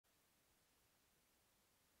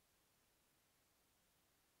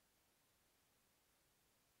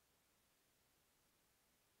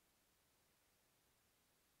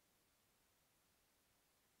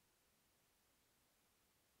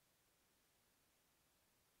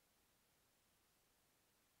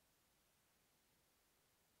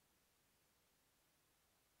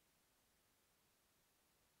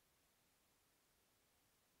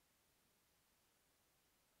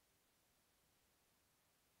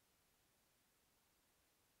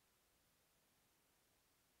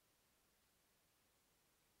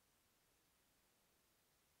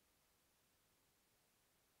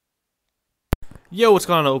Yo, what's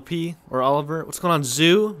going on, OP or Oliver? What's going on,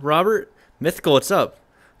 Zoo? Robert? Mythical, what's up?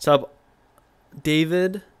 What's up,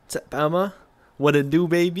 David? What's up, Emma? What it do,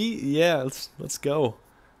 baby? Yeah, let's go.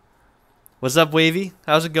 What's up, Wavy?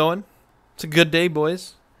 How's it going? It's a good day,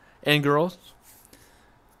 boys and girls.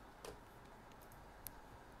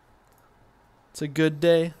 It's a good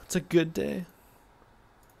day. It's a good day.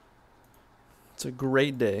 It's a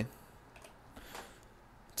great day.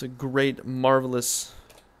 It's a great, marvelous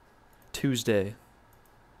Tuesday.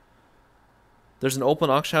 There's an open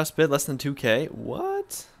auction house bid less than 2K.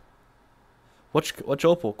 What? Which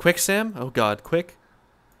opal? Quick, Sam? Oh God, quick.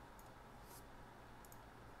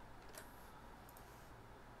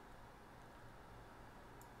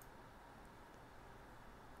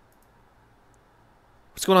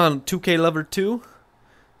 What's going on, 2K lover 2?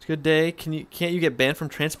 It's a good day. Can't you get banned from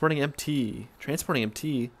transporting MT? Transporting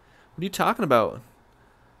MT? What are you talking about?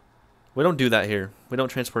 We don't do that here. We don't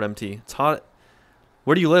transport MT. It's hot.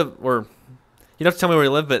 Where do you live? Or you don't have to tell me where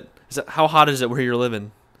you live, but how hot is it where you're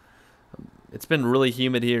living? It's been really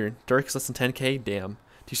humid here. Dirk's less than 10K? Damn.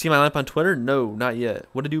 Do you see my lamp on Twitter? No, not yet.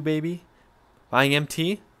 What to do, baby? Buying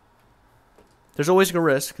MT? There's always a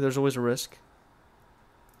risk. There's always a risk.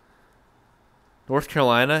 North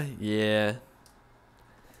Carolina? Yeah.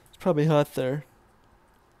 It's probably hot there.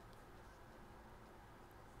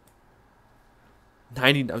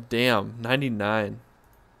 90. Oh, damn. 99.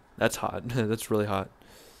 That's hot. That's really hot.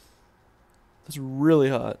 That's really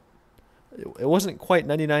hot. It wasn't quite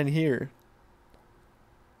 99 here.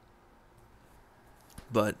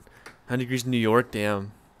 But 90 degrees in New York,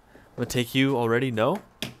 damn. I'm gonna take you already? No?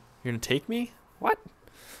 You're gonna take me? What?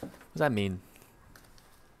 What does that mean?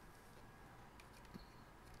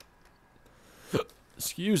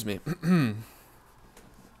 Excuse me.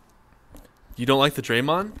 You don't like the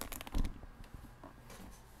Draymond?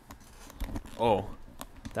 Oh.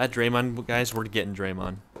 That Draymond, guys, we're getting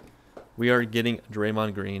Draymond. We are getting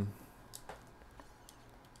Draymond Green.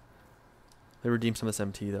 They redeemed some of this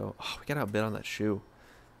MT, though. Oh, we got outbid on that shoe.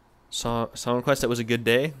 Song request, that was a good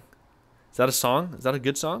day. Is that a song? Is that a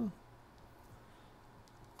good song?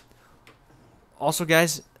 Also,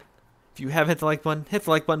 guys, if you have hit the like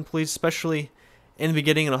button, please, especially in the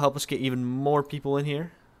beginning. It'll help us get even more people in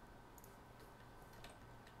here.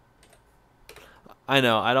 I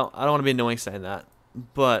know, I don't want to be annoying saying that,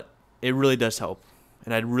 but it really does help,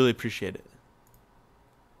 and I'd really appreciate it.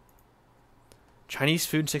 Chinese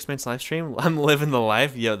food 6 minutes live stream. I'm living the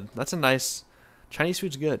life. Yo, that's a nice. Chinese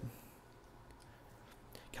food's good.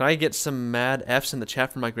 Can I get some mad F's in the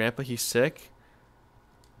chat for my grandpa? He's sick.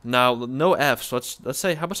 No F's. Let's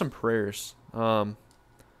say, how about some prayers? Hope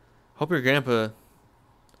your grandpa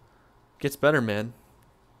gets better, man.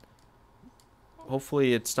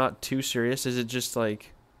 Hopefully it's not too serious. Is it just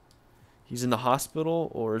like he's in the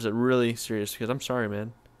hospital, or is it really serious? Because I'm sorry,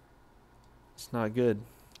 man. It's not good.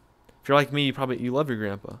 If you're like me, you love your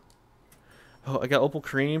grandpa. Oh, I got Opal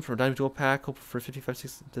Cream from Diamond Dual Pack. Opal for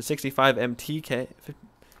 55 to 65 MTK.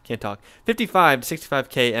 Can't talk. 55 to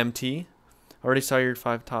 65K MT. Already saw your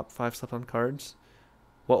top 5 slip-on cards.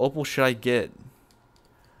 What Opal should I get?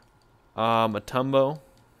 A Tumbo.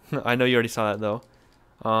 I know you already saw that though.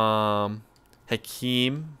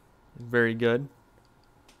 Hakeem. Very good.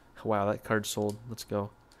 Wow, that card sold. Let's go.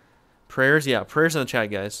 Prayers? Yeah, prayers in the chat,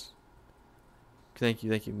 guys. Thank you,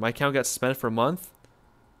 thank you. My account got suspended for a month.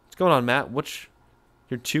 What's going on, Matt?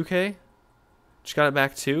 Your 2K? Just got it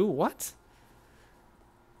back too? What?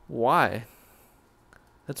 Why?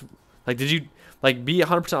 That's like, did you like be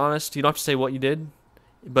 100% honest? You don't have to say what you did,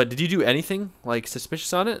 but did you do anything like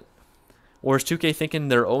suspicious on it, or is 2K thinking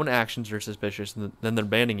their own actions are suspicious and then they're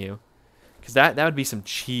banning you? Because that would be some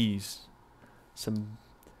cheese, some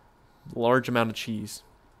large amount of cheese.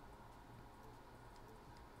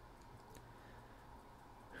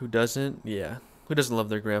 Who doesn't? Yeah. Who doesn't love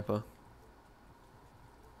their grandpa?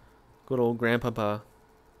 Good old grandpapa.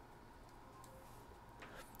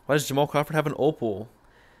 Why does Jamal Crawford have an opal?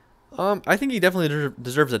 I think he definitely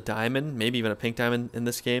deserves a diamond, maybe even a pink diamond in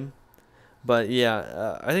this game. But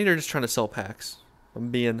yeah, I think they're just trying to sell packs. I'm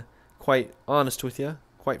being quite honest with you,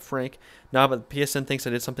 quite frank. Nah, but PSN thinks I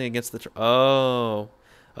did something against the... Oh,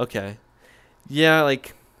 okay. Yeah,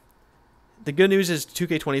 like, the good news is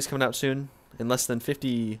 2K20 is coming out soon. In less than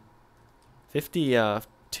 52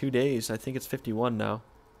 days. I think it's 51 now.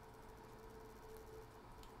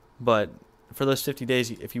 But for those 50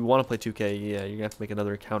 days, if you want to play 2K, yeah, you're going to have to make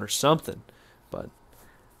another account or something. But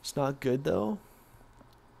it's not good, though.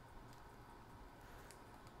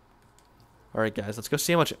 Alright, guys, let's go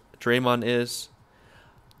see how much Draymond is.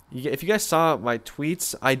 If you guys saw my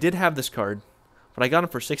tweets, I did have this card, but I got him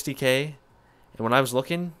for 60K. And when I was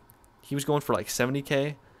looking, he was going for like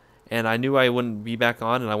 70K, and I knew I wouldn't be back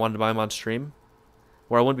on, and I wanted to buy him on stream,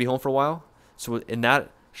 where I wouldn't be home for a while. So in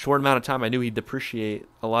that short amount of time, I knew he'd depreciate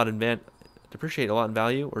a lot in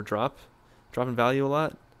value, or drop in value a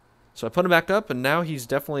lot. So I put him back up, and now he's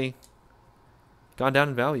definitely gone down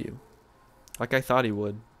in value, like I thought he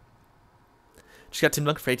would. Just got Tim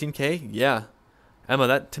Duncan for 18K. Yeah, Emma,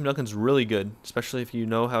 that Tim Duncan's really good, especially if you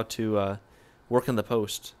know how to work in the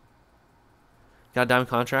post. Got a diamond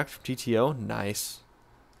contract from TTO. Nice.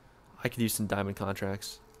 I could use some diamond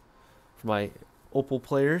contracts for my Opal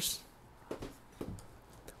players.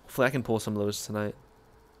 Hopefully I can pull some of those tonight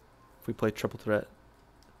if we play triple threat.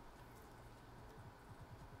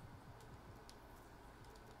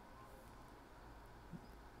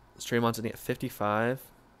 Draymond's sitting at 55.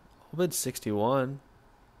 I'll bid 61.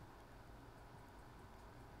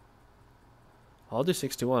 I'll do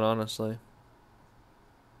 61, honestly.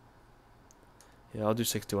 Yeah, I'll do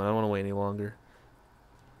 61. I don't want to wait any longer.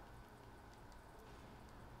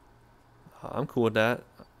 I'm cool with that.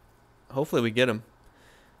 Hopefully we get him.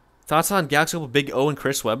 Thoughts on Galaxy Opal Big O and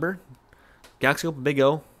Chris Webber? Galaxy Opal Big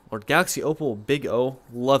O, or Galaxy Opal Big O.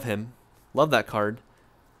 Love him. Love that card.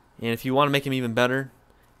 And if you want to make him even better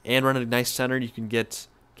and run a nice center, you can get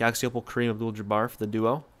Galaxy Opal Kareem Abdul-Jabbar for the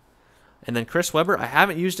duo. And then Chris Webber, I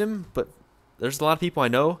haven't used him, but there's a lot of people I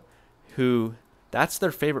know who that's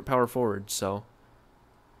their favorite power forward. So,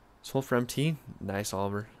 sold for MT. Nice,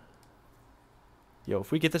 Oliver. Yo,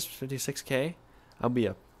 if we get this 56K, I'll be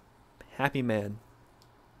a happy man.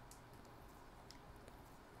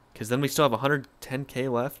 Because then we still have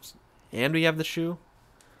 110K left, and we have the shoe.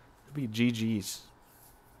 It'll be GG's.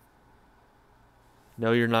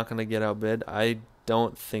 No, you're not going to get outbid. I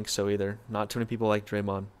don't think so either. Not too many people like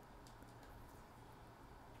Draymond.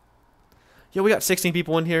 Yo, we got 16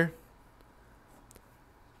 people in here.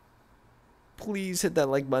 Please hit that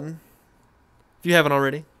like button if you haven't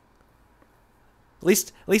already. At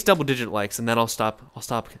least double-digit likes, and then I'll stop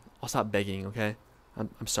begging. Okay,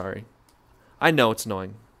 I'm sorry. I know it's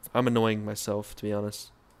annoying. I'm annoying myself, to be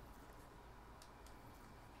honest.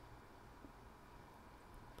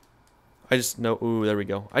 I just know. Ooh, there we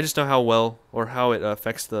go. I just know how well or how it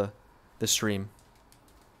affects the stream.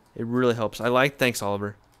 It really helps. Thanks,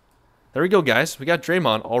 Oliver. There we go, guys. We got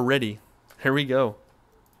Draymond already. Here we go.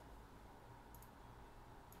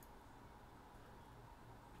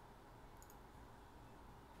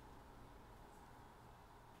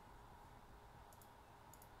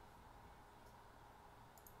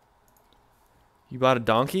 You bought a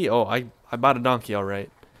donkey? Oh, I bought a donkey, all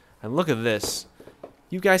right. And look at this.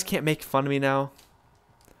 You guys can't make fun of me now,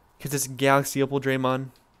 because it's Galaxy Opal Draymond.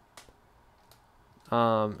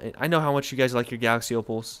 I know how much you guys like your Galaxy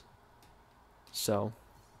Opals. So,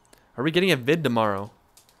 are we getting a vid tomorrow?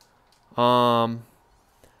 I'm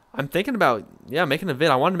thinking about, yeah, making a vid.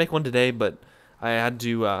 I wanted to make one today, but I had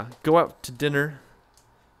to go out to dinner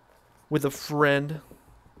with a friend.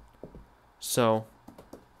 So,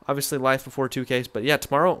 obviously life before 2Ks. But yeah,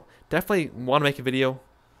 tomorrow, definitely want to make a video.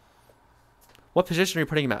 What position are you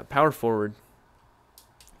putting him at? Power forward.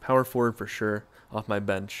 Power forward for sure, off my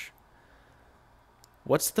bench.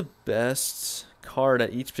 What's the best card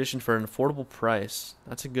at each position for an affordable price?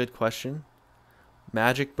 That's a good question.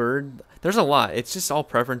 Magic Bird. There's a lot. It's just all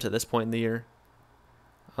preference at this point in the year.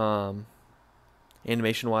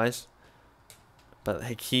 Animation-wise. But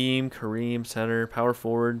Hakeem, Kareem, center, power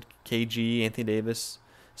forward, KG, Anthony Davis,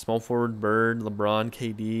 small forward, Bird, LeBron,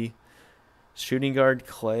 KD, shooting guard,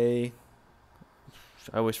 Clay.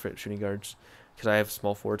 I always forget shooting guards because I have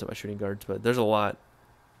small forwards at my shooting guards, but there's a lot.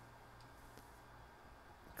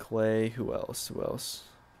 Clay, who else? Who else?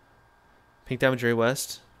 Pink Diamond, Jerry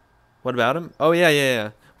West. What about him? Oh yeah.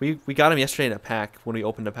 We got him yesterday in a pack when we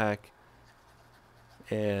opened a pack,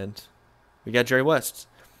 and we got Jerry West.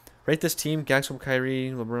 Rate this team: Galaxy, Kyrie,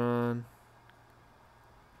 LeBron.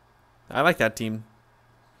 I like that team.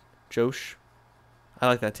 Josh. I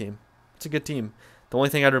like that team. It's a good team. The only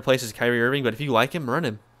thing I'd replace is Kyrie Irving, but if you like him, run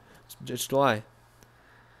him. Just July.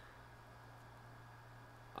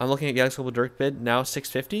 I'm looking at Galaxy Opal Dirk bid now,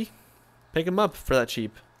 650. Pick him up for that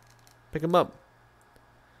cheap. Pick him up.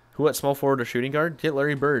 Who at small forward or shooting guard? Get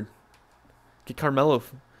Larry Bird. Get Carmelo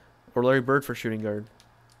or Larry Bird for shooting guard.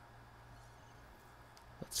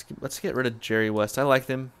 Let's get rid of Jerry West. I like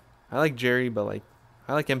them. I like Jerry, but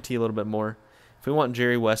I like MT a little bit more. If we want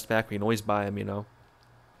Jerry West back, we can always buy him, you know.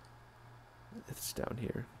 It's down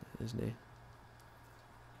here, isn't he?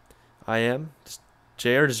 I am. Does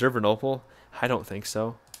JR deserve an opal? I don't think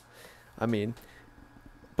so. I mean,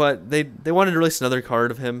 but they wanted to release another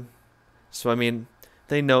card of him, so I mean,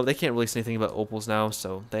 they know they can't release anything about opals now,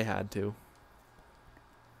 so they had to.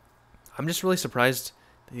 I'm just really surprised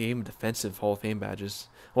they gave him defensive Hall of Fame badges.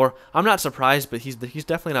 Or I'm not surprised, but he's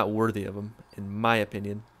definitely not worthy of them, in my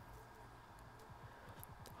opinion.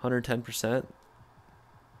 110%.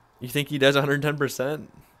 You think he does 110%?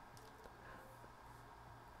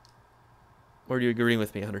 Or are you agreeing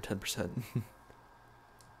with me 110%?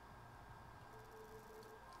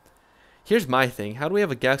 Here's my thing. How do we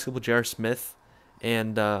have a Galaxy J.R. Smith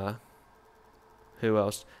and who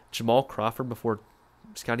else? Jamal Crawford before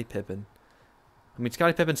Scottie Pippen? I mean,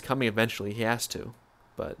 Scottie Pippen's coming eventually. He has to.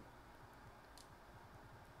 But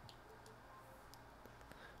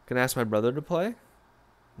gonna ask my brother to play.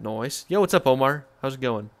 Nice. Yo, what's up, Omar? How's it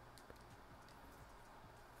going?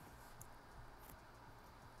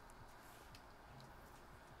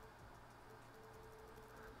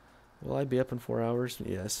 Will I be up in 4 hours?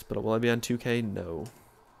 Yes. But will I be on 2K? No.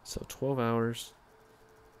 So 12 hours.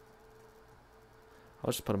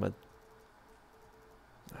 I'll just put him at...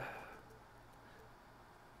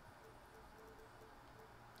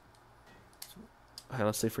 I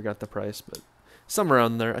honestly forgot the price, but somewhere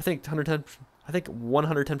around there. I think 110. I think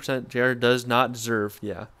 110% JR does not deserve.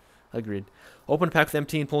 Yeah, agreed. Open pack with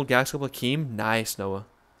MT and pulled Galaxy Hakeem. Nice, Noah.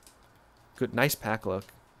 Good, nice pack luck.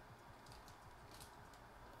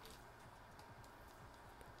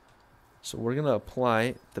 So we're gonna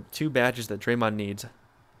apply the 2 badges that Draymond needs.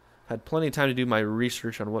 Had plenty of time to do my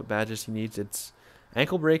research on what badges he needs. It's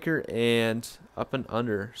ankle breaker and up and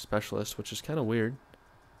under specialist, which is kind of weird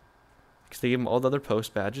because they gave him all the other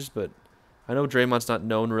post badges, but I know Draymond's not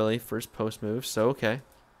known really for his post moves, so okay.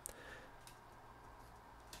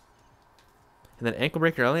 And then ankle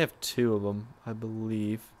breaker, I only have 2 of them, I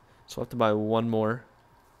believe, so I'll have to buy 1 more.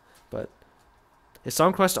 But is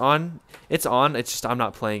Song Quest on? It's on. It's just I'm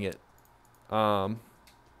not playing it. I'll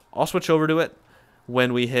switch over to it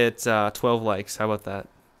when we hit 12 likes. How about that?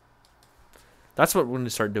 That's what we're going to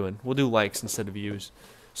start doing. We'll do likes instead of views.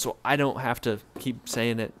 So I don't have to keep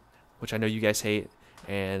saying it, which I know you guys hate.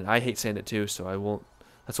 And I hate saying it too, so I won't.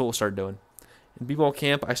 That's what we'll start doing. In B-ball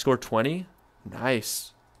camp, I scored 20.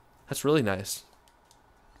 Nice. That's really nice.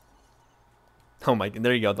 Oh my,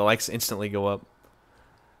 there you go. The likes instantly go up.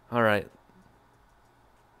 All right.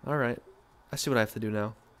 All right. I see what I have to do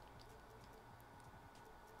now.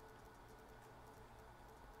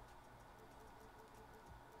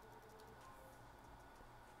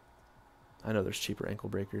 I know there's cheaper ankle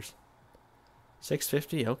breakers.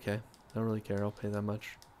 $6.50? Okay. I don't really care. I'll pay that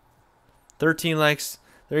much. 13 likes.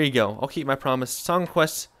 There you go. I'll keep my promise. Song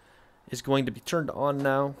Quest is going to be turned on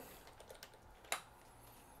now.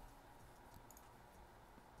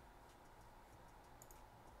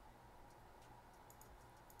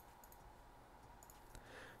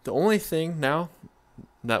 The only thing now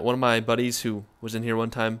that one of my buddies who was in here one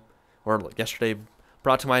time, or yesterday,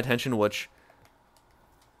 brought to my attention, which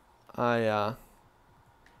my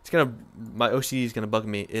OCD is gonna bug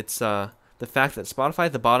me. It's the fact that Spotify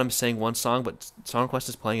at the bottom is saying one song, but SongQuest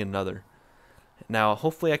is playing another. Now,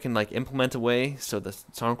 hopefully, I can like implement a way so the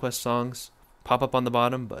SongQuest songs pop up on the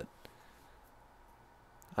bottom, but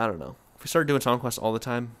I don't know. If we start doing SongQuest all the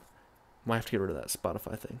time, I might have to get rid of that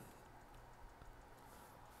Spotify thing.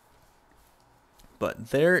 But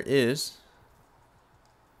there is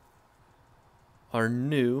our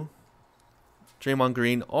new Draymond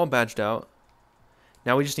Green all badged out.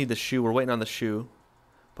 Now we just need the shoe. We're waiting on the shoe.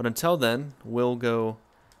 But until then, we'll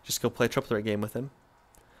just go play a triple threat game with him.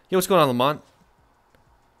 Yo, what's going on, Lamont?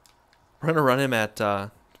 We're going to run him at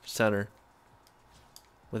center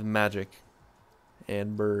with Magic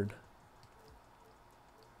and Bird.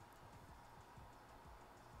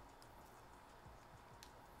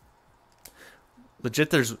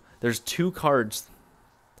 Legit, there's 2 cards.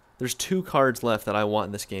 There's 2 cards left that I want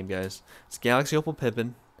in this game, guys. It's Galaxy Opal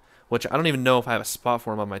Pippen, which I don't even know if I have a spot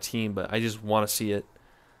for him on my team, but I just want to see it.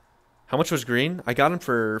 How much was Green? I got him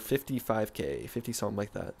for 55K, 50 something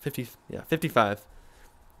like that. 50, yeah, 55.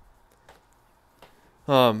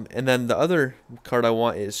 And then the other card I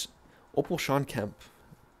want is Opal Sean Kemp.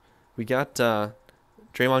 We got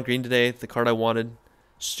Draymond Green today, the card I wanted.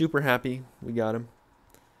 Super happy we got him.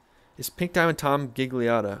 Is Pink Diamond Tom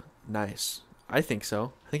Gigliotta? Nice. I think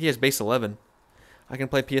so. I think he has base 11. I can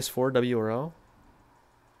play PS4, W or L.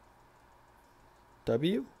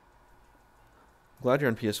 W? Glad you're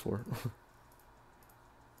on PS4.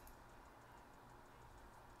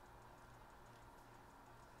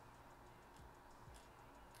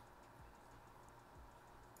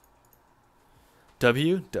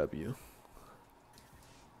 W? W.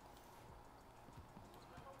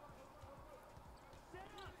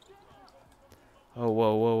 Oh,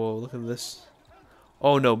 whoa, whoa, whoa. Look at this.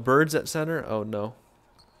 Oh, no. Birds at center? Oh, no.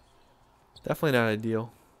 Definitely not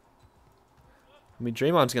ideal. I mean,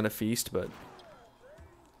 Draymond's gonna feast, but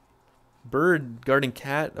Bird guarding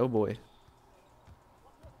Cat. Oh boy.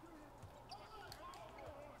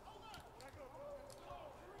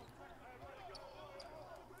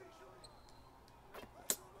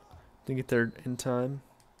 Didn't get there in time.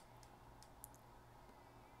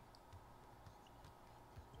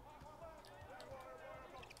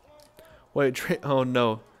 Wait, oh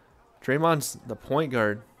no. Draymond's the point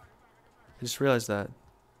guard. I just realized that.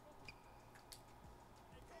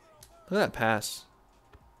 Look at that pass.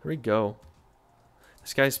 Here we go.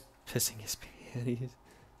 This guy's pissing his panties.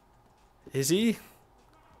 Is he? Here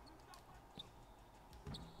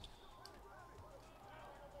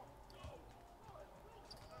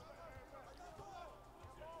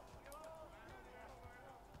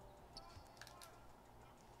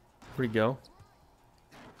we go.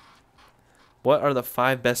 What are the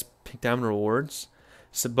 5 best Pink Diamond rewards?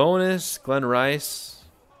 Sabonis, Glenn Rice.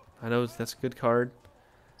 I know that's a good card.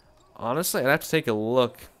 Honestly, I'd have to take a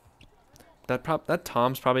look. That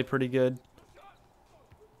Tom's probably pretty good.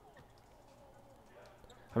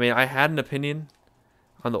 I mean, I had an opinion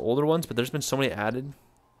on the older ones, but there's been so many added.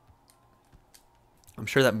 I'm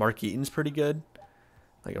sure that Mark Eaton's pretty good.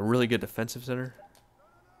 Like a really good defensive center.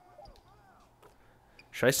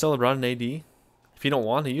 Should I sell LeBron and AD? If you don't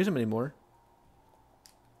want to use him anymore.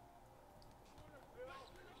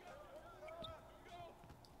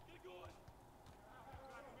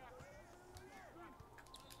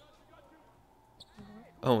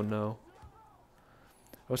 Oh no.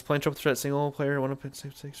 I was playing triple threat single player, one up at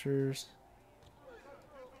Sixers.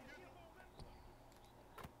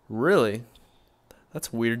 Really?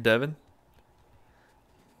 That's weird, Devin.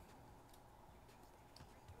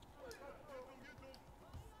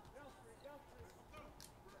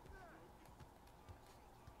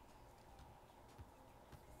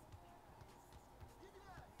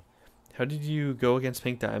 How did you go against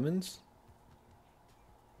Pink Diamonds?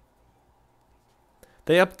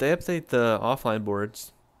 They update the offline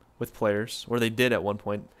boards with players, or they did at one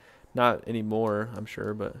point. Not anymore, I'm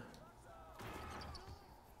sure, but here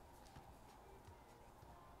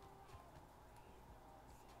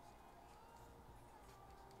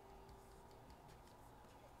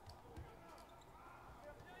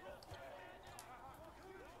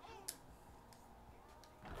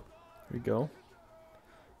we go.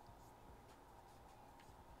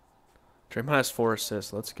 Draymond has 4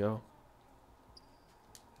 assists. Let's go.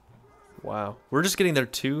 Wow. We're just getting there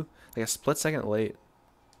too, like a split second late.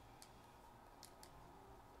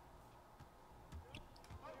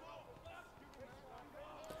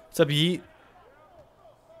 What's up, Yeet?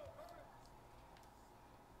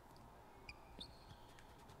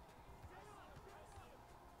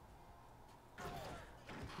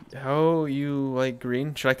 How you like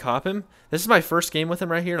Green? Should I cop him? This is my first game with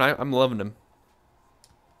him right here, and I'm loving him.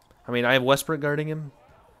 I mean, I have Westbrook guarding him,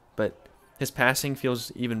 but his passing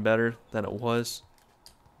feels even better than it was.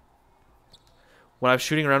 When I was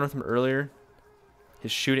shooting around with him earlier,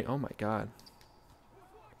 his shooting, oh my god.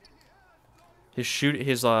 His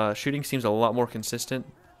shooting seems a lot more consistent.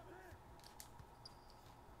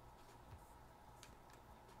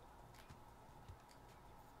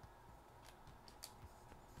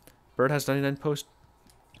 Bird has 99 post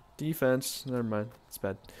defense. Never mind. It's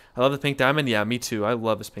bad. I love the pink diamond. Yeah, me too. I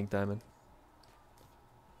love this pink diamond.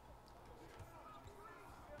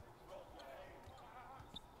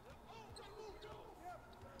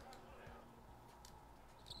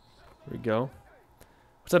 Here we go.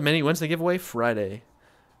 What's up, Minnie? When's the giveaway? Friday.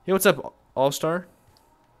 Hey, what's up, All-Star?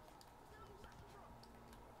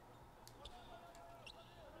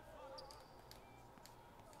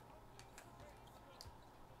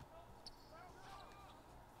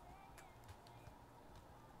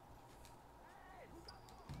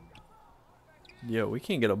 Yo, we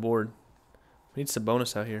can't get a board. We need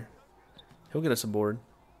Sabonis out here. He'll get us a board.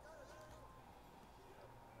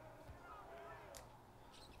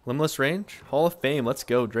 Limitless range? Hall of Fame. Let's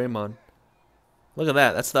go, Draymond. Look at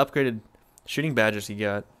that. That's the upgraded shooting badges he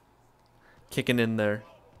got. Kicking in there.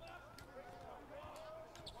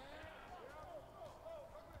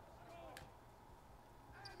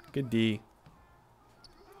 Good D.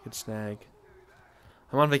 Good snag.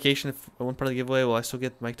 I'm on vacation. If I won't part of the giveaway, will I still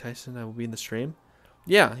get Mike Tyson? I will be in the stream.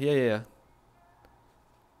 Yeah.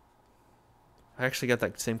 I actually got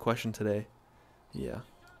that same question today. Yeah.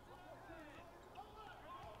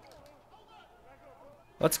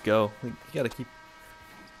 Let's go. You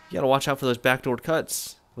gotta watch out for those backdoor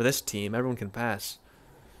cuts. With this team, everyone can pass.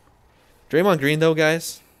 Draymond Green, though,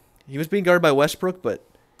 guys, he was being guarded by Westbrook, but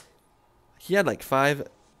he had like 5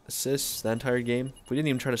 assists the entire game. We didn't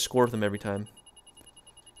even try to score with him every time.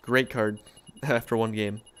 Great card. after one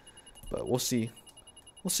game. But we'll see.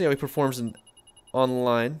 We'll see how he performs in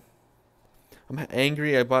online. I'm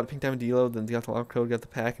angry. I bought Pink Diamond D'Lo, then got the lock code, got the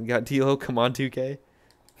pack, and got D'Lo. Come on, 2K.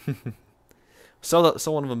 Sell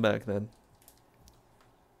one of them back then.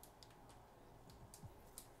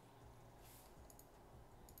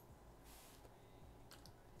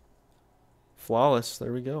 Flawless.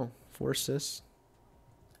 There we go. 4 assists.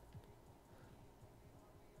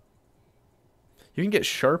 You can get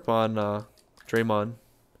sharp on Draymond.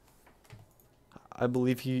 I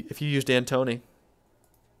believe if you used D'Antoni.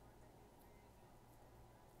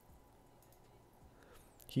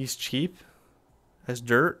 He's cheap as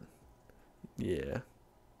dirt. Yeah.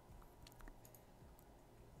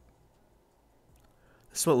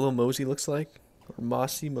 This is what Lil Mosey looks like. Or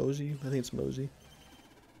Mossy Mosey. I think it's Mosey.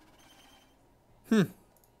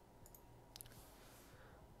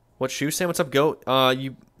 What shoe, Sam? What's up, Goat?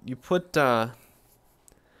 You put a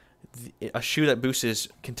shoe that boosts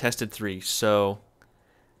contested 3. So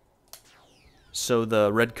the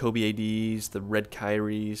red Kobe ADs, the red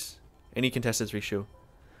Kyries, any contested 3 shoe.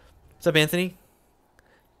 What's up, Anthony?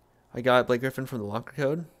 I got Blake Griffin from the locker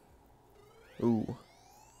code. Ooh.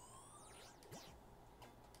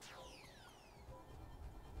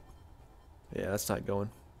 Yeah, that's not going.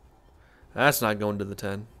 That's not going to the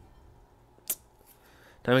 10.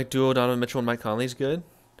 Dynamic duo Donovan Mitchell and Mike Conley's good.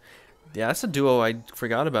 Yeah, that's a duo I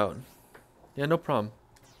forgot about. Yeah, no problem.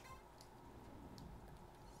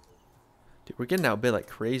 Dude, we're getting outbid like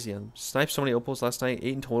crazy. I sniped so many opals last night.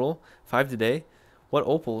 8 in total. 5 today. What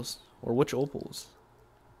opals? Or which opals?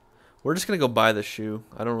 We're just going to go buy the shoe.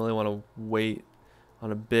 I don't really want to wait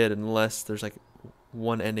on a bid unless there's like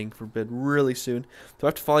one ending for bid really soon. Do I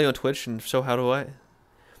have to follow you on Twitch? And if so, how do I?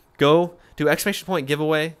 Go do exclamation point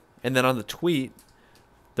giveaway. And then on the tweet,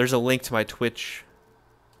 there's a link to my Twitch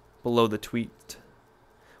below the tweet.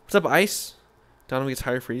 What's up, Ice? Donovan gets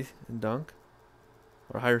higher free in dunk.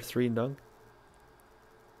 Or higher 3 in dunk.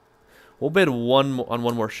 We'll bid on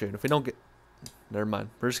one more shoot. If we don't get... Never mind.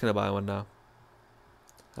 We're just going to buy one now.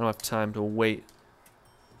 I don't have time to wait.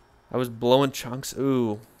 I was blowing chunks.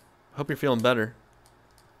 Ooh. Hope you're feeling better.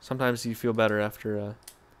 Sometimes you feel better after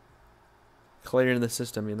clearing the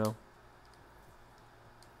system, you know.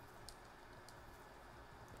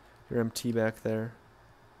 Your MT back there.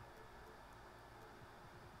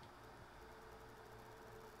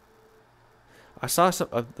 I saw some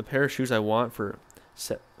of the pair of shoes I want for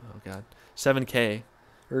 7K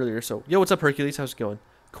earlier. So, yo, what's up, Hercules? How's it going?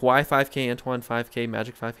 Kawhi 5K, Antoine 5K,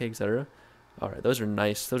 Magic 5K, etc. All right, those are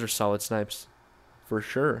nice. Those are solid snipes for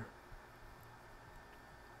sure.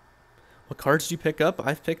 What cards did you pick up?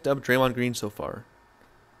 I've picked up Draymond Green so far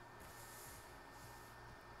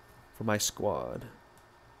for my squad.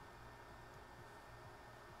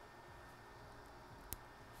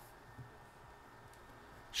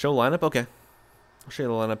 Show lineup? Okay. I'll show you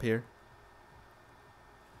the lineup here.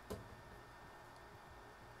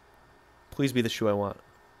 Please be the shoe I want.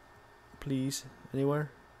 Please.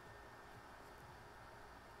 Anywhere?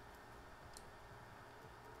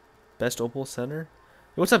 Best Opal Center.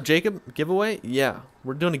 What's up, Jacob? Giveaway? Yeah.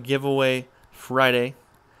 We're doing a giveaway Friday.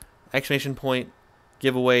 Exclamation point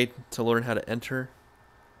giveaway to learn how to enter.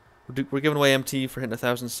 We're giving away MT for hitting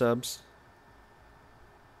 1,000 subs.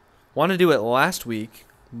 Wanted to do it last week,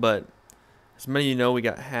 but as many of you know, we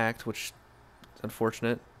got hacked, which is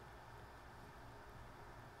unfortunate.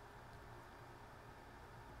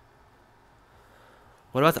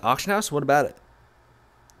 What about the auction house? What about it?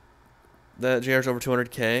 The JR's over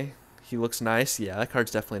 200K. He looks nice. Yeah, that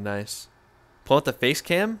card's definitely nice. Pull out the face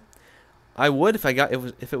cam. I would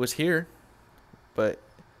if it was here, but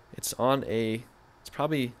it's on a. It's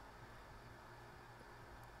probably.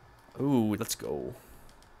 Ooh, let's go.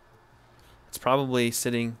 It's probably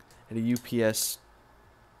sitting at a UPS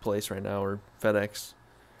place right now or FedEx.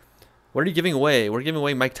 What are you giving away? We're giving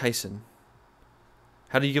away Mike Tyson.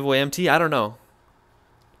 How do you give away MT? I don't know.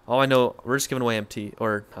 All I know, we're just giving away MT,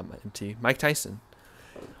 or not MT, Mike Tyson.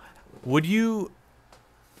 Who would you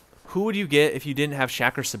get if you didn't have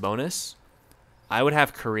Shaq or Sabonis? I would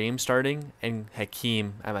have Kareem starting and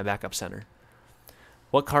Hakeem at my backup center.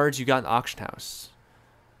 What cards you got in the auction house?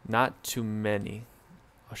 Not too many.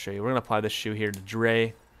 I'll show you. We're going to apply this shoe here to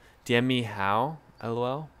Dre. DM me how,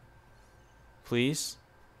 LOL. Please.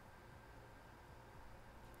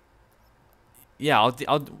 Yeah,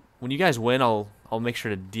 I'll when you guys win, I'll make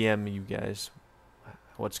sure to DM you guys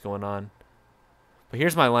what's going on. But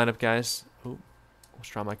here's my lineup, guys. Ooh, let's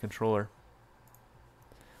try my controller.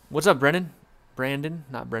 What's up, Brendan? Brandon,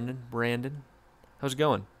 not Brendan. Brandon. How's it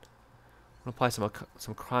going? I'm gonna apply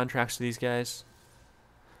some contracts to these guys.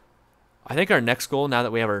 I think our next goal, now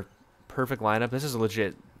that we have our perfect lineup. This is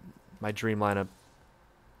legit my dream lineup.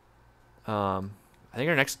 I think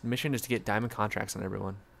our next mission is to get diamond contracts on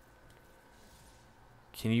everyone.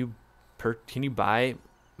 Can you buy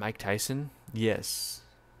Mike Tyson? Yes.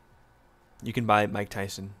 You can buy Mike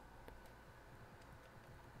Tyson.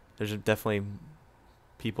 There's definitely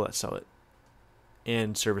people that sell it.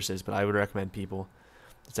 And services, but I would recommend people.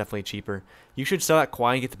 It's definitely cheaper. You should sell that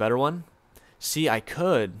Kawhi and get the better one. See, I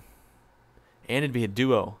could. And it'd be a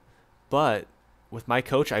duo. But with my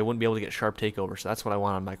coach, I wouldn't be able to get sharp takeover, so that's what I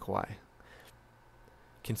want on my Kawhi.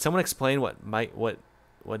 Can someone explain what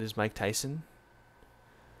is Mike Tyson?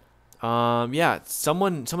 Yeah,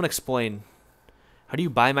 someone explain. How do you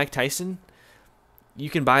buy Mike Tyson?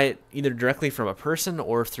 You can buy it either directly from a person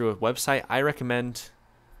or through a website. I recommend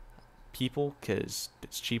people because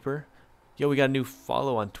it's cheaper. Yo, we got a new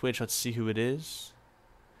follow on Twitch. Let's see who it is.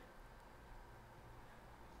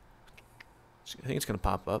 I think it's gonna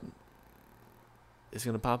pop up. Is it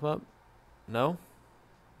gonna pop up? No?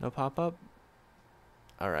 No pop up?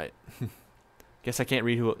 Alright. Guess I can't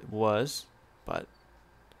read who it was, but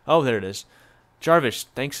oh, there it is. Jarvis,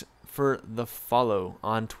 thanks for the follow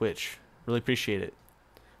on Twitch. Really appreciate it.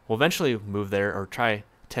 We'll eventually move there or try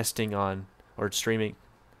testing on or streaming.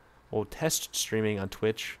 We'll test streaming on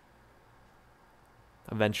Twitch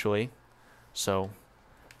eventually. So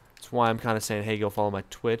that's why I'm kind of saying, hey, go follow my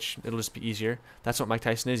Twitch. It'll just be easier. That's what Mike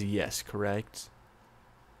Tyson is? Yes, correct.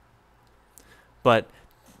 But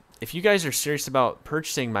if you guys are serious about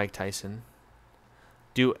purchasing Mike Tyson,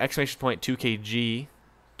 do exclamation point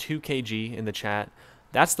 2KG in the chat.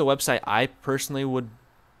 That's the website I personally would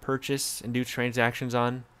purchase and do transactions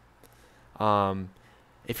on.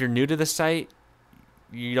 If you're new to the site,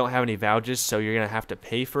 you don't have any vouchers, so you're gonna have to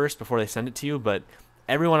pay first before they send it to you. But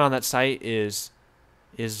everyone on that site is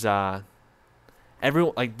everyone,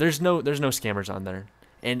 like there's no scammers on there.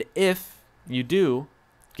 And if you do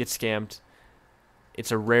get scammed,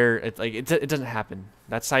 it's a rare. It doesn't happen.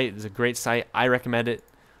 That site is a great site. I recommend it.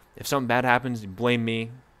 If something bad happens, blame me,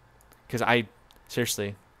 because I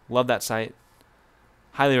seriously love that site.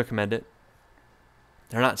 Highly recommend it.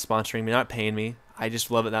 They're not sponsoring me, not paying me. I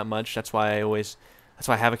just love it that much. That's why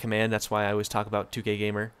I have a command. That's why I always talk about 2K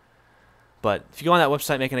Gamer. But if you go on that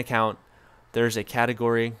website, make an account, there's a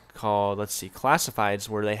category called, let's see, classifieds,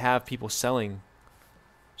 where they have people selling.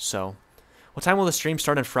 So, what time will the stream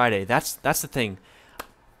start on Friday? That's the thing.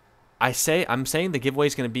 I'm saying the giveaway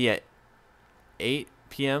is going to be at 8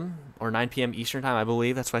 p.m. or 9 p.m. Eastern time, I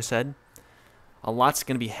believe. That's what I said. A lot's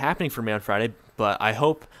going to be happening for me on Friday, but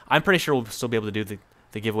I'm pretty sure we'll still be able to do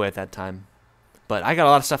the giveaway at that time. But I got a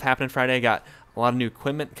lot of stuff happening Friday. I got a lot of new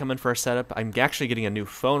equipment coming for our setup. I'm actually getting a new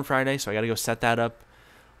phone Friday, so I got to go set that up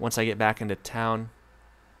once I get back into town.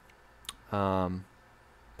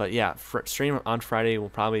 But yeah, stream on Friday will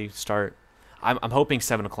probably start. I'm hoping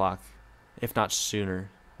 7 o'clock, if not sooner,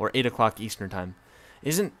 or 8 o'clock Eastern time.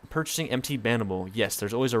 Isn't purchasing MT bannable? Yes,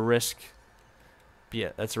 there's always a risk. But yeah,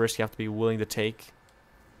 that's a risk you have to be willing to take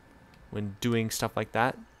when doing stuff like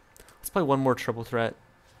that. Let's play one more triple threat.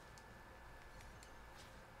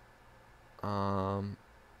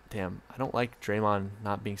 Damn, I don't like Draymond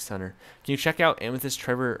not being center. Can you check out Amethyst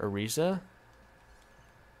Trevor Ariza?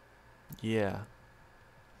 Yeah.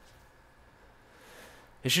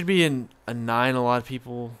 It should be in a 9. A lot of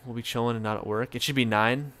people will be chilling and not at work. It should be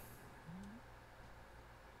 9.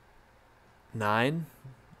 9?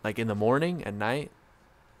 Like in the morning, at night?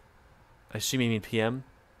 I assume you mean PM.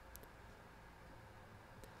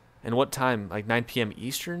 And what time? Like 9 p.m.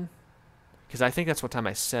 Eastern? Because I think that's what time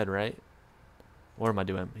I said, right? What am I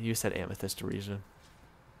doing? You said Amethyst Ariza.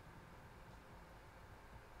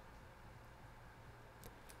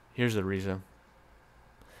 Here's the Ariza.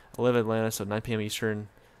 I live in Atlanta, so 9 p.m. Eastern.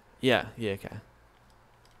 Yeah, okay. Let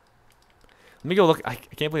me go look. I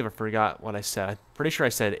can't believe I forgot what I said. I'm pretty sure I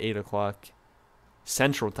said 8 o'clock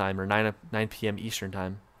Central Time or 9 p.m. Eastern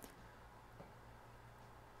Time.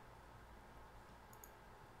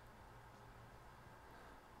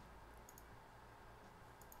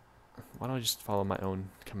 Why don't I just follow my own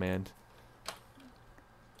command?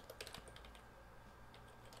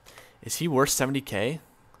 Is he worth 70k?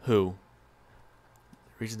 Who?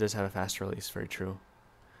 Reason does have a fast release. Very true.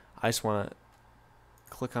 I just want to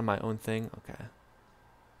click on my own thing. Okay.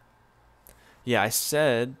 Yeah, I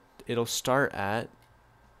said it'll start at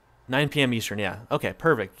 9 p.m. Eastern. Yeah. Okay,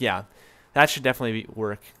 perfect. Yeah. That should definitely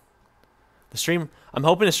work. The stream, I'm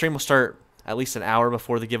hoping the stream will start at least an hour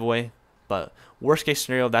before the giveaway. But worst case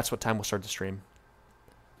scenario, that's what time we'll start the stream.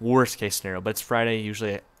 Worst case scenario. But it's Friday.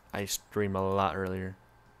 Usually I stream a lot earlier.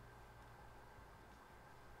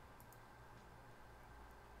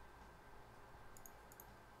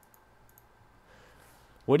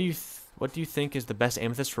 What do you think is the best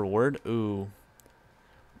amethyst reward? Ooh,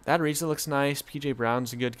 that Ariza looks nice. PJ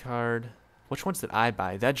Brown's a good card. Which ones did I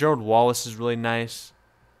buy? That Gerald Wallace is really nice.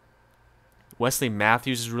 Wesley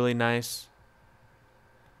Matthews is really nice.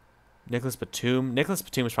 Nicholas Batum. Nicholas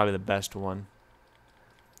Batum is probably the best one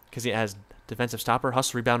because he has defensive stopper,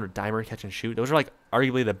 hustle, rebounder, dimer, catch and shoot. Those are like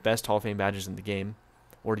arguably the best Hall of Fame badges in the game,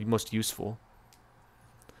 or the most useful.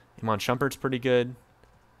 Iman Shumpert's pretty good.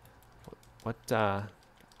 What?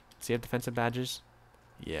 Does he have defensive badges?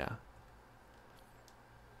 Yeah.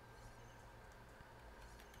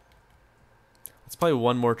 Let's play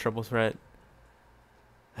one more triple threat.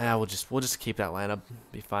 We'll just keep that lineup.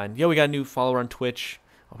 Be fine. Yo, we got a new follower on Twitch.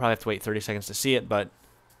 I'll probably have to wait 30 seconds to see it, but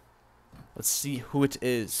let's see who it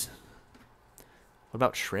is. What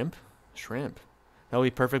about Shrimp? Shrimp. That would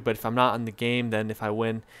be perfect, but if I'm not in the game, then if I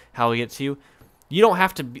win, how will I get to you? You don't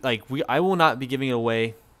have to be, like, I will not be giving it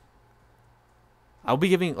away. I'll be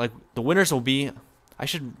giving, like, the winners will be,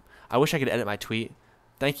 I wish I could edit my tweet.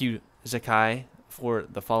 Thank you, Zakai, for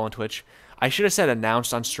the follow on Twitch. I should have said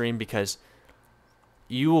announced on stream because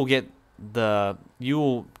you will get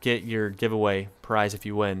your giveaway prize if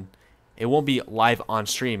you win. It won't be live on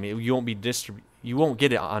stream. You won't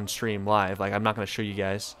get it on stream live. Like, I'm not going to show you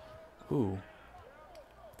guys. Ooh.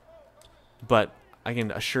 But I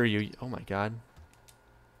can assure you, oh my god.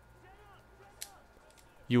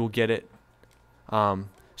 You will get it.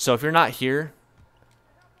 So if you're not here,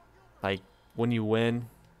 like when you win,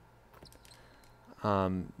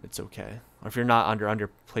 it's okay. Or if you're not under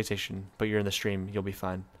PlayStation, but you're in the stream, you'll be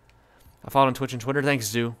fine. I followed on Twitch and Twitter. Thanks,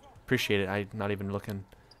 Zoo. Appreciate it. I'm not even looking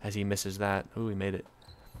as he misses that. Ooh, he made it.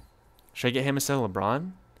 Should I get him instead of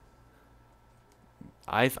LeBron?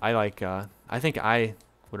 I think I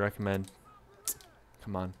would recommend.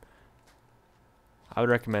 Come on. I would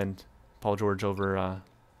recommend Paul George over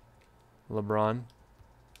LeBron.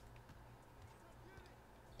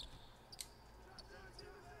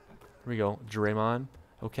 Here we go. Draymond.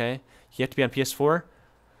 Okay. You have to be on PS4.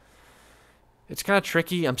 It's kind of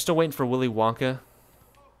tricky. I'm still waiting for Willy Wonka.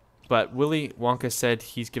 But Willy Wonka said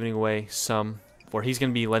he's giving away some, or he's going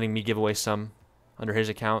to be letting me give away some under his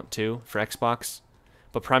account too for Xbox.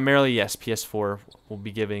 But primarily, yes, PS4 will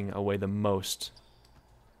be giving away the most.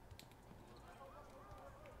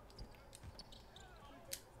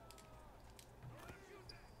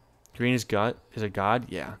 Green is a god?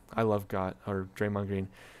 Yeah, I love God, or Draymond Green.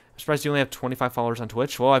 I'm surprised you only have 25 followers on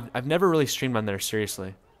Twitch. Well, I've never really streamed on there,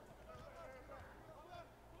 seriously.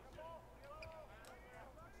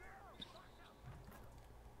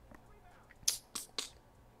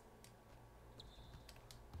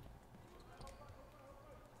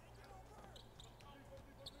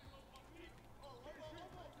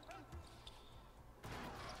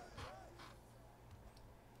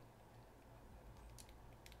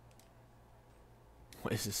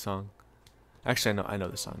 What is this song? Actually, I know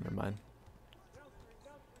the song. Never mind.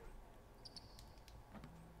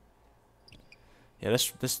 Yeah,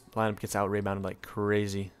 this lineup gets out rebounded like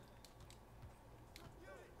crazy.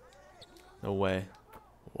 No way.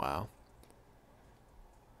 Wow.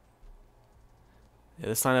 Yeah,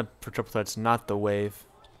 this lineup for triple threat's not the wave.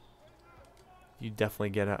 You definitely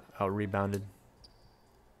get out rebounded.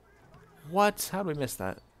 What? How did we miss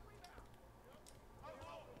that?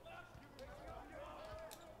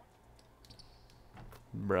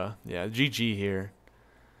 Bruh. Yeah, GG here.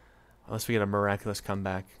 Unless we get a miraculous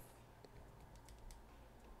comeback.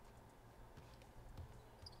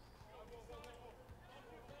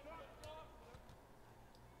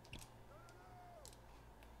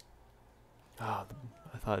 Oh,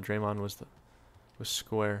 I thought Draymond was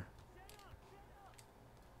square.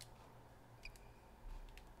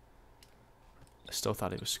 I still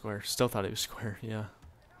thought he was square. Still thought he was square. Yeah.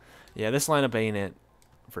 Yeah, this lineup ain't it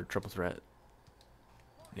for triple threat.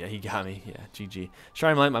 Yeah, he got me. Yeah, GG.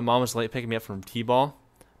 Sorry I'm late. My mom was late picking me up from T-ball.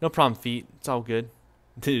 No problem, feet. It's all good.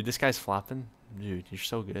 Dude, this guy's flopping. Dude, you're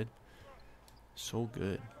so good. So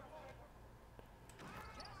good.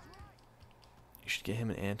 You should get him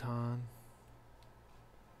an Anton.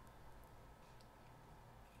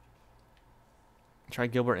 Try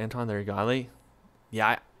Gilbert Anton. There you go.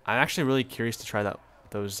 Yeah, I'm actually really curious to try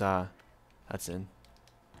that's in.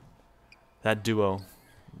 That duo.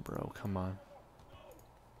 Bro, come on.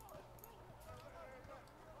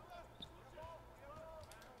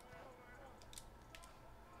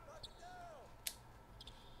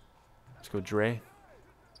 Let's go Dre.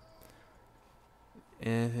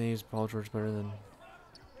 Anthony's Paul George better than...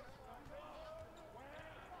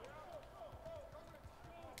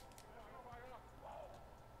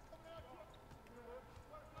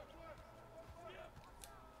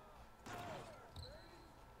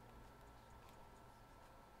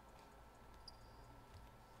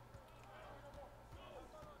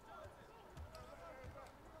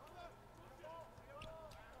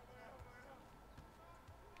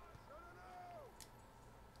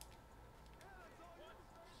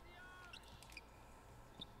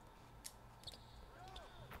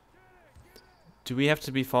 Do we have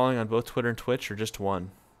to be following on both Twitter and Twitch or just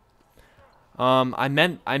one? I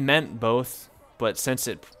meant both, but since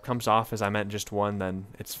it comes off as I meant just one, then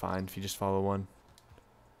it's fine if you just follow one.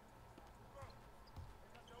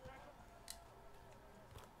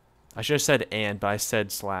 I should have said and, but I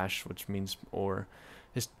said slash, which means or.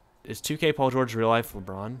 Is 2K Paul George real life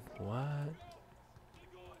LeBron? What?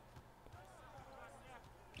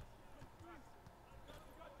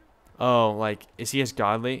 Oh, like, is he as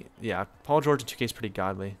godly? Yeah, Paul George in 2K is pretty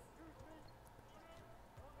godly.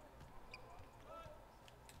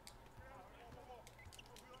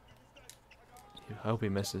 I hope he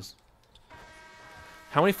misses.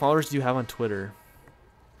 How many followers do you have on Twitter?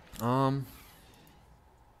 Um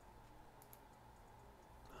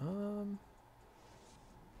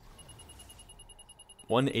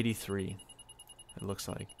 183. It looks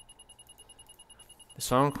like. Is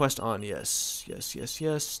final quest on? Yes, yes, yes,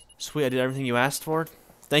 yes. Sweet, I did everything you asked for.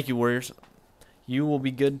 Thank you, Warriors. You will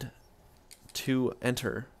be good to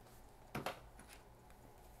enter.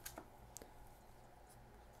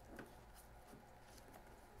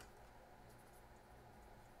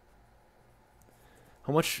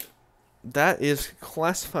 How much? That is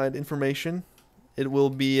classified information. It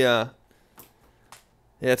will be, yeah,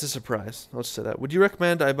 it's a surprise. I'll just say that. Would you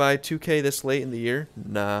recommend I buy 2K this late in the year?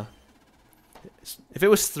 Nah. If it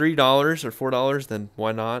was $3 or $4, then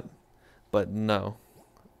why not? But no.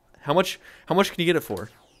 How much can you get it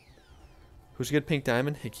for? Who's a good pink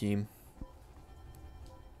diamond? Hakeem.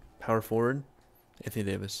 Power forward? Anthony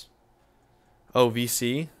Davis. Oh,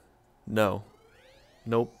 VC? No.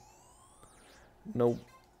 Nope. Nope.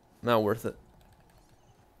 Not worth it.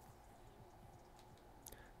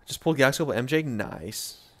 Just pull Galaxy by MJ?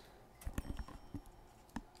 Nice.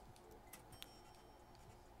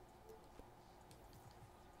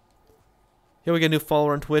 Yeah, we got a new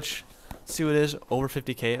follower on Twitch. Let's see what it is. Over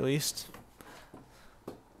 50K at least.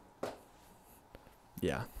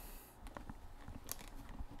 Yeah.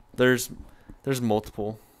 There's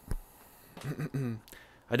multiple.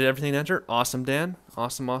 I did everything to enter. Awesome, Dan.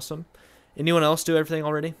 Awesome, awesome. Anyone else do everything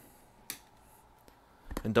already?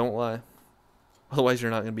 And don't lie. Otherwise,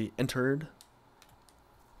 you're not going to be entered.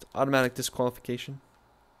 It's automatic disqualification.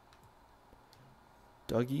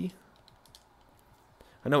 Dougie.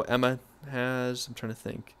 I know Emma has. I'm trying to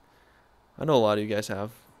think. I know a lot of you guys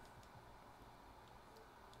have.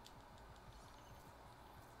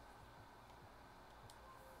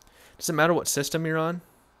 Does it matter what system you're on?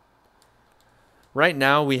 Right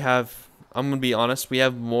now, we have, I'm going to be honest, we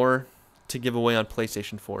have more to give away on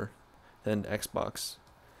PlayStation 4 than Xbox.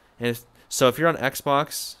 And so if you're on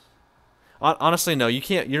Xbox, honestly, no, you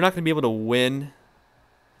can't, you're not going to be able to win.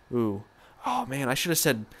 Ooh. Oh, man, I should have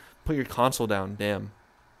said put your console down. Damn.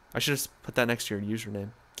 I should have put that next to your username.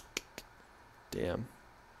 Damn.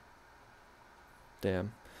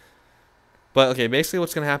 Damn. But, okay, basically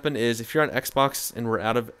what's going to happen is if you're on Xbox and we're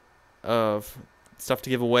out of stuff to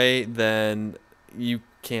give away, then you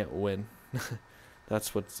can't win.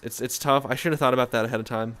 That's what's it's tough. I should have thought about that ahead of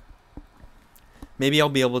time. Maybe I'll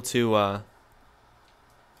be able to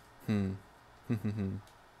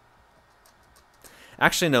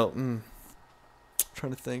Actually no. I'm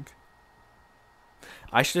trying to think.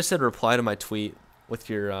 I should have said reply to my tweet with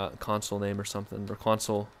your console name or something, or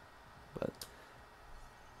console, but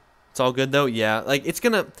it's all good though. Yeah, like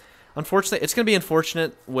unfortunately, it's gonna be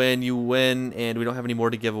unfortunate when you win and we don't have any more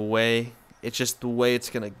to give away. It's just the way it's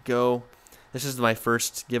gonna go. This is my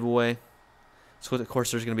first giveaway, so of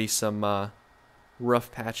course there's gonna be some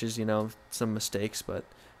rough patches, you know, some mistakes. But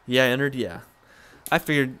yeah, I entered. Yeah, I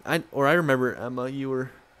figured. I remember Emma, you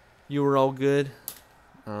were all good.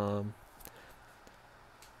 How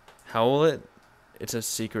will it? It's a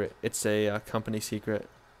secret. It's a company secret.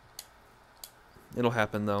 It'll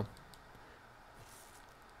happen though.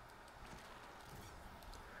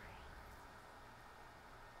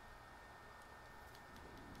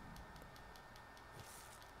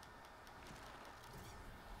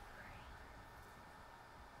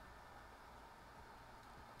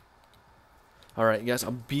 Alright, guys,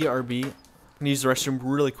 I'll BRB. I'm gonna use the restroom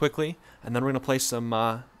really quickly, and then we're gonna play some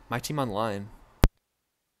My Team Online.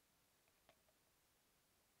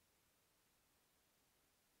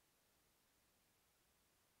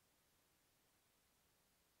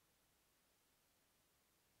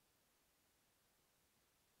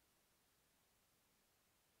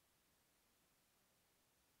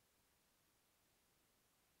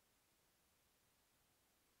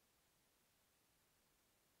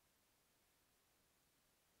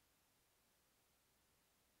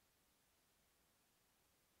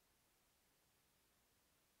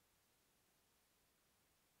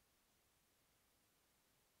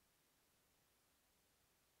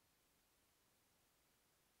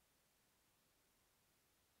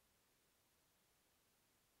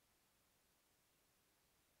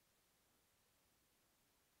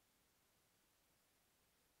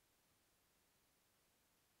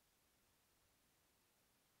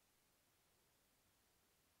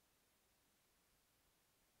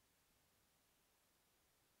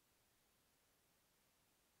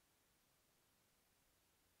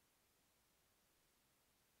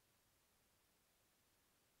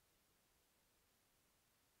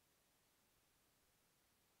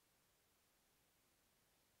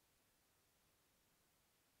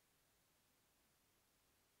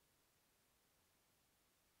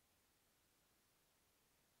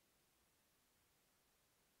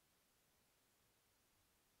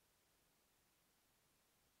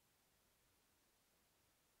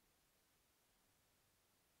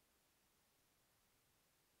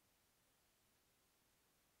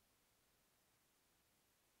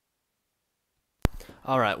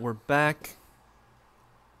 All right, we're back.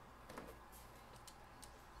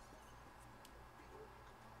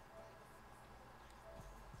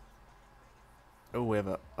 Oh, we have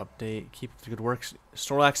an update. Keep up the good work.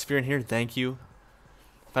 Snorlax, if you're in here, thank you.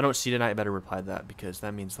 If I don't see tonight, I better reply to that because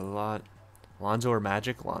that means a lot. Lonzo or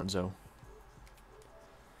Magic? Lonzo.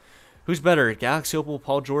 Who's better, Galaxy Opal,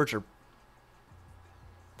 Paul George, or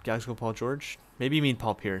Galaxy Opal, Paul George? Maybe you mean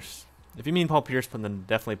Paul Pierce. If you mean Paul Pierce, then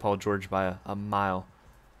definitely Paul George by a mile.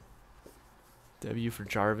 W for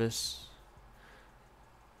Jarvis.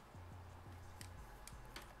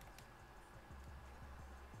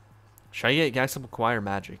 Should I get Galaxy Opal, Kawhi, or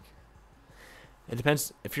Magic? It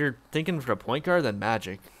depends. If you're thinking for a point guard, then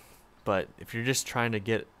Magic. But if you're just trying to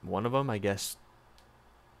get one of them, I guess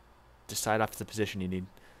decide off the position you need.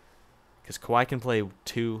 Because Kawhi can play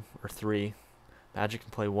 2 or 3. Magic can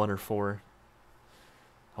play 1 or 4.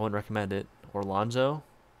 I wouldn't recommend it. Or Lonzo.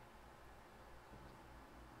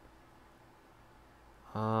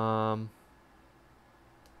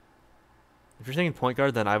 If you're thinking point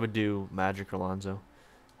guard, then I would do Magic or Lonzo.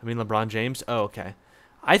 I mean LeBron James. Oh, okay.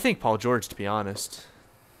 I think Paul George, to be honest.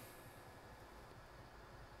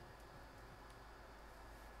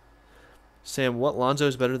 Sam, what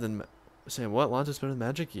Lonzo's better than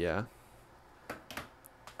Magic? Yeah.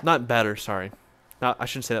 Not better, sorry. Not, I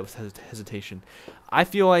shouldn't say that with hesitation. I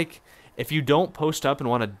feel like if you don't post up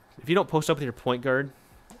if you don't post up with your point guard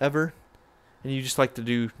ever, and you just like to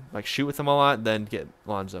do shoot with them a lot, then get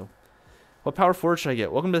Lonzo. What power forward should I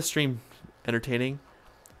get? Welcome to the stream, entertaining.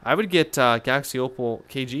 I would get Galaxy Opal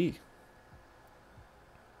KG.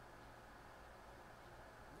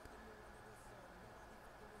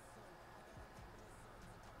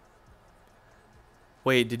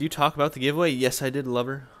 Wait, did you talk about the giveaway? Yes, I did,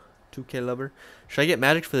 lover. 2K lover. Should I get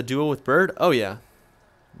Magic for the duo with Bird? Oh yeah,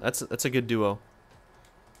 that's a good duo.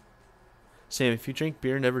 Sam, if you drink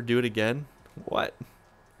beer, never do it again. What?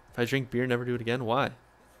 If I drink beer, never do it again? Why?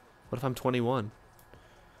 What if I'm 21?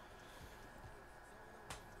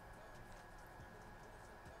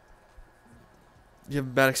 You have a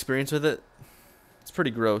bad experience with it? It's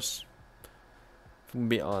pretty gross. If I'm gonna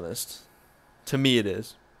be honest. To me, it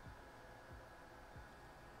is.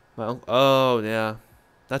 Well, oh yeah,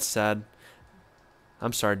 that's sad.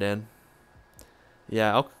 I'm sorry, Dan.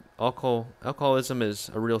 Yeah, alcoholism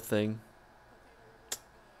is a real thing.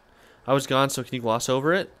 I was gone, so can you gloss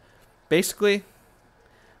over it? Basically,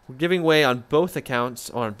 we're giving away on both accounts,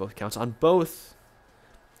 on both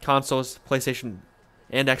consoles, PlayStation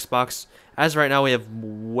and Xbox. As of right now, we have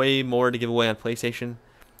way more to give away on PlayStation.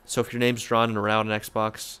 So if your name's drawn and around an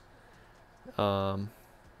Xbox,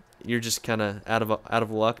 you're just kind of out of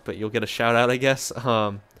luck, but you'll get a shout out, I guess.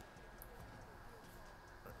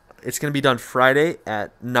 It's gonna be done Friday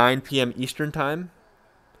at 9 p.m. Eastern time.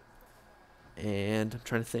 And I'm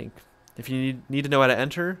trying to think. If you need to know how to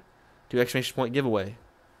enter, do exclamation point giveaway.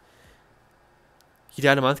 He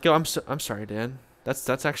died a month ago. I'm sorry, Dan.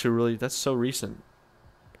 That's actually that's so recent.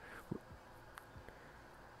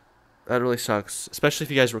 That really sucks, especially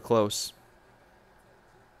if you guys were close.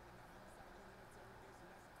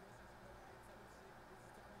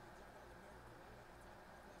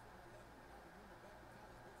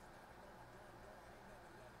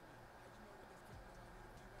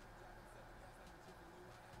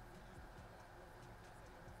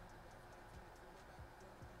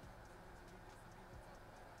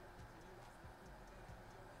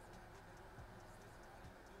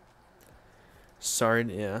 Sorry,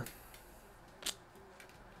 yeah.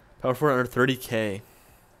 Power forward under 30K.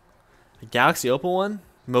 The Galaxy Opal one?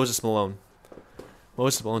 Moses Malone.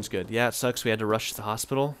 Moses Malone's good. Yeah, it sucks we had to rush to the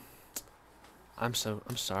hospital. I'm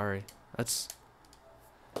sorry. That's...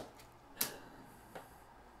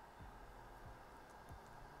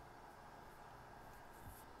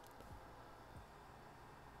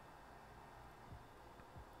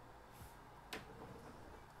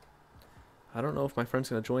 I don't know if my friend's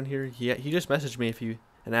gonna join here. He just messaged me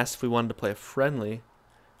and asked if we wanted to play a friendly.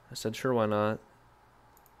 I said sure, why not?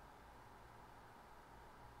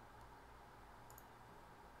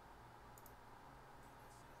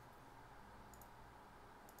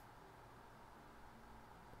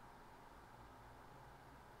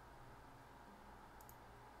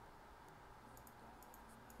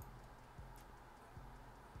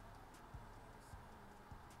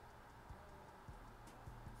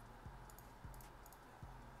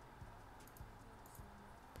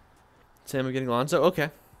 Sam, I'm getting Lonzo? Okay.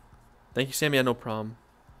 Thank you, Sam. Yeah, no problem.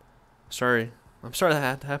 Sorry. I'm sorry that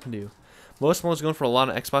had to happen to you. Most Malone's going for a lot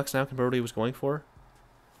of Xbox now compared to what he was going for.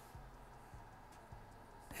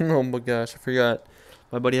 Oh my gosh, I forgot.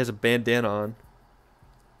 My buddy has a bandana on.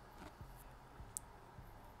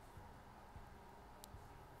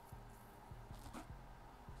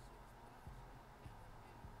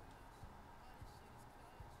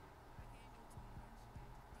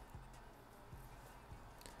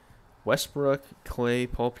 Westbrook, Clay,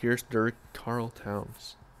 Paul Pierce, Dirk, Karl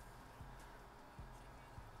Towns.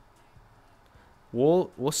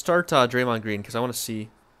 We'll start Draymond Green because I want to see.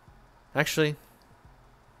 Actually,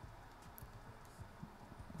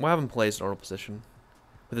 we'll have him play his normal position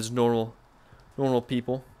with his normal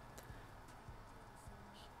people.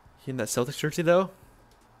 He in that Celtics jersey though?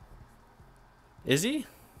 Is he?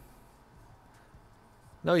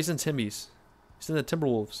 No, he's in Timbies. He's in the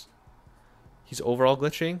Timberwolves. He's overall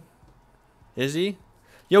glitching. Is he?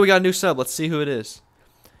 Yo, we got a new sub. Let's see who it is.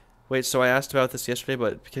 Wait, so I asked about this yesterday,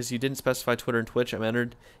 but because you didn't specify Twitter and Twitch, I'm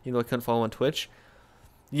entered, even though I couldn't follow on Twitch.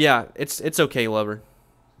 Yeah, it's okay, lover.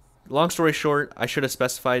 Long story short, I should have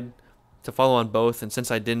specified to follow on both, and since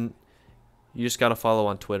I didn't, you just gotta follow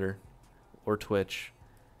on Twitter or Twitch.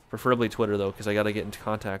 Preferably Twitter, though, because I gotta get into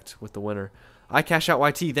contact with the winner. I cash out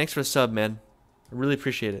YT. Thanks for the sub, man. I really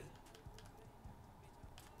appreciate it.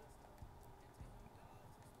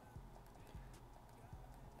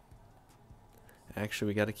 Actually,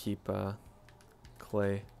 we gotta keep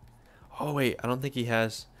Clay. Oh, wait. I don't think he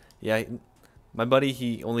has... Yeah, my buddy,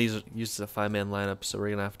 he only uses a 5-man lineup, so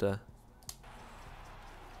we're gonna have to...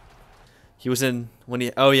 He was in... when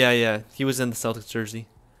he... Oh, yeah. He was in the Celtics jersey.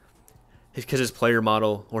 Because his player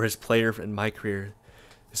model, or his player in my career,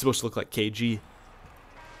 is supposed to look like KG.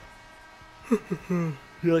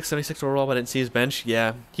 He like 76 overall, but I didn't see his bench.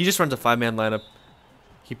 Yeah, he just runs a 5-man lineup.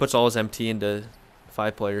 He puts all his MT into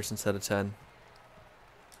 5 players instead of 10.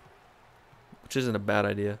 Which isn't a bad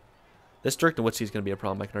idea. This Dirk Nowitzki is going to be a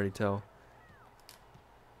problem, I can already tell.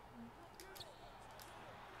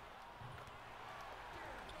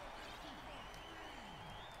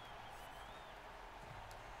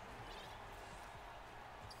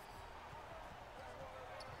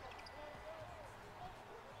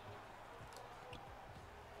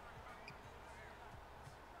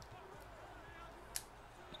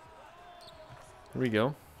 Here we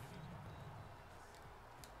go.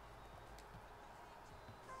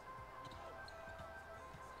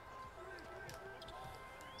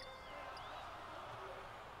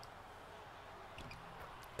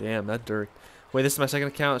 Damn, that Dirk. Wait, this is my second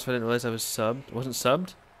account, so I didn't realize I was subbed. Wasn't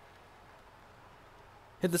subbed?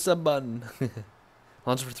 Hit the sub button.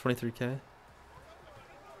 Launch for 23K.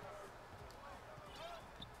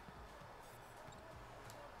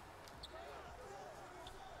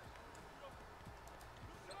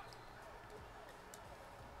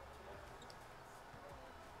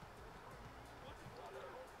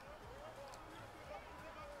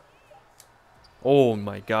 Oh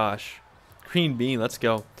my gosh. Green bean, let's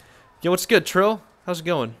go. Yo, what's good, Trill? How's it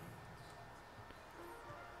going?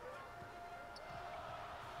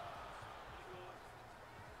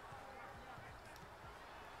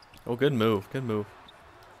 Oh, good move. Good move.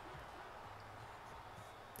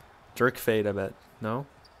 Dirk fade, I bet. No?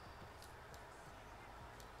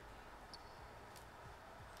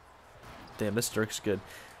 Damn, this Dirk's good.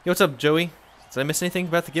 Yo, what's up, Joey? Did I miss anything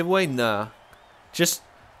about the giveaway? Nah. Just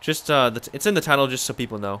it's in the title just so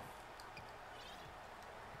people know.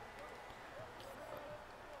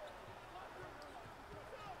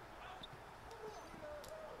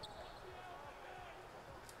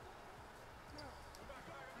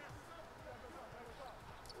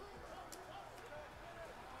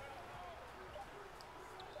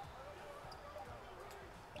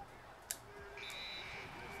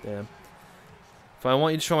 Damn. If I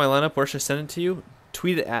want you to show my lineup, where should I send it to you?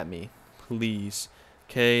 Tweet it at me, please.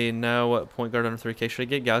 Okay, now what point guard under 3K should I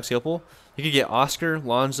get? Galaxy Opal? You could get Oscar,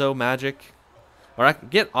 Lonzo, Magic. Or I could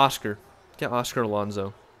get Oscar. Get Oscar or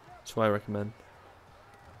Lonzo. That's what I recommend.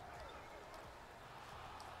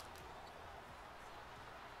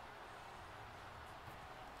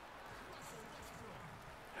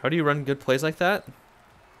 How do you run good plays like that?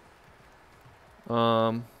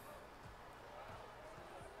 You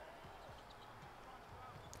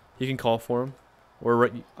can call for him.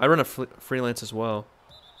 Or I run a freelance as well.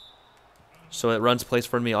 So it runs plays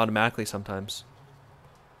for me automatically sometimes.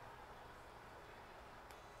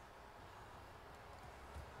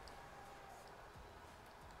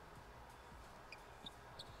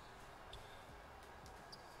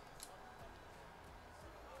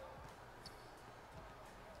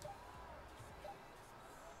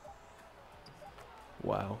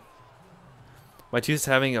 Wow. My tooth is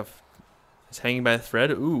having a... It's hanging by a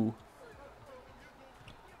thread? Ooh.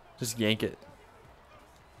 Just yank it.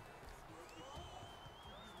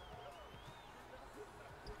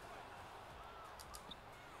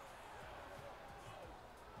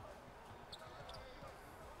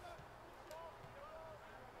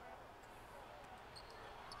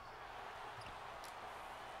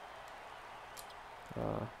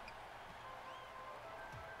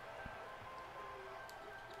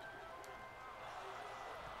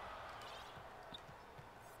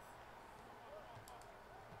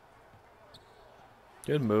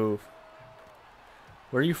 Good move.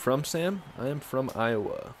 Where are you from, Sam? I am from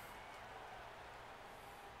Iowa.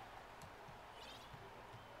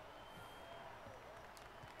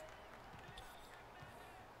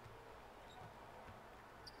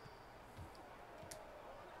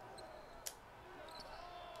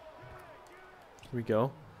 Here we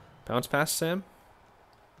go. Bounce pass, Sam.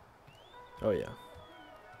 Oh, yeah.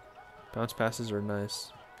 Bounce passes are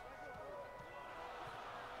nice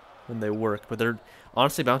when they work, but they're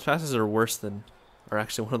honestly, bounce passes are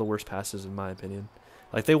actually one of the worst passes in my opinion.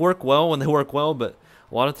 Like, they work well when they work well, but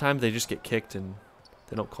a lot of times they just get kicked and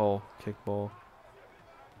they don't call kickball.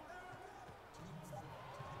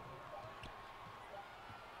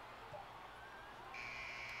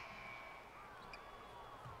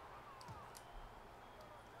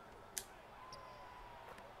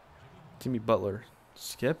 Jimmy Butler.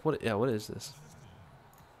 Skip? What? Yeah, what is this?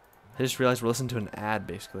 I just realized we're listening to an ad,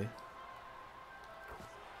 basically.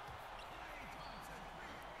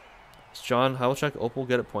 Does John Havlicek Opal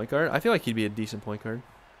get a point guard? I feel like he'd be a decent point guard.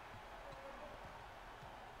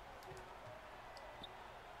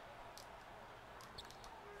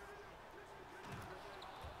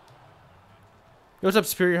 Yo, what's up,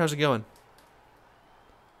 Superior? How's it going?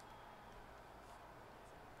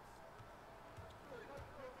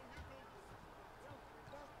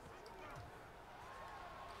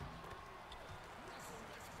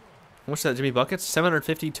 What's that, Jimmy Buckets?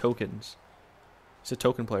 750 tokens. He's a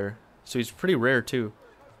token player, so he's pretty rare too.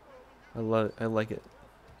 I like it.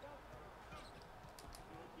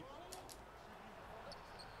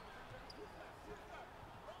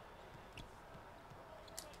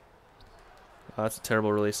 Oh, that's a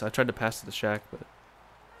terrible release. I tried to pass to the Shaq, but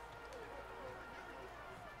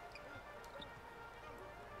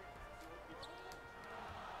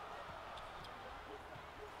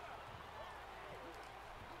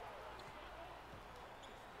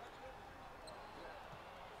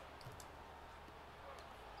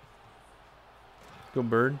go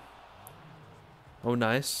Bird. Oh,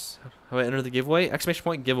 nice. How do I enter the giveaway? Exclamation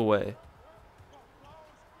point giveaway.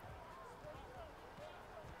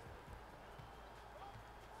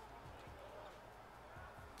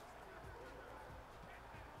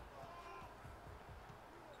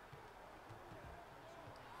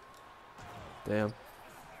 Damn.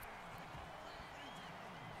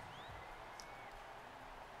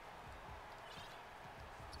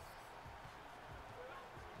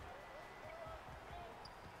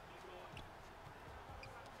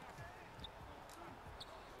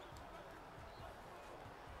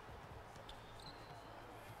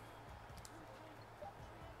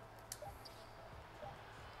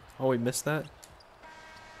 Oh, we missed that?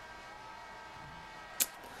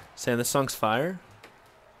 Saying this song's fire?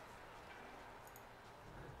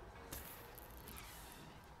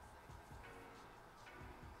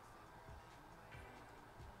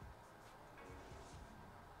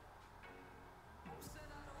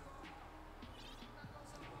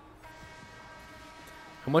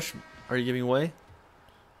 How much are you giving away?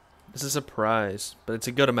 This is a prize, but it's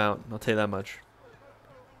a good amount. I'll tell you that much.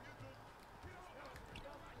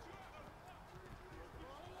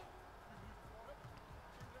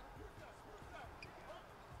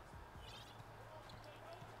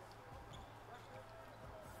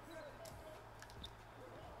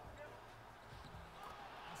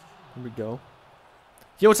 Here we go.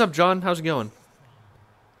 Yo, what's up, John? How's it going?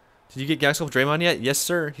 Did you get Gaskell with Draymond yet? Yes,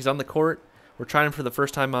 sir. He's on the court. We're trying him for the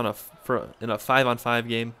first time in a 5-on-5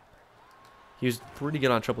 game. He was pretty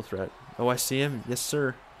good on triple threat. Oh, I see him. Yes,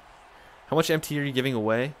 sir. How much MT are you giving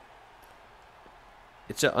away?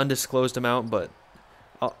 It's an undisclosed amount, but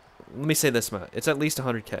let me say this amount. It's at least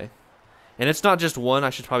 100K. And it's not just one. I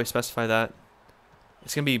should probably specify that.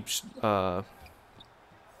 It's going to be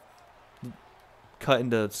cut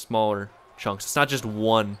into smaller chunks. It's not just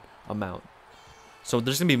one amount. So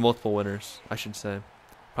there's going to be multiple winners, I should say.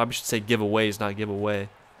 Probably should say giveaways, not giveaway.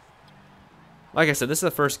 Like I said, this is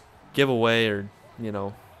the first giveaway or, you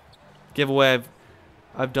know, giveaway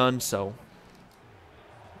I've done, so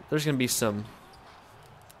there's going to be some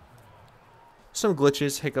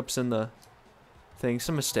glitches, hiccups in the thing,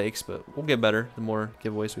 some mistakes, but we'll get better the more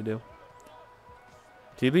giveaways we do.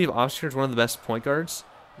 Do you believe Oscar is one of the best point guards?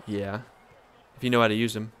 Yeah. If you know how to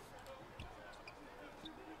use him.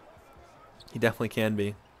 He definitely can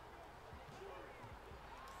be.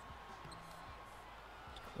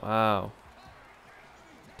 Wow.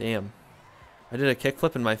 Damn. I did a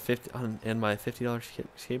kickflip in my $50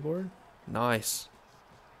 skateboard. Nice.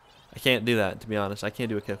 I can't do that, to be honest. I can't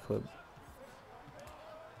do a kickflip.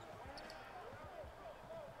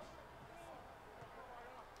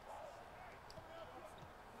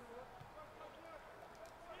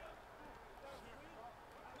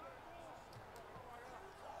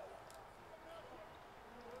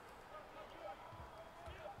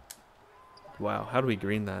 Wow, how do we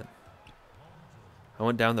green that? I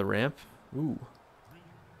went down the ramp. Ooh.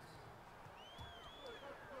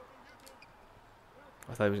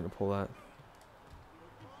 I thought he was going to pull that.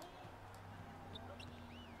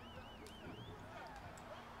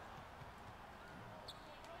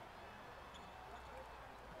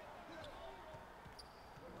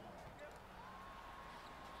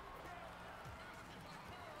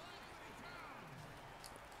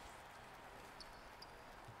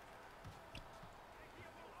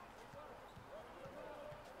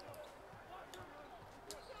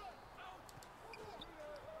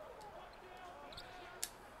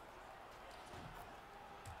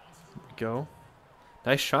 Go.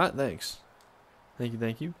 Nice shot. Thanks. Thank you.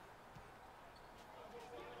 Thank you.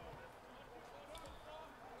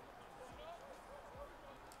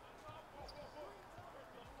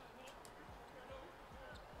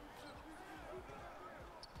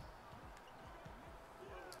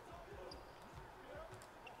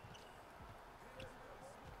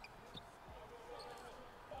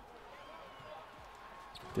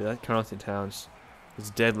 Dude, that Carlton Towns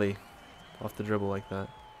is deadly off the dribble like that.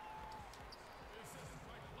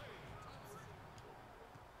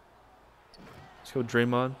 Let's go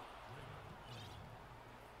Draymond.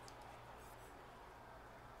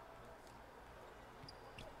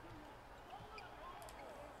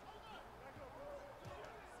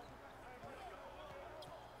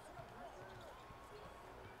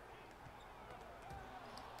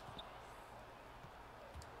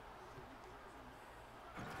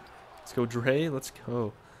 Let's go Dre. Let's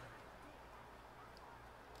go.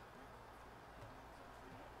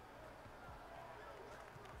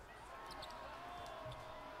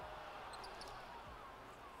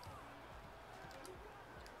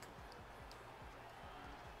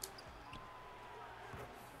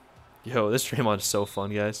 Yo, this Draymond is so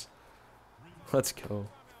fun, guys. Let's go.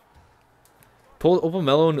 Pulled Opal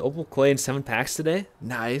Mellow and Opal Clay in 7 packs today.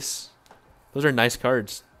 Nice. Those are nice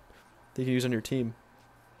cards that you can use on your team.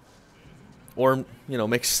 Or, you know,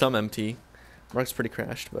 make some MT. Mark's pretty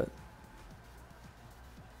crashed, but...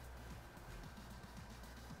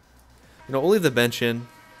 You know, we'll leave the bench in.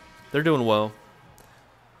 They're doing well.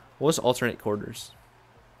 We'll just alternate quarters.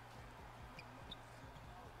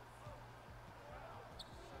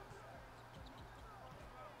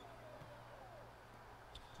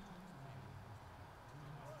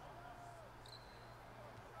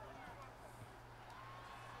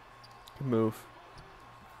 Good move.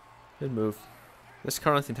 Good move. This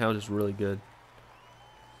Carlton Towns is really good.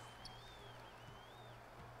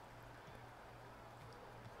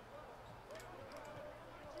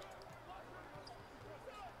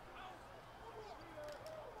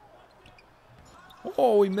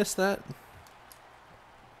 Oh, we missed that.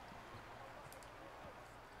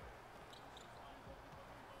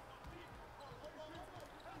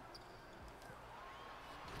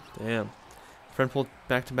 Damn. Friend pulled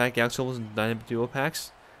back-to-back Galaxy Opals and Dynamic Duo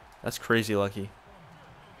packs. That's crazy lucky.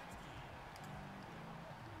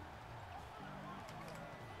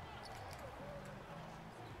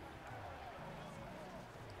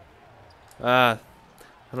 I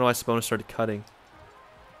don't know why Sabonis started cutting.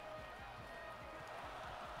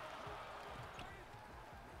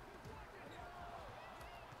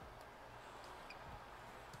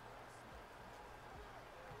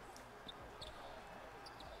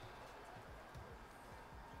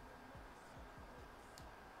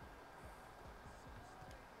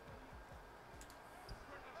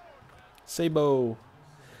 Sabo.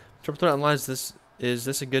 Triple Threat Online, is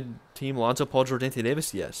this a good team? Lonzo, Paul George, Anthony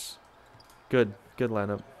Davis? Yes. Good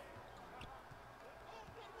lineup.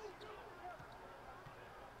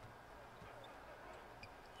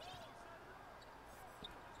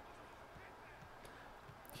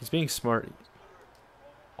 He's being smart.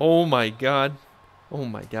 Oh my god. Oh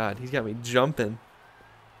my god. He's got me jumping.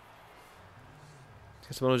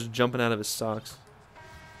 Someone was jumping out of his socks.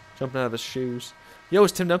 Jumping out of his shoes. Yo,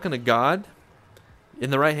 is Tim Duncan a god?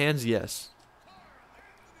 In the right hands, yes.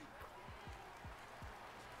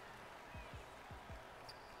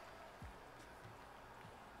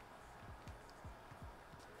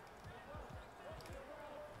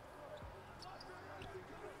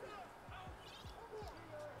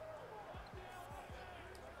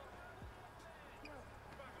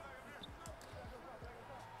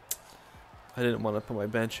 I didn't want to put my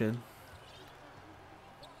bench in.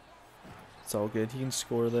 It's all good. He can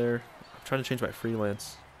score there. I'm trying to change my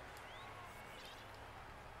freelance.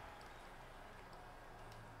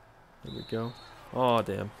 There we go. Oh,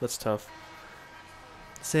 damn. That's tough.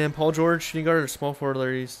 Sam, Paul George, shooting guard or small forward?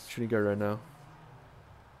 Larry's shooting guard right now.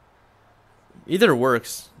 Either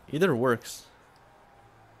works. Either works.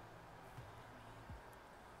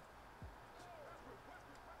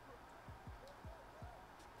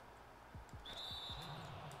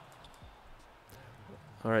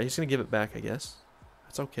 Alright, he's going to give it back, I guess.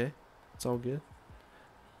 That's okay. It's all good.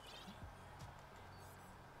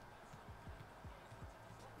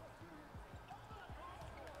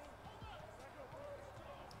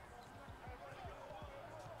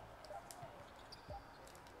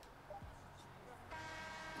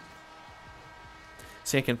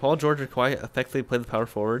 Saying, can Paul George or Kawhi effectively play the power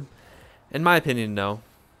forward? In my opinion, no.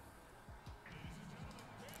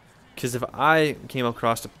 Because if I came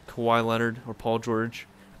across a Kawhi Leonard or Paul George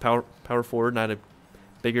power forward and I had a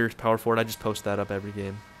bigger power forward, I'd just post that up every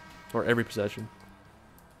game. Or every possession.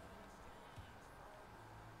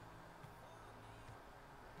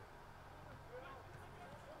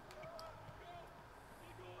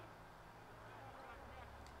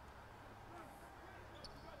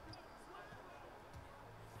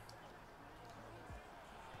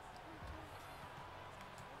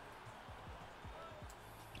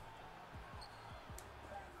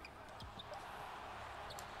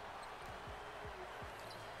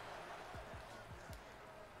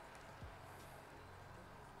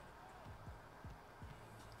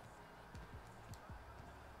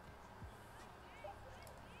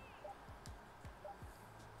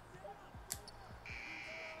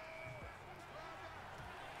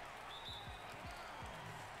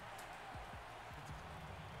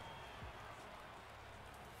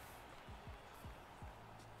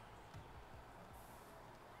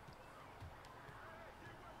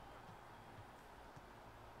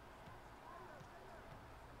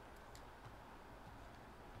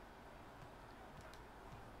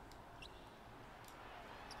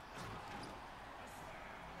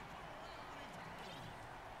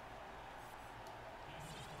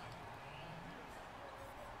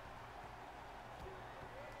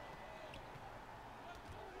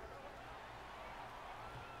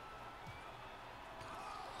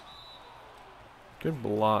 Good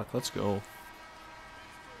block. Let's go.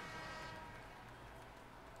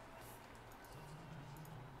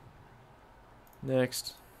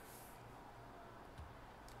 Next.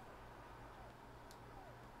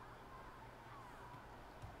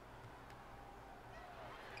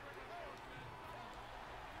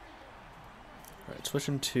 Alright,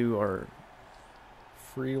 switching to our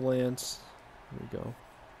freelance. Here we go.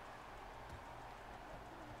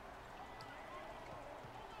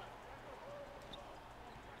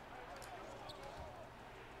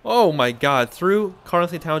 Oh my god, through Karl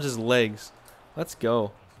Anthony Towns' legs. Let's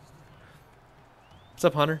go. What's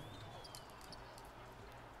up, Hunter?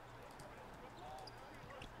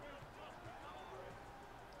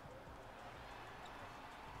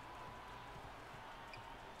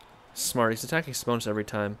 Smart. He's attacking Sabonis every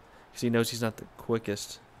time because he knows he's not the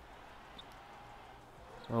quickest.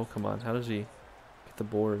 Oh, come on. How does he get the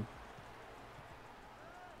board?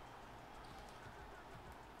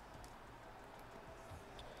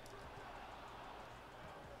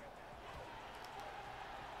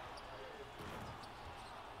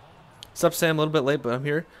 What's up, Sam? A little bit late, but I'm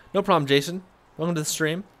here. No problem, Jason. Welcome to the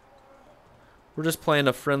stream. We're just playing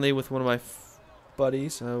a friendly with one of my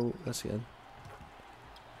buddies. Oh, that's good.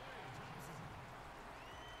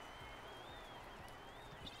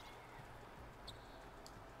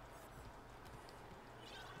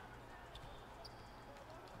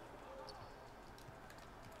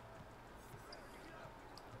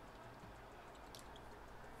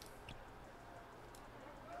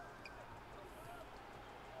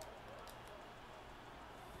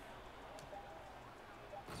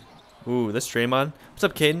 Ooh, this Draymond. What's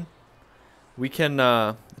up, Caden? We can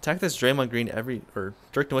attack this Draymond Green or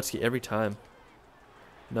Dirk Nowitzki every time.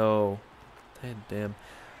 No. Damn.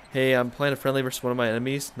 Hey, I'm playing a friendly versus one of my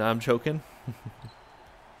enemies. Nah, I'm joking.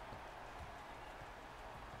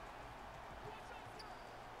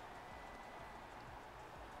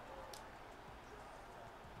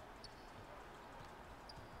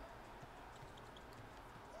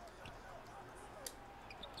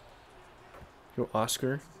 Yo,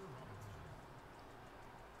 Oscar.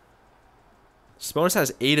 Sabonis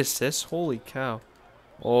has 8 assists. Holy cow.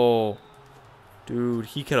 Oh. Dude,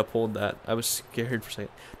 he could have pulled that. I was scared for a second.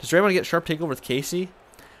 Does Draymond get sharp takeover with Casey?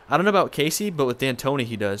 I don't know about Casey, but with D'Antoni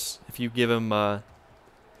he does. If you give him a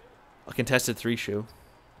contested 3-shoe.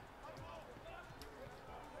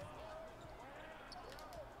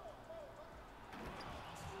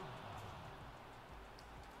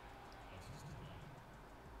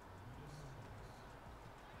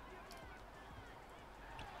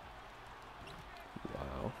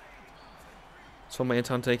 Wow. So my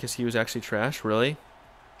Anton take is he was actually trash, really?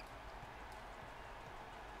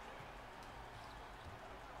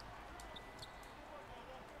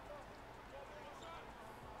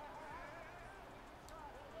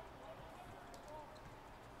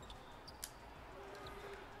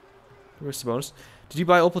 Where's the bonus? Did you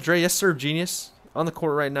buy Opal Dre? Yes, sir, genius. On the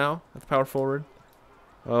court right now at the power forward.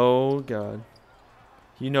 Oh, God.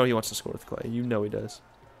 You know he wants to score with Clay. You know he does.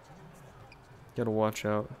 Gotta watch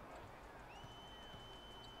out.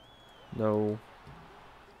 No.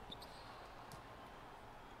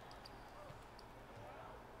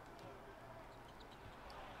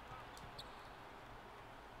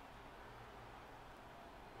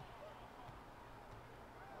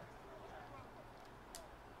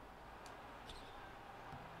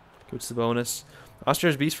 What's the bonus?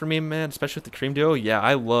 Oscar's beast for me, man, especially with the cream duo. Yeah,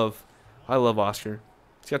 I love Oscar.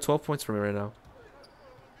 He's got 12 points for me right now.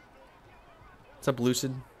 What's up,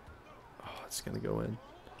 Lucid? Oh, it's gonna go in.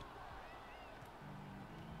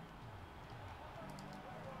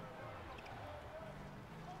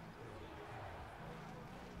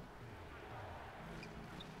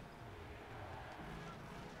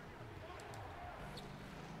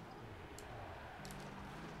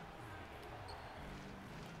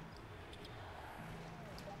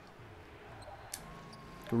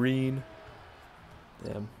 Green.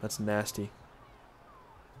 Damn, that's nasty.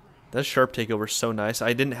 That sharp takeover is so nice.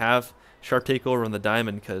 I didn't have sharp takeover on the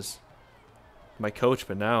diamond because my coach,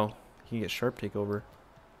 but now he can get sharp takeover.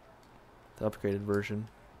 The upgraded version.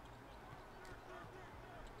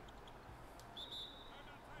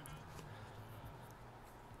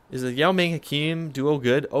 Is the Yao Ming Hakeem duo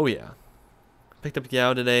good? Oh yeah. Picked up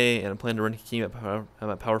Yao today and I'm planning to run Hakeem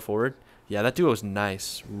at power forward. Yeah, that duo is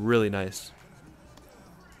nice. Really nice.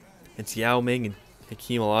 It's Yao Ming and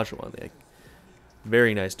Hakeem Olajuwon. Like,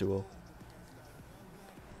 very nice duo.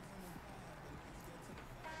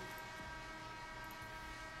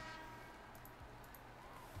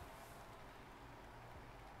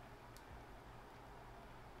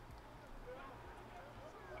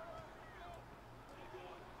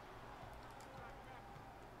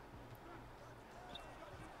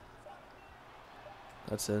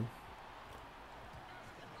 That's it.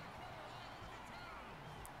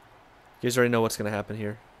 You guys already know what's going to happen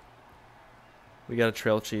here. We got a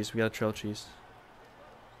trail cheese. We got a trail cheese.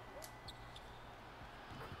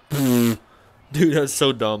 Dude, that's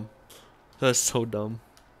so dumb. That's so dumb.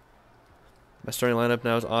 My starting lineup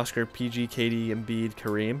now is Oscar, PG, KD, Embiid,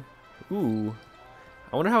 Kareem. Ooh.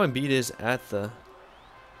 I wonder how Embiid is at the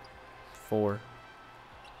 4.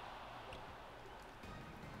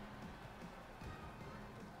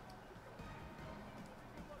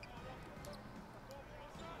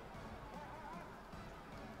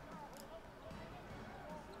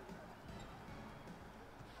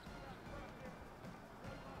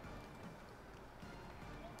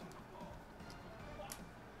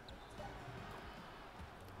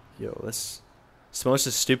 Yo, this Smosh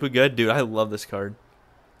is stupid good. Dude, I love this card.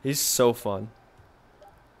 He's so fun.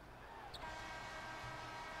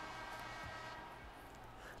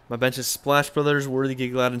 My bench is Splash Brothers, Worthy,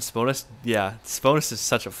 Giglad, and Sponus. Yeah, Sponus is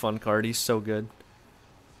such a fun card. He's so good.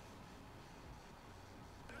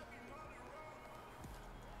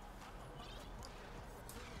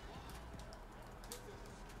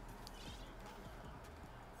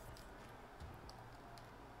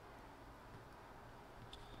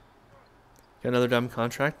 Got another diamond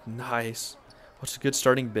contract. Nice. What's a good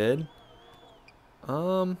starting bid?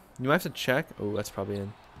 You might have to check. Oh, that's probably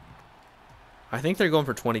in. I think they're going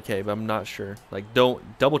for 20K, but I'm not sure. Like,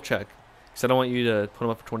 don't double check, because I don't want you to put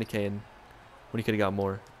them up for 20K and when you could have got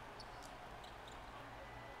more.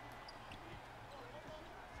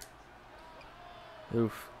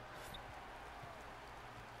 Oof.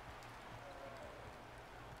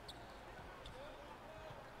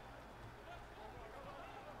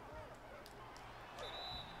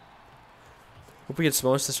 Hope we get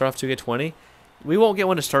Smones to start off 2K20. We won't get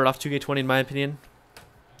one to start off 2K20 in my opinion.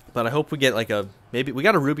 But I hope we get like a, maybe, we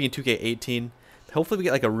got a Ruby in 2K18. Hopefully we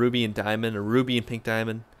get like a Ruby and Diamond, a Ruby and Pink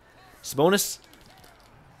Diamond. Sabonis,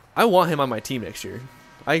 I want him on my team next year.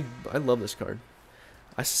 I love this card.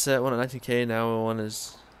 I set one at 19K, now one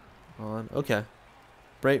is on. Okay.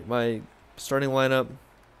 Break my starting lineup.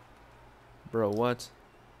 Bro, what?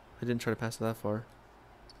 I didn't try to pass it that far.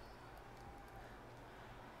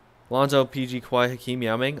 Lonzo, PG, Kawhi, Hakeem,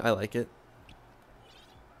 Yao Ming. I like it.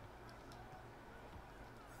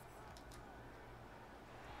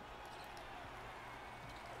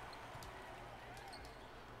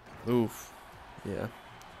 Oof. Yeah.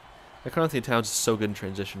 Karl Anthony Towns is so good in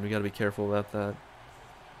transition. We got to be careful about that.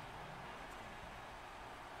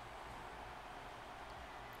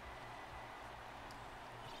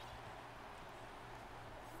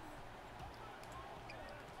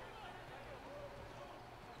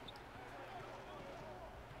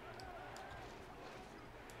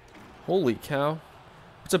 Holy cow.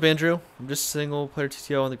 What's up, Andrew? I'm just single player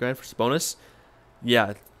TTO on the grind for this bonus.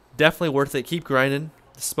 Yeah, definitely worth it. Keep grinding.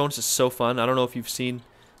 This bonus is so fun. I don't know if you've seen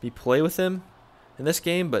me play with him in this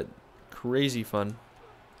game, but crazy fun.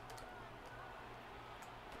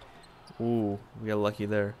 Ooh, we got lucky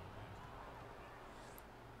there.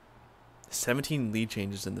 17 lead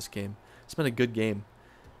changes in this game. It's been a good game.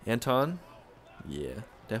 Anton? Yeah,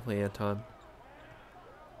 definitely Anton.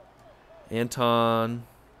 Anton,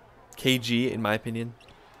 KG, in my opinion.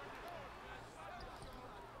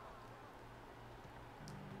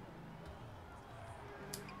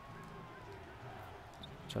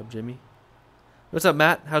 Good job, Jimmy. What's up,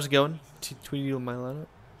 Matt? How's it going? Tweeting you in my lineup.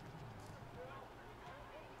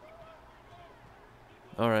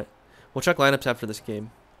 Alright. We'll check lineups after this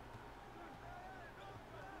game.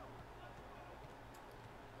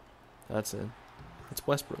 That's it. It's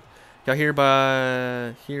Westbrook. Got here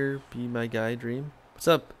by... Here, be my guy, Dream. What's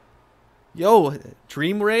up? Yo,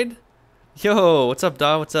 Dream Raid? Yo, what's up,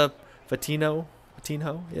 Don? What's up, Fatino?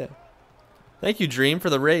 Fatino? Yeah. Thank you, Dream, for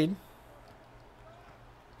the raid.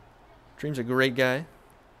 Dream's a great guy.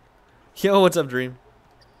 Yo, what's up, Dream?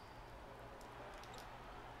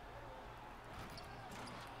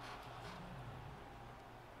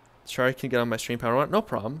 Sorry, I can get on my stream power. No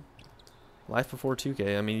problem. Life before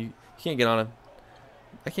 2K. I mean, you can't get on.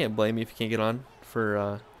 I can't blame you if you can't get on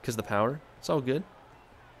for because of the power. It's all good.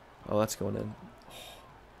 Oh, that's going in. Oh,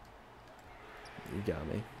 you got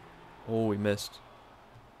me. Oh, we missed.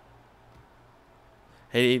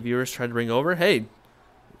 Hey, 8 viewers tried to bring over. Hey,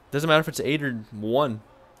 doesn't matter if it's 8 or 1.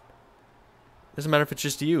 Doesn't matter if it's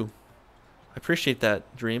just you. I appreciate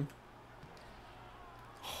that, Dream.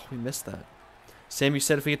 Oh, we missed that. Sam, you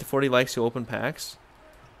said if we get to 40 likes, you'll open packs.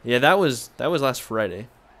 Yeah, that was last Friday.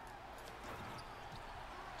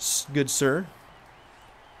 Good sir.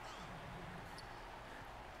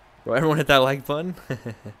 Bro, everyone hit that like button.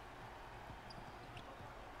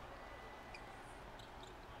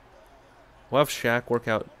 We'll have Shaq work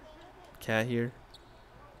out Cat here.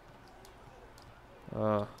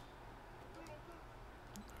 Alright,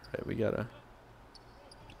 we gotta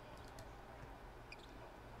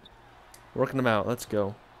working them out. Let's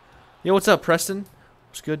go. Yo, what's up, Preston?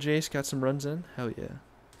 What's good, Jace? Got some runs in? Hell yeah.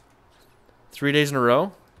 3 days in a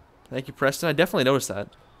row. Thank you, Preston. I definitely noticed that.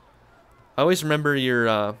 I always remember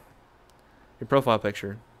your profile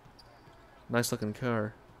picture. Nice looking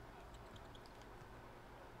car.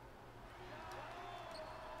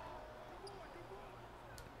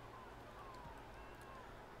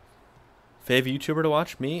 Fave YouTuber to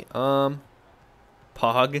watch? Me? Pog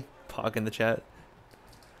in the chat.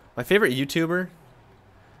 My favorite YouTuber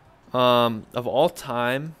of all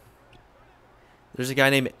time, there's a guy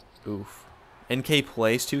named NK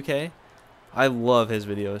Plays 2K. I love his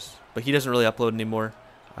videos, but he doesn't really upload anymore.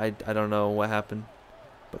 I don't know what happened.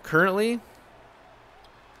 But currently,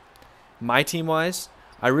 my team wise,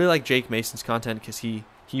 I really like Jake Mason's content because he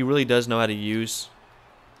really does know how to use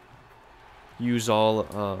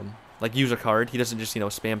all like use a card. He doesn't just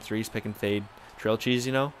spam threes, pick and fade, trail cheese.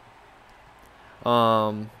 I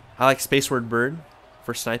like Space Word Bird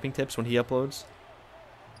for sniping tips when he uploads.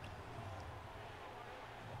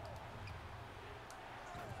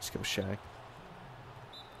 Let's go Shaq.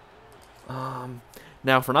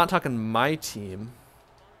 Now if we're not talking my team,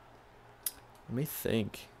 let me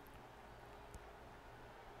think.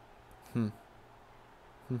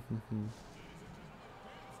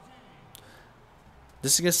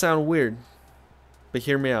 This is gonna sound weird, but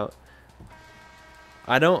hear me out.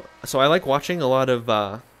 I like watching a lot of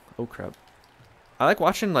oh crap. I like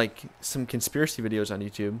watching like some conspiracy videos on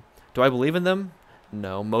YouTube. Do I believe in them?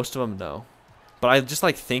 No, most of them no. But I just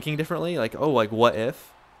like thinking differently, like like what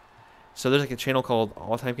if? So there's like a channel called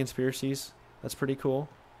All Time Conspiracies. That's pretty cool.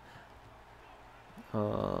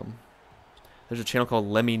 There's a channel called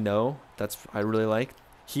Let Me Know. I really like.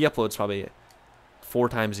 He uploads probably 4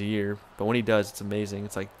 times a year, but when he does, it's amazing.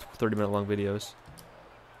 It's like 30-minute long videos.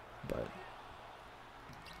 But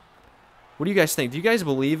what do you guys think? Do you guys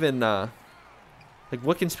believe in like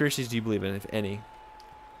what conspiracies do you believe in, if any?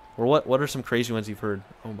 Or what are some crazy ones you've heard?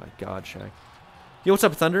 Oh my god, Shaq. Yo, what's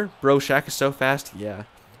up, Thunder? Bro, Shaq is so fast. Yeah.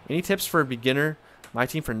 Any tips for a beginner, my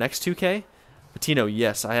team for next 2K? Patino,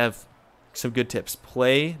 yes, I have some good tips.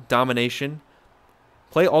 Play domination.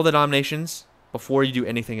 Play all the dominations before you do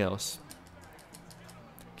anything else.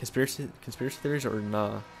 Conspiracy theories or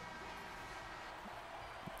nah?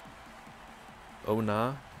 Oh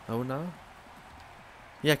nah? Oh nah?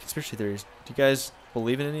 Yeah, conspiracy theories. Do you guys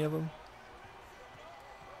believe in any of them?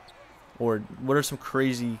 Or what are some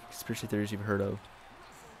crazy conspiracy theories you've heard of?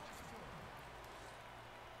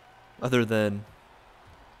 Other than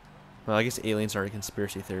Well, I guess aliens are a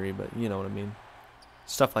conspiracy theory, but you know what I mean.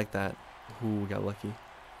 Stuff like that. Ooh, we got lucky.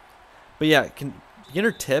 But yeah,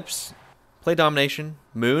 beginner tips. Play domination.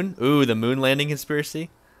 Moon. Ooh, the moon landing conspiracy.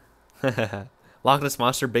 Loch Ness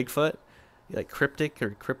Monster, Bigfoot. Like cryptic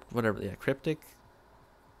or whatever. Yeah, cryptic.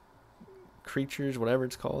 Creatures, whatever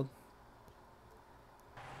it's called.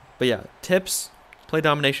 But yeah, tips. Play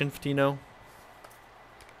domination, Fatino.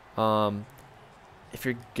 If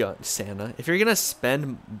you're Santa, if you're gonna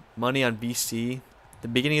spend money on BC, the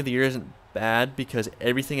beginning of the year isn't bad because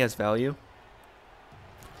everything has value,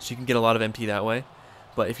 so you can get a lot of MT that way.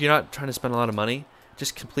 But if you're not trying to spend a lot of money,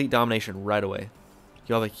 just complete domination right away.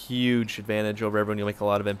 You'll have a huge advantage over everyone. You'll make a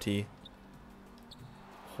lot of MT.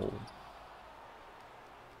 Hold.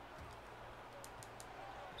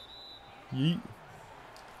 Yeet.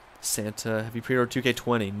 Santa, have you pre-ordered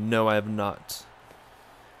 2K20? No, I have not.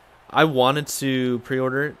 I wanted to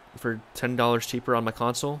pre-order it for $10 cheaper on my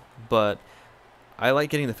console, but I like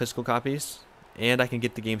getting the physical copies, and I can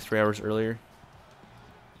get the game 3 hours earlier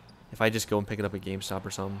if I just go and pick it up at GameStop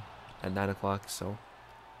or something at 9 o'clock, so.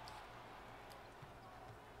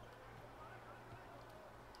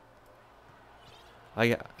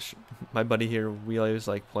 My buddy here, we always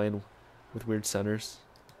like playing with weird centers.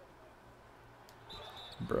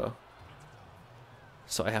 Bro.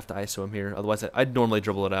 So I have to ISO him here, otherwise I'd normally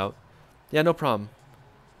dribble it out. Yeah, no problem.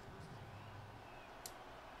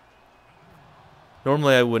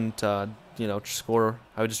 Normally I wouldn't, you know, score.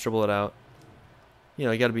 I would just dribble it out. You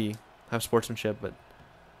know, you gotta have sportsmanship, but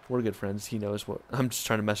we're good friends. He knows what. I'm just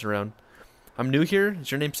trying to mess around. I'm new here.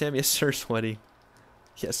 Is your name Sam? Yes, sir, Sweaty.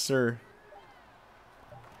 Yes, sir.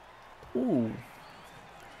 Ooh.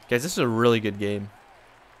 Guys, this is a really good game.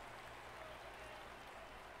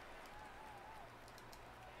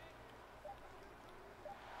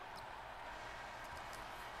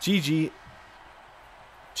 GG.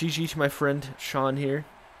 GG to my friend Sean here.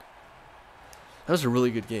 That was a really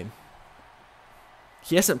good game.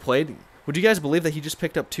 He hasn't played. Would you guys believe that he just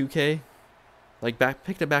picked up 2K? Like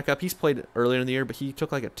picked it back up. He's played earlier in the year, but he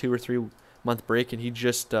took like a 2 or 3 month break and he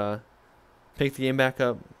just picked the game back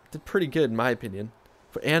up. Did pretty good in my opinion.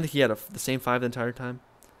 And he had the same 5 the entire time.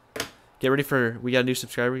 Get ready for, we got a new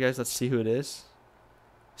subscriber, guys. Let's see who it is.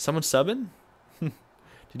 Someone subbing?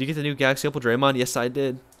 Did you get the new Galaxy Opal Draymond? Yes, I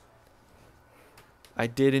did. I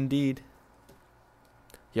did indeed.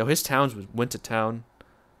 Yo, his Towns went to town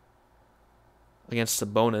against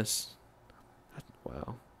Sabonis.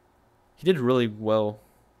 Wow. He did really well.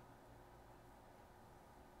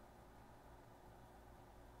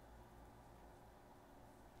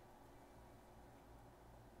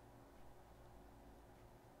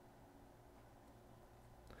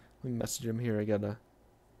 Let me message him here. I gotta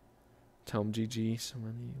tell him GG.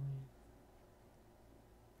 Somebody.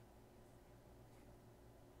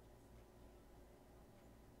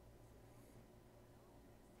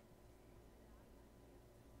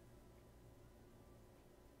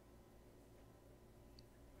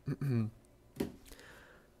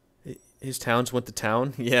 His Towns went to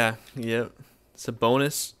town. Yeah, yep.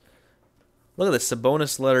 Sabonis. Look at this.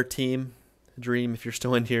 Sabonis led our team. Dream, if you're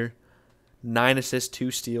still in here. 9 assists,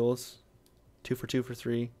 2 steals. 2 for 2 for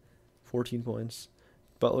 3. 14 points.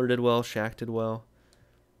 Butler did well. Shaq did well.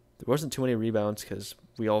 There wasn't too many rebounds because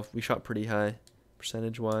we shot pretty high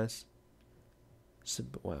percentage-wise.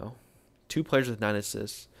 Wow. 2 players with 9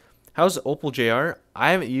 assists. How's Opal JR?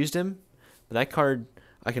 I haven't used him, but that card,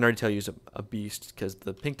 I can already tell you, is a beast because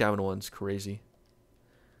the pink diamond one's crazy.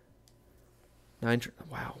 9.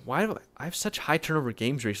 Wow. Why do I have such high turnover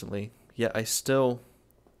games recently? Yet I'm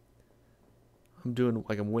doing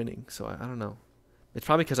like I'm winning, so I don't know. It's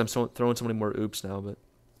probably because I'm throwing so many more oops now, but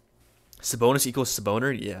Sabonis equals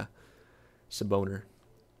Saboner? Yeah. Saboner.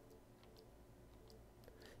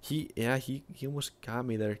 He almost got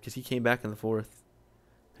me there because he came back in the 4th.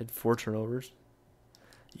 Had 4 turnovers.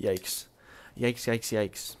 Yikes. Yikes, yikes,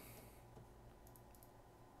 yikes.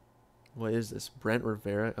 What is this? Brent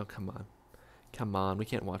Rivera? Oh, come on. Come on, we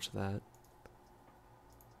can't watch that.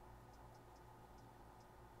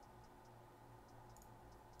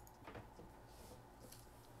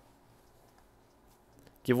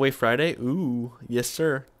 Giveaway Friday? Ooh, yes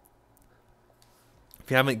sir.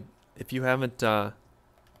 If you haven't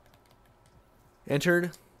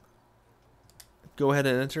entered, go ahead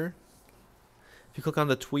and enter. If you click on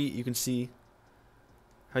the tweet, you can see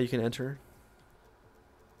how you can enter.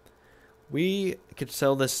 We could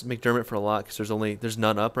sell this McDermott for a lot because there's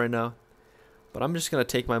none up right now. But I'm just gonna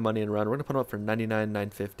take my money and run. We're gonna put them up for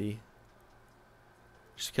 $99,950.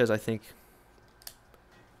 Just because I think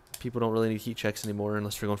people don't really need heat checks anymore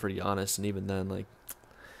unless you're going for Giannis, and even then, like,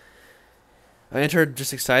 I entered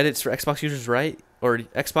just excited. It's for Xbox users, right? Or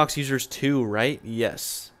Xbox users too, right?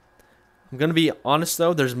 Yes. I'm going to be honest,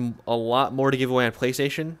 though. There's a lot more to give away on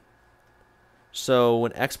PlayStation. So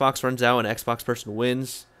when Xbox runs out and Xbox person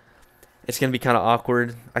wins, it's going to be kind of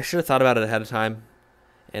awkward. I should have thought about it ahead of time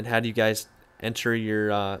and had you guys enter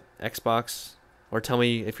your Xbox or tell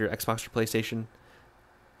me if you're Xbox or PlayStation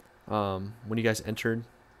when you guys entered.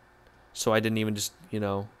 So I didn't even just,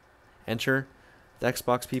 enter the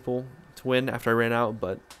Xbox people to win after I ran out,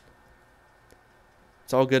 but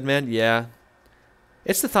it's all good, man. Yeah.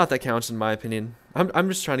 It's the thought that counts, in my opinion. I'm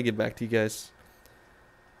just trying to get back to you guys.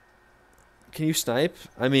 Can you snipe?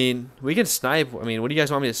 I mean, we can snipe. I mean, what do you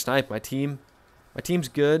guys want me to snipe? My team's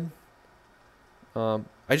good. I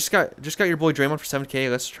just got your boy Draymond for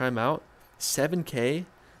 7K. Let's try him out. 7K?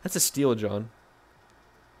 That's a steal, John.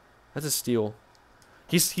 That's a steal.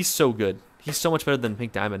 He's so good. He's so much better than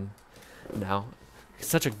Pink Diamond now. He's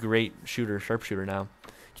such a great shooter, sharpshooter now.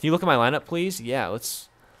 Can you look at my lineup, please? Yeah, let's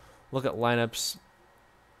look at lineups.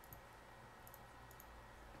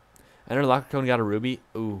 Enter locker code and got a ruby.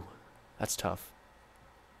 Ooh, that's tough.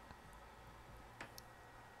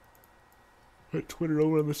 Put Twitter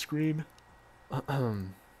over on the screen.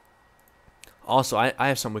 Also, I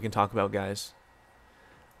have something we can talk about, guys.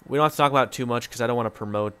 We don't have to talk about it too much because I don't want to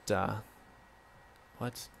promote.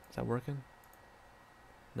 What? Is that working?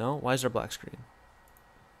 No? Why is there a black screen?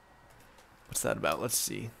 What's that about? Let's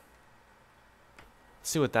see. Let's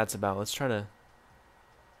see what that's about. Let's try to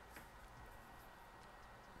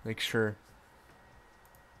make sure.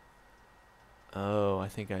 Oh, I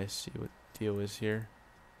think I see what the deal is here.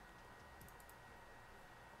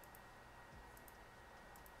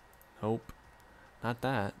 Nope. Not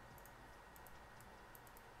that.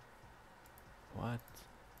 What?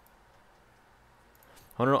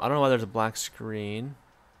 I don't know why there's a black screen.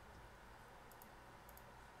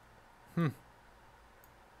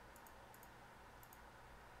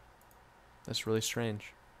 That's really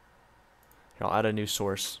strange. Here, I'll add a new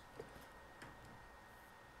source.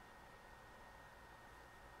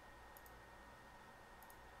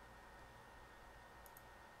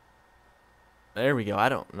 There we go. I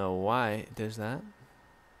don't know why it does that.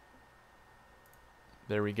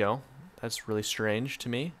 There we go. That's really strange to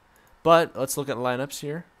me. But let's look at lineups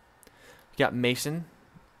here. We got Mason.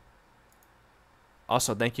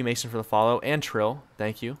 Also, thank you, Mason, for the follow. And Trill.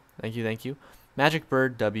 Thank you. Thank you, thank you. Magic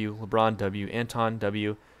Bird, W. LeBron, W. Anton,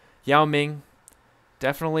 W. Yao Ming.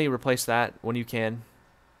 Definitely replace that when you can.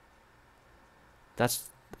 That's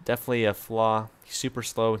definitely a flaw. He's super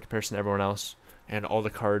slow in comparison to everyone else and all the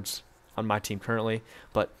cards on my team currently.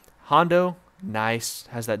 But Hondo, nice.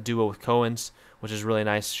 Has that duo with Cohen's, which is really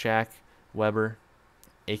nice. Shaq, Weber,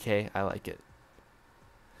 AK, I like it.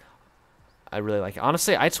 I really like it.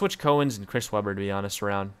 Honestly, I'd switch Cohen's and Chris Webber, to be honest,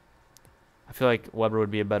 around. I feel like Webber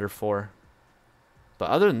would be a better 4. But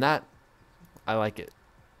other than that, I like it.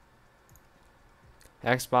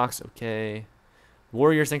 Xbox, okay.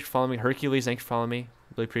 Warriors, thanks for following me. Hercules, thanks for following me.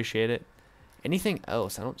 Really appreciate it. Anything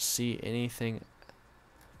else? I don't see anything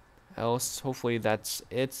else. Hopefully that's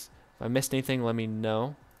it. If I missed anything, let me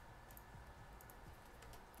know.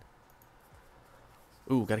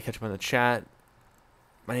 Ooh, gotta catch up on the chat.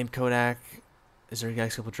 My name Kodak. Is there a guy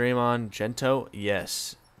couple Draymond? Gento?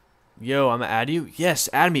 Yes. Yo, I'm gonna add you? Yes,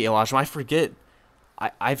 add me, Elijah. I forget.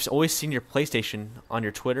 I've always seen your PlayStation on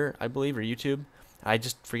your Twitter, I believe, or YouTube. I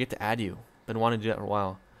just forget to add you. Been wanting to do that for a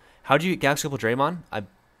while. How do you get Galaxy Couple Draymond? I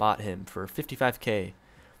bought him for 55K.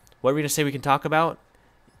 What are we gonna say we can talk about?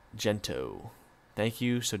 Gento. Thank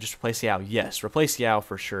you. So just replace Yao. Yes, replace Yao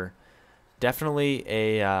for sure. Definitely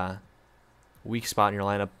a weak spot in your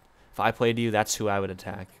lineup. If I played you, that's who I would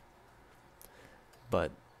attack.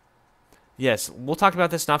 But yes, we'll talk about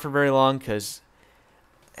this not for very long because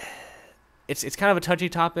it's kind of a touchy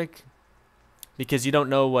topic because you don't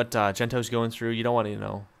know what Gento's going through. You don't want to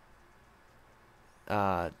know.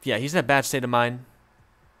 Yeah, he's in a bad state of mind.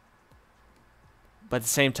 But at the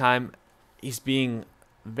same time, he's being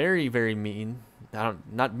very, very mean.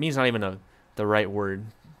 Mean's not even the right word.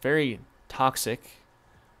 Very toxic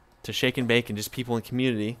to Shake and Bake and just people in the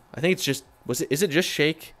community. I think it's just is it just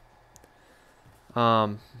Shake?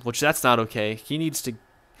 Which that's not okay. He needs to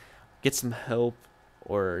get some help,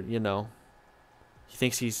 or he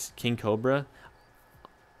thinks he's King Cobra.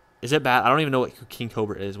 Is it bad? I don't even know what King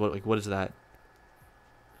Cobra is. What is that?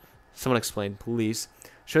 Someone explain, please.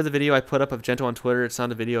 Share the video I put up of Gento on Twitter. It's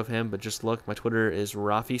not a video of him, but just look. My Twitter is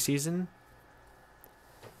Rafi Season.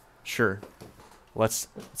 Sure. Let's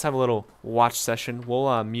have a little watch session.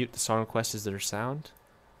 We'll mute the song requests as their sound.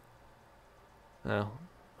 Oh,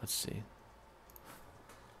 let's see.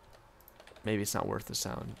 Maybe it's not worth the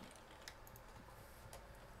sound.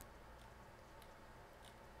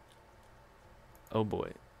 Oh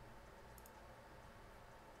boy.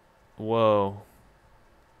 Whoa.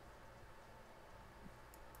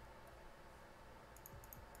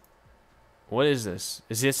 What is this?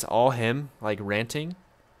 Is this all him, like, ranting?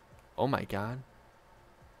 Oh my god.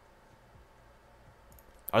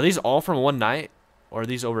 Are these all from one night? Or are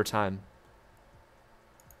these over time?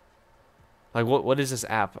 Like, what is this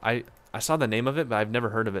app? I saw the name of it, but I've never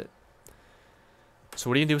heard of it. So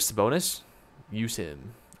what are you gonna do with the bonus? Use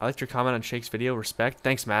him. I liked your comment on Shake's video. Respect.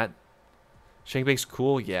 Thanks, Matt. Shakebake's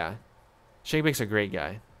cool. Yeah. Shakebake's a great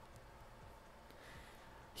guy.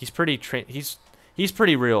 He's pretty he's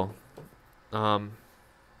pretty real.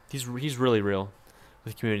 He's really real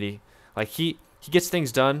with the community. Like he gets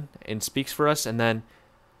things done and speaks for us, and then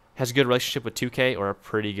has a good relationship with 2K, or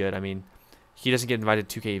pretty good. I mean, he doesn't get invited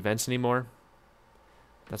to 2K events anymore.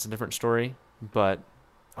 That's a different story. But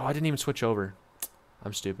oh, I didn't even switch over.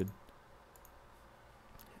 I'm stupid.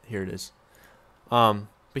 Here it is. But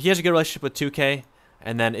he has a good relationship with 2K,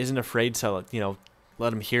 and then isn't afraid to, you know,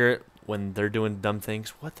 let him hear it when they're doing dumb things.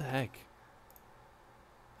 What the heck?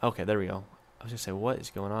 Okay, there we go. I was gonna say, what is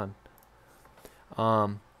going on?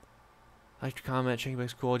 I like your comment.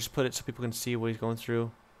 Shakebake's cool. Just put it so people can see what he's going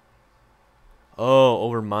through. Oh,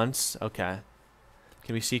 over months. Okay.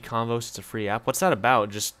 Can we see Convos? It's a free app. What's that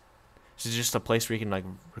about? Is it just a place where you can like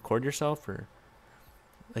record yourself, or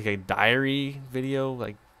like a diary video,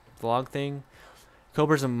 like vlog thing?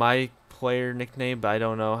 Cobra's a my player nickname, but I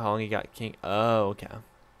don't know how long he got king. Oh, okay.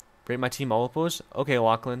 Rate my team all opposed. Okay,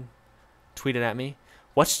 Lachlan, tweet it at me.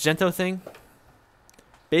 What's Gento thing?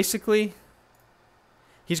 Basically,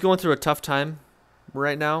 he's going through a tough time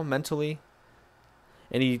right now mentally,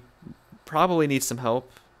 and he probably needs some help.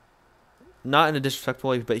 Not in a disrespectful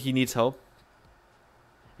way, but he needs help.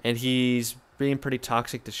 And he's being pretty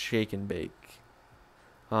toxic to Shake and Bake.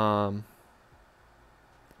 And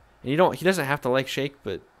he doesn't have to like Shake,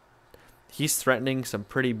 but he's threatening some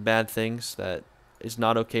pretty bad things that is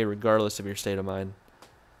not okay regardless of your state of mind.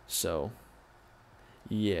 So,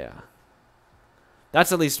 yeah.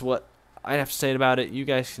 That's at least what I have to say about it. You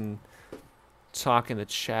guys can talk in the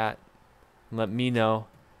chat and let me know.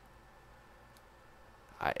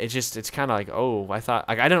 It's kind of like, oh, I thought,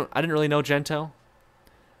 like, I didn't really know Gento.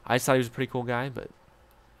 I just thought he was a pretty cool guy, but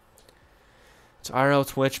it's RL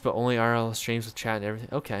Twitch, but only RL streams with chat and everything.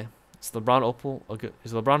 Okay. Is LeBron Opal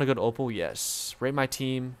is LeBron a good Opal? Yes. Rate my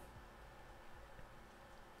team.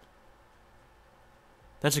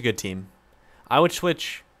 That's a good team. I would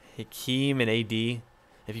switch Hakeem and AD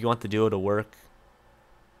if you want the duo to work,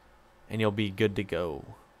 and you'll be good to go.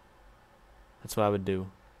 That's what I would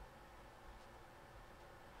do.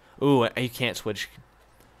 Ooh, you can't switch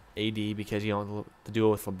AD because you don't the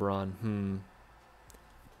duo with LeBron.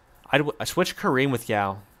 I'd switch Kareem with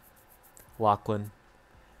Yao, Lachlan,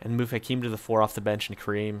 and move Hakeem to the 4 off the bench, and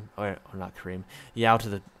Kareem, or not Kareem, Yao to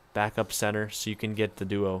the backup center, so you can get the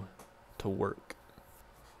duo to work.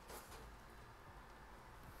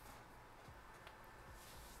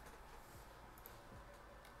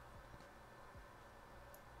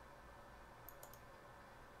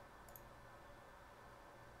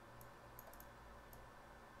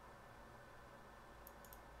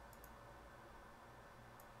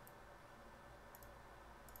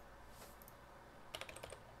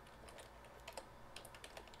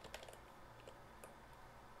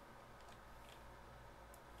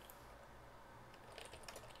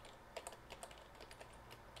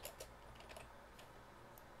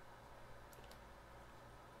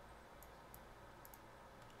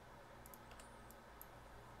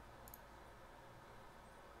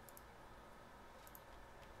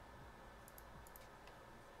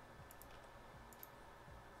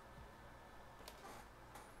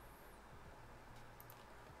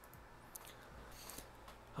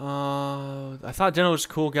 I thought Geno was a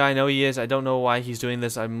cool guy. I know he is. I don't know why he's doing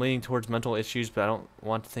this. I'm leaning towards mental issues, but I don't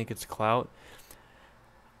want to think it's clout.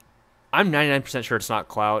 I'm 99% sure it's not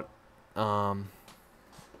clout.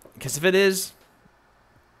 Because if it is,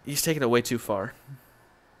 he's taking it way too far.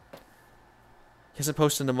 He hasn't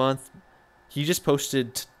posted in a month. He just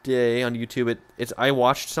posted today on YouTube. I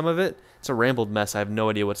watched some of it. It's a rambled mess. I have no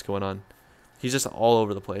idea what's going on. He's just all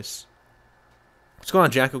over the place. What's going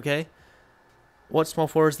on, Jack? Okay. What small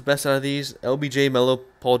forward is the best out of these? LBJ, Melo,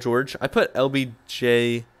 Paul George. I put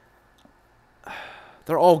LBJ.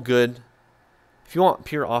 They're all good. If you want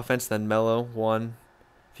pure offense, then Melo, 1.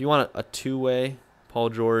 If you want a two-way, Paul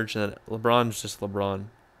George, and then LeBron's just LeBron.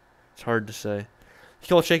 It's hard to say. He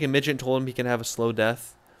called Shake a midget and told him he can have a slow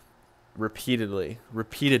death. Repeatedly.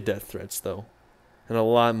 Repeated death threats, though. And a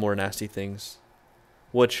lot more nasty things.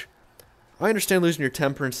 Which, I understand losing your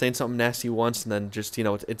temper and saying something nasty once and then just, you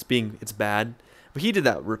know, it's bad. But he did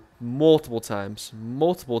that multiple times.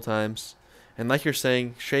 Multiple times. And like you're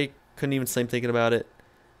saying, Shay couldn't even sleep thinking about it.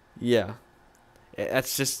 Yeah.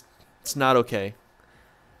 That's just, it's not okay.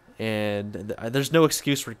 And there's no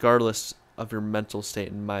excuse regardless of your mental state,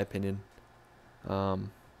 in my opinion.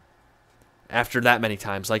 After that many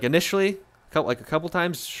times. Like initially, like a couple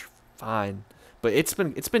times, fine. But it's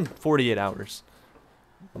been 48 hours.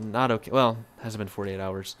 Not okay. Well, it hasn't been 48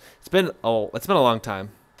 hours. It's been a long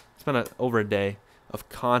time. It's been over a day of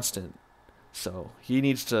constant. So he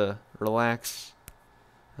needs to relax,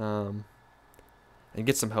 and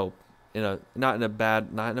get some help. Not in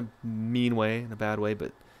a mean way, in a bad way,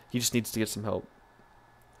 but he just needs to get some help.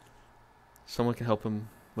 Someone can help him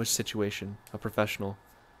with the situation. A professional.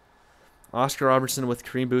 Oscar Robertson with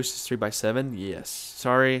Kareem Boost is 3x7. Yes.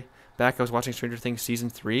 Sorry. Back. I was watching Stranger Things season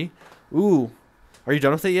 3. Ooh. Are you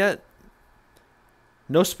done with it yet?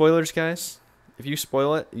 No spoilers, guys. If you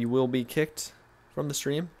spoil it, you will be kicked from the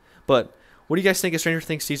stream. But what do you guys think of Stranger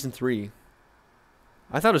Things season 3?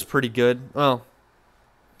 I thought it was pretty good. Well,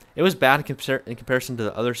 it was bad in comparison to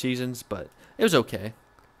the other seasons, but it was okay.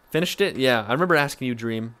 Finished it? Yeah. I remember asking you,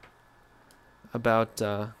 Dream, about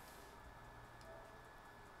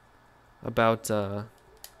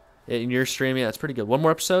in your stream. Yeah, it's pretty good. One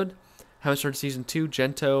more episode. Haven't started season 2.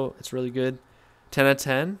 Gento, it's really good. 10 out of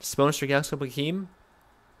 10. Sponis for Galaxy Hakeem.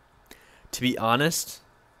 To be honest,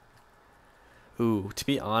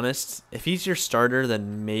 if he's your starter,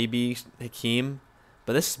 then maybe Hakeem.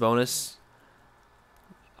 But this bonus,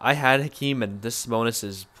 I had Hakeem, and this bonus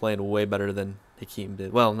is playing way better than Hakeem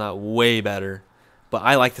did. Well, not way better, but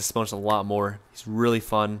I like this bonus a lot more. He's really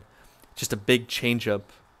fun. Just a big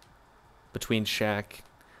change-up between Shaq.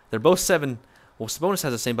 They're both 7. Well, Sabonis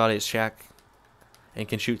has the same body as Shaq and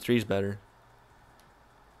can shoot threes better.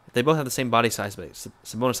 They both have the same body size, but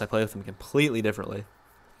Sabonis, I play with him completely differently.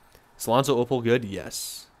 Is Lonzo Opal good?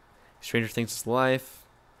 Yes. Stranger Things is life.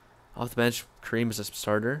 Off the bench, Kareem is a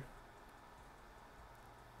starter.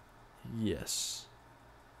 Yes.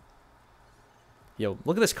 Yo,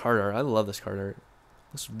 look at this card art. I love this card art.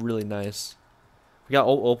 Looks really nice. We got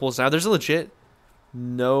all Opals now. There's a legit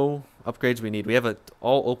no upgrades we need. We have an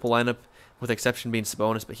all Opal lineup with the exception being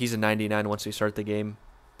Sabonis, but he's a 99 once we start the game.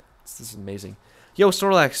 This is amazing. Yo,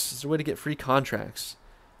 Snorlax, is there a way to get free contracts?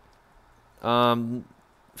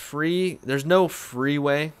 Free. There's no free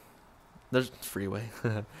way.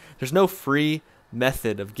 There's no free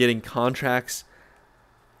method of getting contracts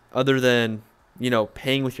other than,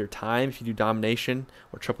 paying with your time if you do domination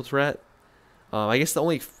or triple threat. I guess the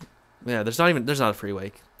only, there's not a free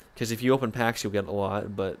way, because if you open packs you'll get a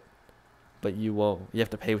lot, but you won't. You have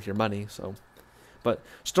to pay with your money. So, but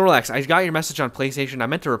Snorlax, I got your message on PlayStation. I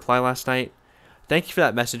meant to reply last night. Thank you for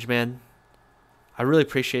that message, man. I really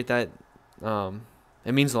appreciate that.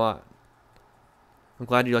 It means a lot. I'm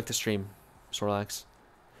glad you like the stream, Snorlax.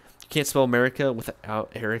 You can't spell America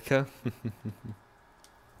without Erica.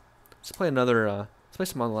 Let's play another. Let's play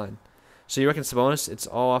some online. So you reckon Sabonis? It's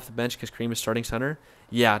all off the bench because Kareem is starting center.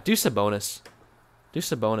 Yeah, do Sabonis. Do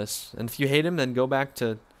Sabonis. And if you hate him, then go back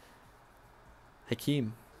to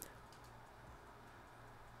Hakeem.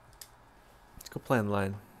 Let's go play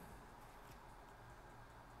online.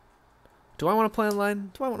 Do I want to play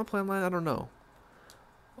online? I don't know.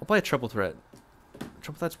 I'll play a triple threat.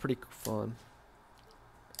 Triple threat's pretty fun.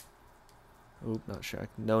 Oop, not Shaq.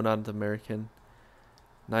 No, not the American.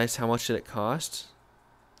 Nice. How much did it cost?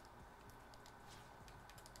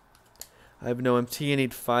 I have no MT. I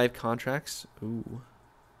need 5 contracts. Ooh.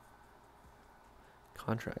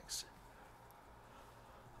 Contracts.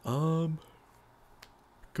 Go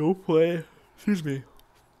play. Excuse me.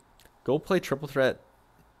 Go play triple threat.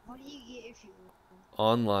 What do you get if you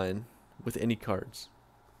online with any cards?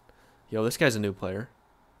 Yo, this guy's a new player.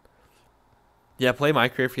 Yeah, play my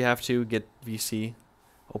career if you have to. Get VC.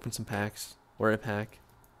 Open some packs. Or a pack.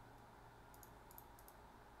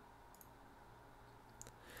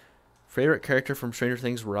 Favorite character from Stranger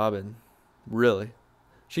Things, Robin. Really?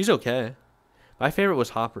 She's okay. My favorite was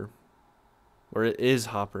Hopper. Or it is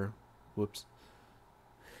Hopper. Whoops.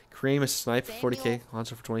 Kareem is sniped for 40k.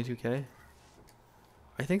 Lonzo for 22k.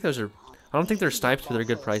 I think those are... I don't think they're snipes, but they're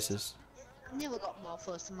good prices. I've never got ball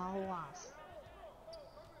first in my whole life.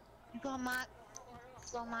 You got Mike?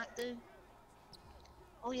 So Mike, dude.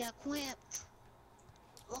 Oh yeah, Quint.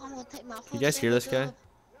 Oh, I'm gonna take my first. You guys hear this guy?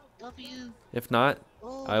 W. If not,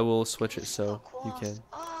 Oh, I will switch it so you can.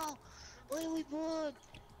 Oh, Lily Wood.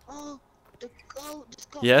 Oh, the goat just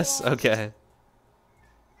got Yes? lost. Okay.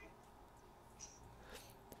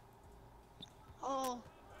 Oh.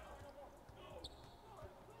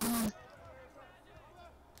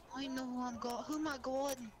 I know who I'm going. Who am I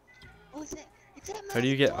going? Who's it? Is that How do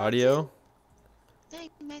you Magic get audio? Dang,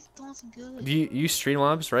 Magic Johnson good. Do you use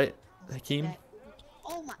Streamlabs, right, Hakeem? That-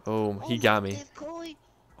 Oh my. Oh, Oh he my. got me. Steph Curry.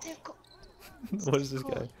 Steph Curry. What is Steph this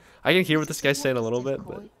guy? Curry. I can hear what this Steph guy's saying a Curry, little Steph bit,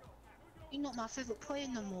 but Curry. You're not my favorite player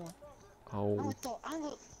no more. I oh, always thought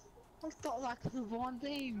I thought like LeBron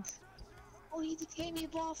James. Oh, you just gave me a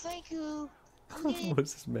ball. Thank you. what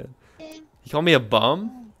is this man? Again. He called me a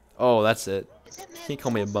bum? Oh, Oh, that's it. is that He Magic can't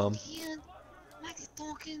call me a Johnson bum. again? Magic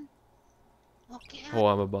Johnson. Okay, Oh,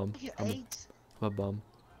 I'm a bum. your I'm age. a bum.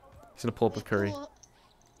 He's gonna pull up with Curry.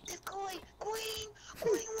 Steph Curry. Queen.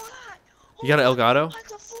 Queen what? You got an Elgato? I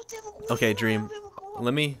got full table queen. Okay, Dream.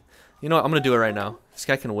 Let me. You know what? I'm gonna do it right now. This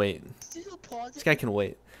guy can wait. This guy can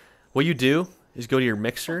wait. What you do is go to your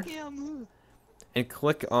mixer and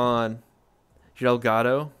click on your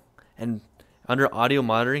Elgato, and under audio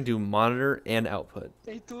monitoring, do monitor and output.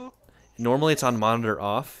 Normally it's on monitor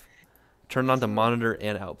off. Turn it on to monitor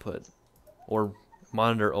and output, or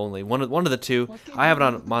monitor only. One of the two. I have it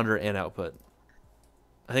on monitor and output.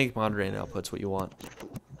 I think monitor and output's what you want,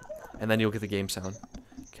 and then you'll get the game sound.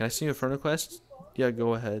 Can I see a friend request? Yeah,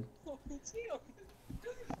 go ahead.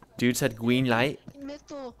 Dude said green light.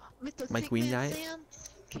 My green light.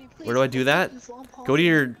 Where do I do that? Go to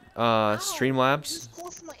your Streamlabs.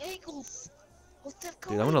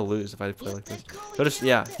 Dude, I'm gonna lose if I play like this. Go to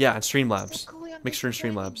yeah, and Streamlabs. Mixer and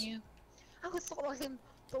Streamlabs. I was thought like him,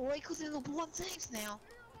 the Lakers and the LeBron James now.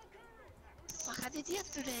 Just like I did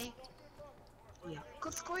yesterday. Yeah.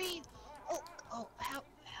 Good screen. Oh,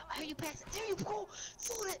 how you pass it? There you go.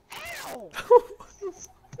 Saw it. Ow!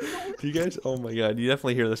 Do you guys? Oh my god, you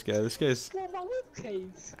definitely hear this guy. This guy's. My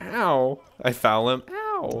ribcage. Ow! I foul him.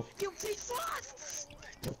 Ow! You defrost!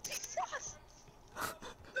 You defrost!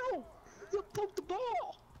 No! You poked the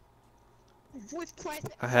ball! Voice crack.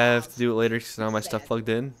 I have to do it later because now my stuff plugged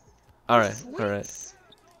in. Alright, alright.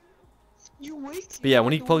 You wait. But yeah,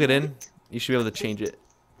 when you plug it in, you should be able to change it.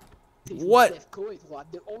 What?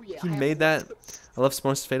 He made that. I love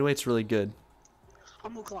Smoke's fadeaway. It's really good.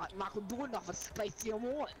 I'm looking like Michael Jordan off a Space Jam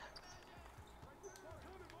 1.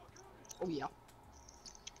 Oh yeah.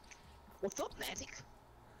 What's up, Magic?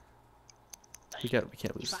 We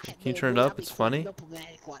can't lose. Can you turn it up? It's funny.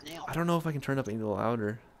 I don't know if I can turn it up any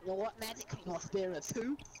louder. You know what, Magic? You want to spare a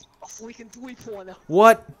 2? A freaking 3-pointer.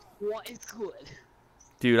 What? What is good?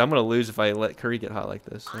 Dude, I'm gonna lose if I let Curry get hot like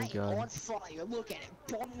this. Oh I am god. on fire. Look at it.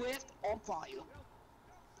 Bottom left on fire.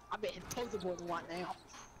 I bet him impossible right now.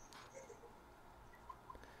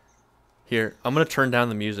 Here, I'm gonna turn down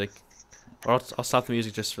the music, or I'll stop the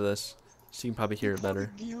music just for this, so you can probably hear it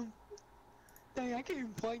better. Dang, I can't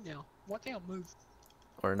even play now. What damn move?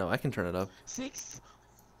 Or no, I can turn it up. 6.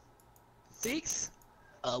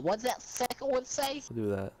 What's that second one say? We'll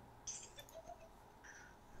do that.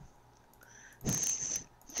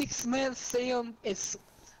 6-man Sam is.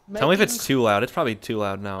 Tell me if it's too loud. It's probably too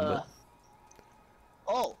loud now, but.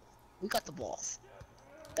 Oh, we got the balls.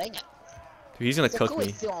 Dang it. Dude, he's gonna cook me.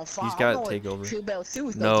 He's got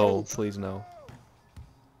takeover. No, please no.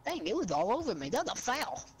 Dang, it was all over me. That's a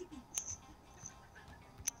foul.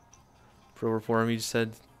 Pro Reform, he just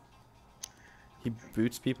said he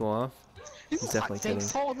boots people off. He's definitely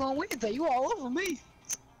kidding. On Wednesday. You all over me.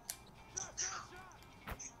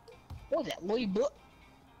 What's that, Lee Book?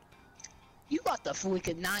 You got the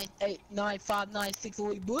freaking 98959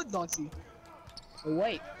 Lee Book, don't you? Oh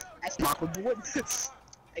wait, that's Michael Jordan.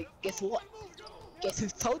 Hey, guess what? Guess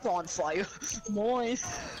whose toes on fire? Mine.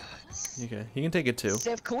 Okay, he can take it too.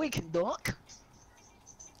 Steph Curry can dunk.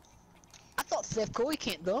 I thought Steph Curry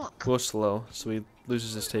can't dunk. Go slow, so he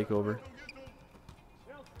loses his takeover.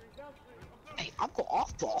 Hey, I'm going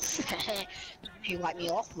off ball. He like me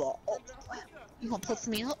off ball. Oh, you gonna post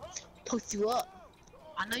me up? Post you up.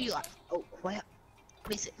 I know you like. Oh, crap.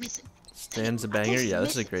 Miss it. Stands a banger. Yeah,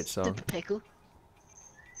 this is a great song.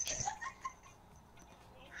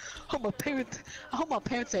 I hope my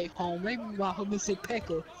parents ain't home. Maybe my home is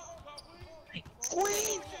Pecker. Hey,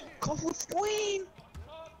 Queen! Come for Queen!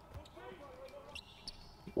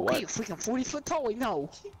 What? Okay, freaking 40-foot tall, we know.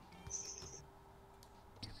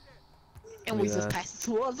 And we just passed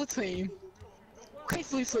it to other team. Okay,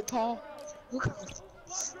 3-foot tall. Look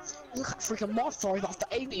like freaking monsters off the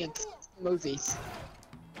Alien movies.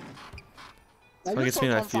 So I guess me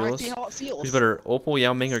how it feels. Who's better, Opal,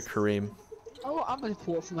 Yao Ming, or Kareem? Oh, I'm gonna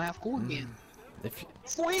pull it from half court again. If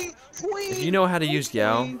Swing! if you know how to use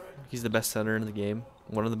Yao, he's the best center in the game.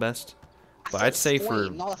 One of the best. But I'd say for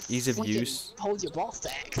ease of use hold your ball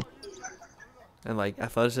stack. and like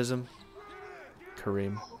athleticism,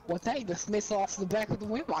 Kareem. Well, they just miss off the back of the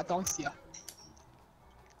rim, why don't you?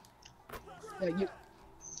 Yeah,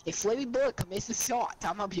 If Flavy Bullet commits a shot,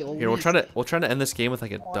 I'm gonna be a Here, we'll try to end this game with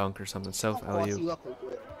like a dunk or something. Self I'll cross alley-oop. you up real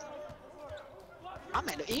quick. I'm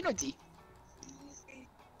out of energy.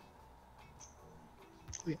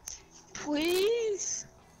 Please,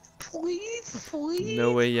 please, please.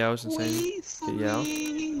 No way Yao's insane. Please, Get Yao.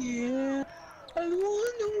 yeah. I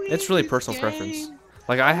wanna win It's really this personal preference. game.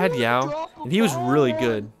 Like I had wanna Yao, drop a and he was really ball.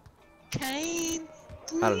 good. Kane,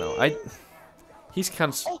 I don't know. please. He's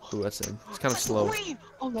kind of. Oh, Ooh, that's in. He's kind of that's slow. green.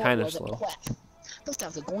 Oh no, Kind it of wasn't. slow. Crap. Those that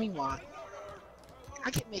was a green one.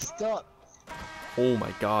 I get mixed up. Oh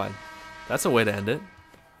my god, that's a way to end it.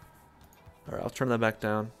 All right, I'll turn that back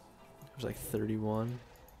down. It was like 31.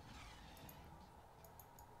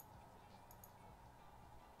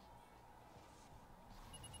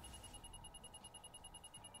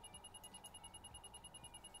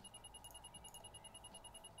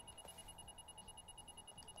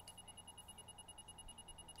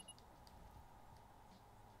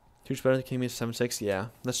 Who's better than King Me's 7-6? Yeah,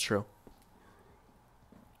 that's true.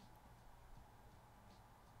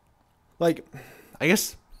 Like, I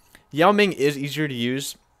guess Yao Ming is easier to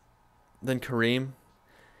use than Kareem.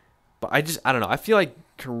 But I don't know. I feel like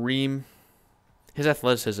Kareem, his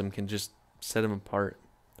athleticism can just set him apart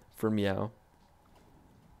from Yao.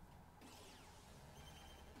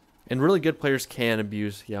 And really good players can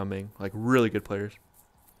abuse Yao Ming. Like, really good players.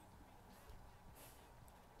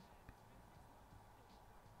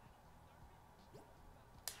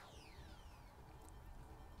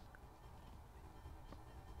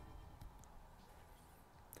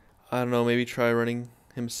 I don't know, maybe try running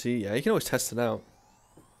him C. Yeah, you can always test it out.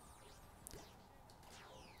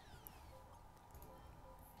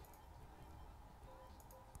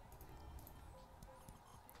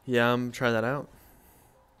 Yeah, try that out.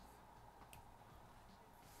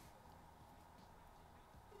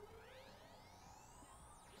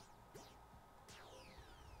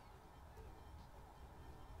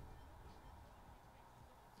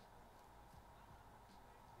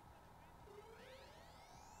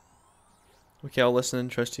 Okay, I'll listen and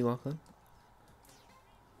trust you, Lachlan.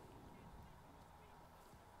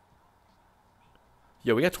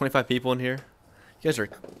 Yo, we got 25 people in here. You guys are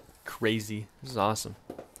crazy. This is awesome.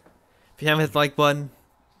 If you haven't hit the like button,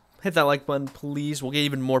 hit that like button, please. We'll get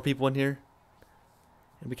even more people in here.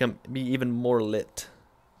 And be even more lit.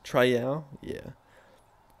 Try Yao? Yeah.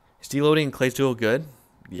 Is deloading and Clay's duo good?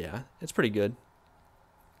 Yeah, it's pretty good.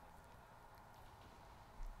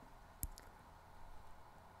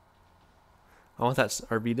 I want that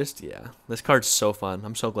Arvidas. Yeah. This card's so fun.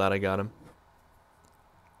 I'm so glad I got him.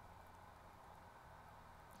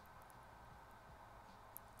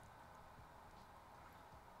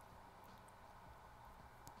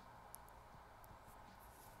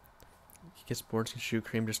 He gets boards, can shoot,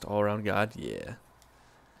 Cream, just all around god. Yeah.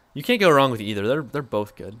 You can't go wrong with either. They're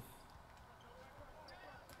both good.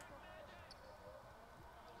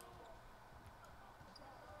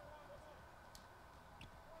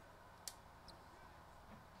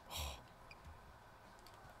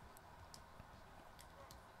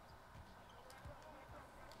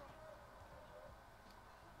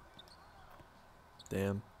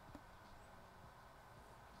 Damn.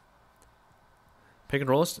 Pick and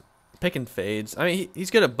rolls, pick and fades. I mean, he's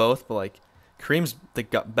good at both, but like, Kareem's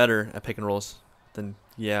got better at pick and rolls than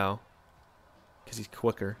Yao, because he's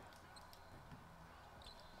quicker.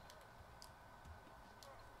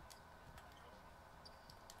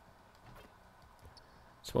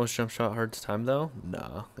 Suppose jump shot hard to time though?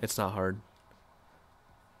 No, it's not hard.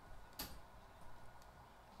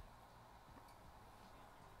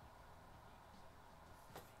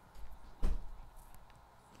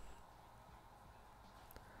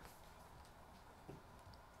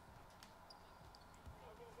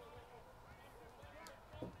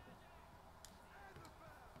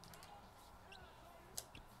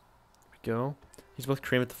 Go. He's both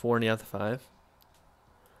Kareem at the 4 and Yao at the 5.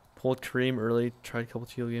 Pulled Kareem early, tried a couple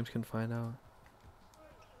teal games, couldn't find out.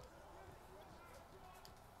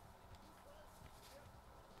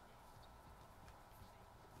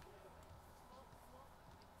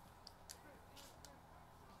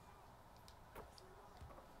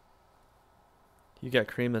 You got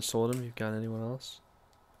Kareem that sold him, you've got anyone else?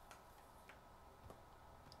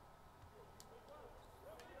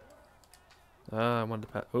 I wanted to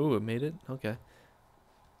pass. Oh, it made it? Okay.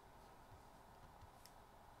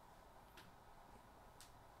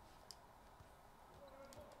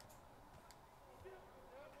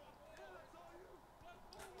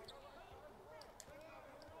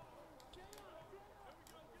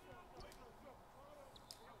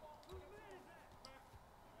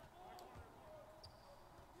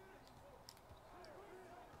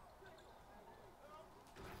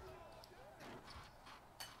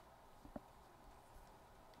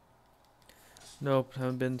 Nope,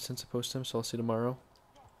 haven't been since I posted him, so I'll see you tomorrow.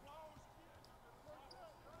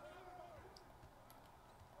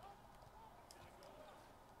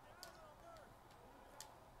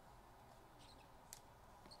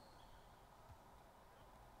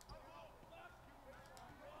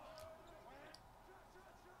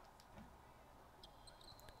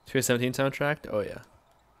 $2K17 soundtrack? Oh yeah.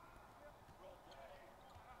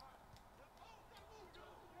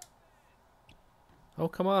 Oh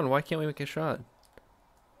come on, why can't we make a shot?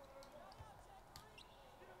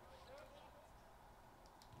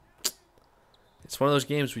 It's one of those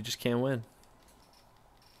games we just can't win.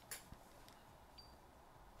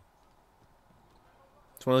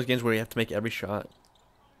 It's one of those games where you have to make every shot.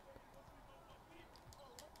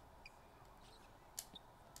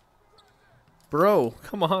 Bro,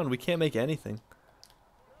 come on, we can't make anything.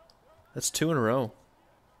 That's 2 in a row.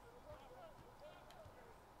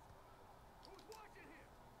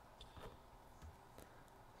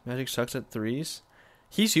 Magic sucks at threes.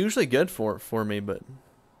 He's usually good for me, but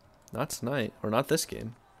not tonight, or not this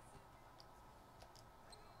game.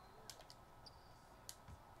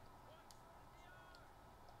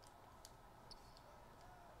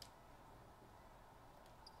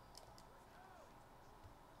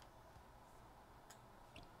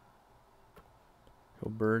 Go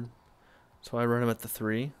Bird. So I run him at the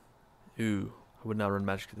 3. Ooh, I would not run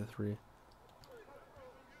Magic at the 3.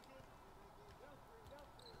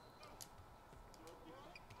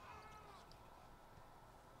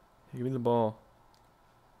 Give me the ball.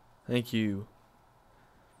 Thank you.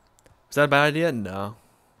 Is that a bad idea? No.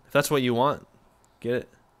 If that's what you want, get it.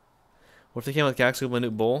 What if they came with Galaxy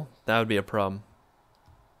Minute Bowl? That would be a problem.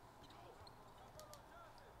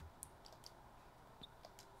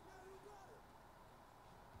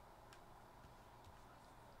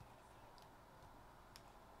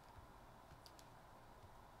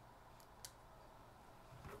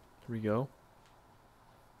 Here we go.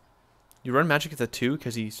 You run Magic at the 2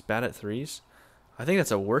 because he's bad at threes? I think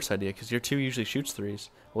that's a worse idea because your 2 usually shoots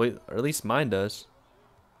threes. Well, or at least mine does.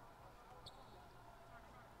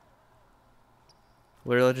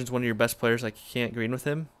 Larry Legend's one of your best players. Like, you can't green with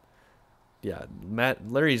him. Yeah,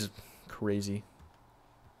 Larry's crazy.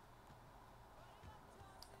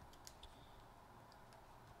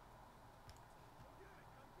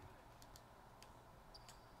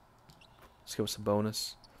 Let's go with some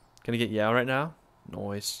bonus. Gonna get Yao right now?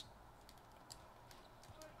 Noise.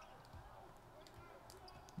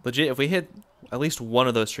 Legit, if we hit at least one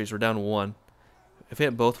of those trees, we're down 1. If we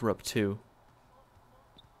hit both, we're up 2.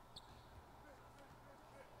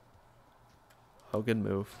 Oh, good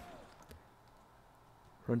move.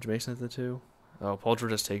 Run Jameson at the 2. Oh, Paul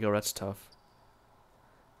George has takeover. That's tough.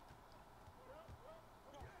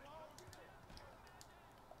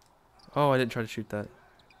 Oh, I didn't try to shoot that.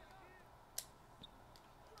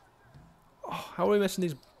 Oh, how are we missing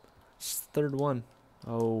these? Third one.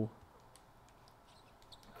 Oh.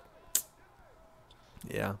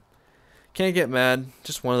 Yeah. Can't get mad.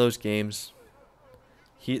 Just one of those games.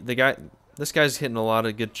 This guy's hitting a lot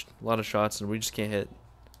of shots, and we just can't hit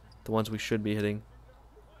the ones we should be hitting.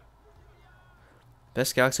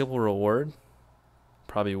 Best Galaxy Opal reward?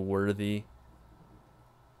 Probably Worthy.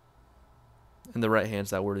 In the right hands,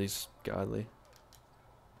 that Worthy's godly.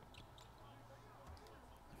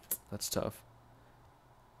 That's tough.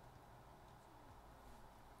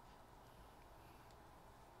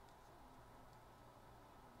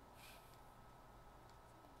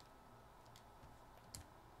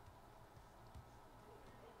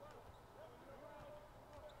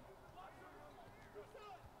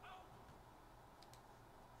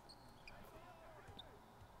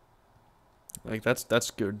 Like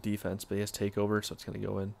that's good defense, but he has takeover, so it's gonna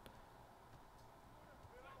go in.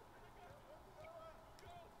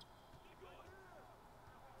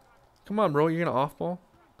 Come on, bro, you're gonna off ball?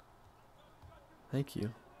 Thank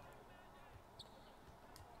you.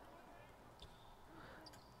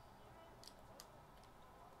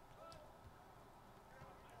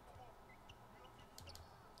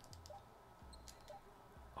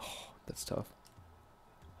 Oh, that's tough.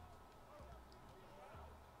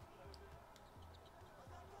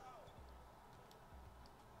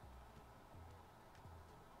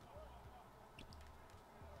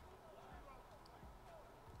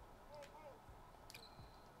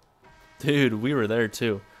 Dude, we were there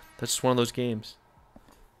too. That's just one of those games.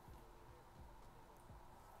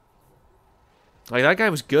 Like, that guy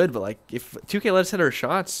was good, but like, if 2K let us hit our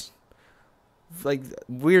shots, like,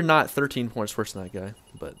 we're not 13 points worse than that guy.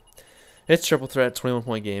 But it's triple threat,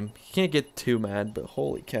 21-point game. You can't get too mad, but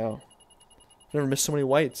holy cow. Never missed so many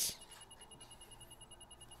whites.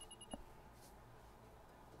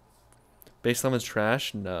 Base 11's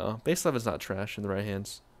trash? No. Base 11's not trash in the right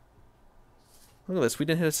hands. Look at this. We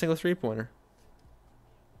didn't hit a single three-pointer.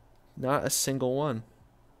 Not a single one.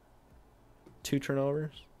 2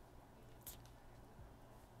 turnovers.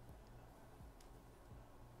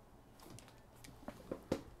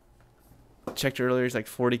 Checked earlier. He's like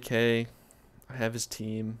 40K. I have his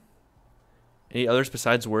team. Any others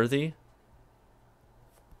besides Worthy?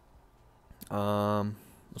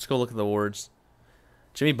 Let's go look at the awards.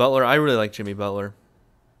 Jimmy Butler. I really like Jimmy Butler.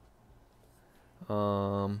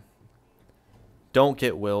 Don't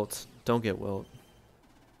get Wilt. Don't get Wilt.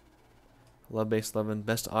 Love base 11.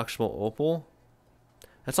 Best auctionable opal.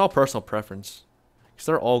 That's all personal preference. Because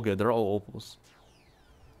they're all good. They're all opals.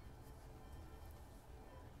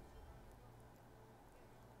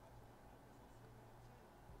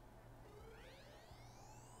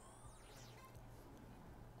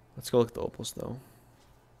 Let's go look at the opals though.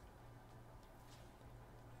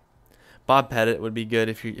 Bob Pettit would be good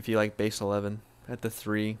if you like base 11 at the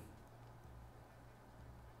 3.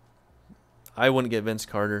 I wouldn't get Vince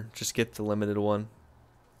Carter. Just get the limited one.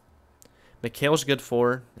 McHale's good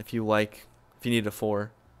 4 if you need a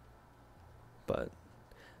 4. But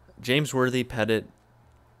James Worthy, Pettit.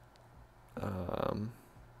 I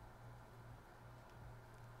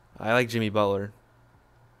like Jimmy Butler.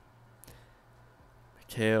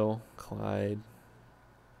 McHale, Clyde.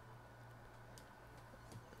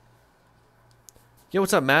 Yo,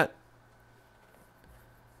 what's up, Matt?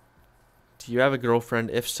 Do you have a girlfriend?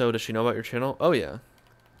 If so, does she know about your channel? Oh, yeah.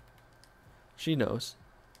 She knows.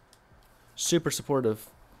 Super supportive,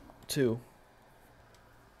 too.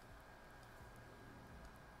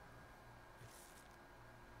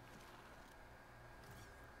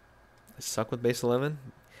 I suck with base 11.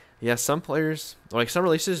 Yeah, some players, like some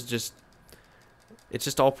releases, it's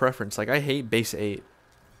just all preference. Like, I hate base 8.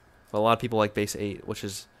 But a lot of people like base 8, which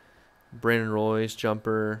is Brandon Roy's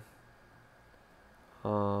jumper.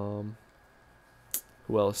 Who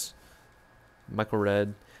else? Michael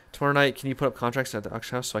Redd. Tomorrow night, can you put up contracts at the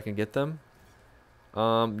auction house so I can get them?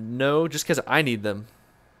 No, just because I need them.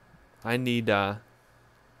 I need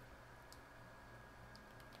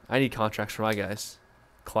contracts for my guys.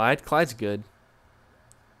 Clyde's good.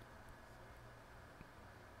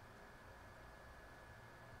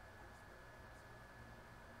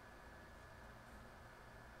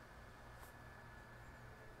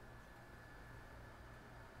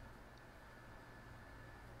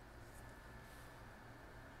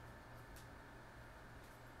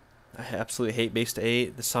 I absolutely hate base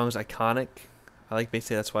 8. The song's iconic. I like base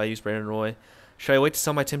 8. That's why I use Brandon Roy. Should I wait to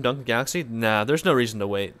sell my Tim Duncan Galaxy? Nah, there's no reason to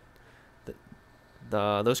wait.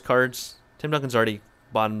 Those cards, Tim Duncan's already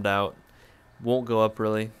bottomed out. Won't go up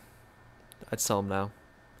really. I'd sell them now.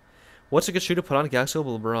 What's a good shoe to put on Galaxy with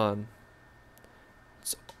LeBron?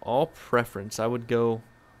 It's all preference. I would go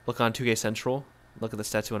look on 2K Central. Look at the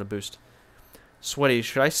stats you want to boost. Sweaty,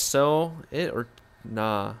 should I sell it or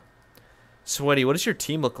nah? Sweaty, what does your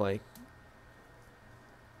team look like?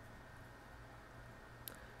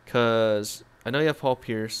 Because I know you have Paul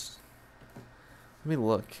Pierce. Let me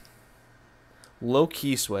look.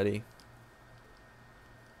 Low-key Sweaty.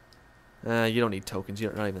 You don't need tokens.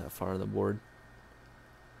 You're not even that far on the board.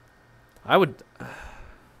 I would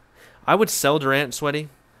sell Durant, Sweaty.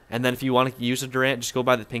 And then if you want to use a Durant, just go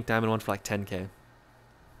buy the pink diamond one for like 10K.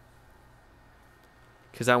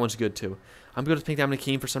 Because that one's good too. I'm good with pink diamond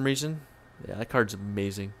Akeem for some reason. Yeah, that card's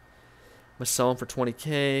amazing. I'm going to sell him for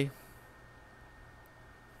 20K.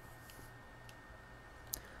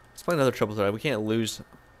 Let's play another triple threat. We can't lose.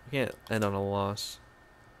 We can't end on a loss.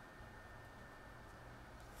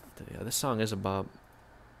 Yeah, this song is a bop.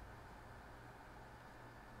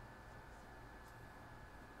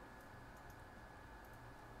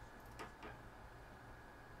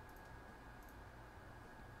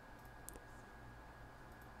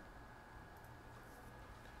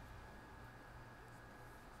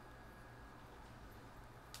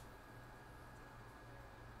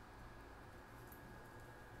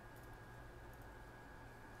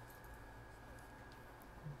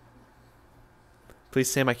 Please,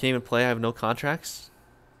 Sam, I can't even play. I have no contracts.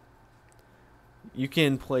 You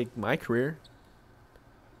can play my career.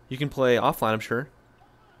 You can play offline, I'm sure.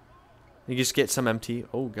 You just get some MT.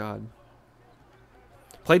 Oh, God.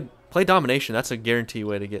 Play domination. That's a guarantee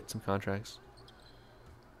way to get some contracts.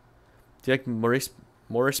 Do you like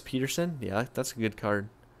Morris Peterson? Yeah, that's a good card.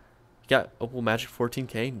 You got Opal Magic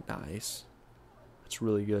 14K. Nice. That's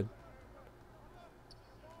really good.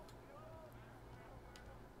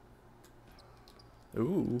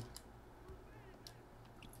 Ooh.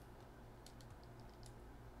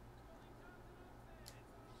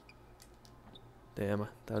 Damn,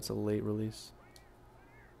 that's a late release.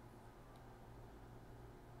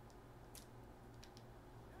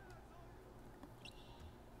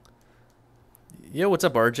 Yo, what's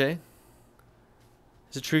up, RJ?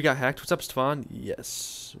 Is it true you got hacked? What's up, Stefan?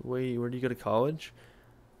 Yes. Wait, where do you go to college?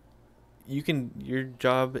 Your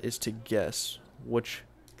job is to guess which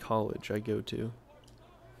college I go to.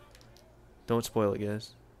 Don't spoil it,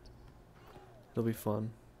 guys. It'll be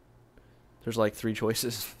fun. There's like 3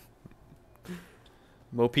 choices.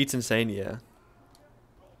 Mo Pete's insane, yeah.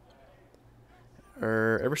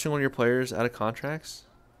 Are every single one of your players out of contracts?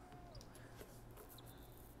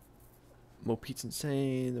 Mo Pete's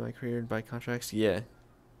insane. Am I created by contracts? Yeah.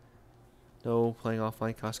 No playing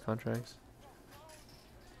offline cost contracts.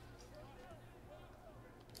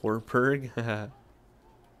 Wartburg? I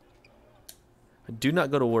do not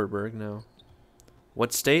go to Wartburg, no.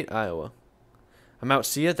 What state? Iowa. I'm out.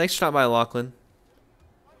 See ya. Thanks for stopping by, Lachlan.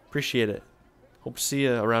 Appreciate it. Hope to see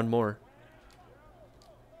you around more.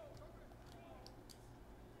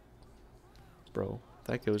 Bro,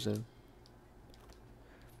 that goes in.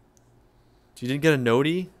 You didn't get a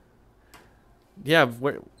noti? Yeah,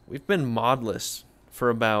 we've been modless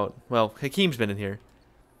for about... Well, Hakeem's been in here.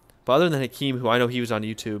 But other than Hakeem, who I know he was on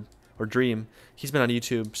YouTube, or Dream, he's been on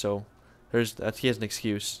YouTube, so he has an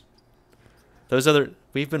excuse.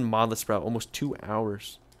 We've been modless for about almost 2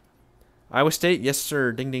 hours. Iowa State? Yes,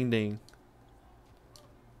 sir. Ding, ding, ding.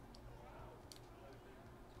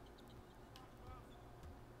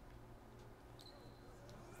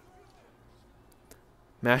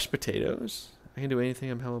 Mashed potatoes? I can do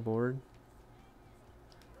anything. I'm hella bored.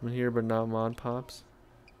 I'm here, but not mod pops.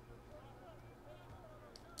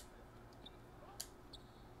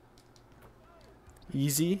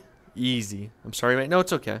 Easy? Easy. I'm sorry, mate. No,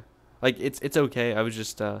 it's okay. Like, it's okay. I was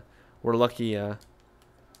just, we're lucky,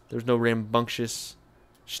 there's no rambunctious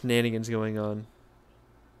shenanigans going on.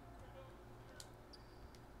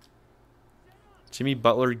 Jimmy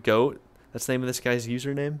Butler Goat? That's the name of this guy's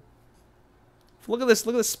username? Look at this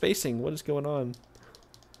spacing. What is going on?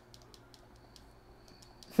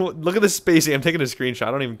 Look at this spacing. I'm taking a screenshot.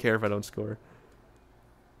 I don't even care if I don't score.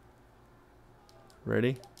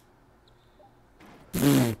 Ready?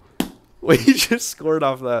 Wait, you just scored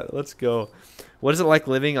off that. Let's go. What is it like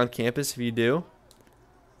living on campus if you do?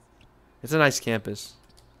 It's a nice campus.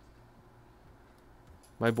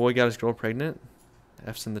 My boy got his girl pregnant.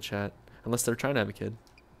 F's in the chat. Unless they're trying to have a kid.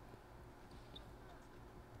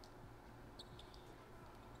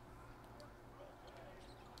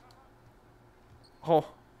 Oh,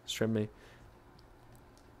 strip me.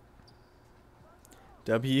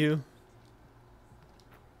 W.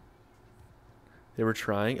 They were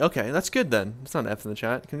trying. Okay, that's good then. It's not an F in the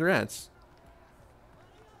chat. Congrats.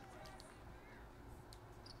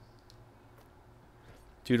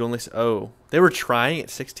 Dude, only... Oh, they were trying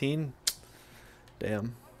at 16?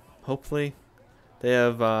 Damn. Hopefully they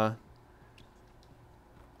have the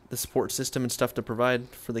support system and stuff to provide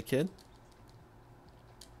for the kid.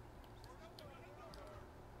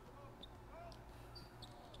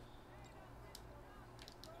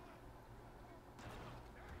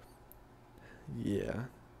 Yeah.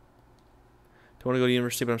 Don't want to go to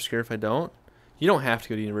university, but I'm scared if I don't. You don't have to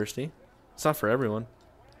go to university. It's not for everyone.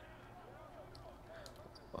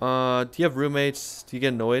 Do you have roommates? Do you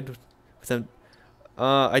get annoyed with them?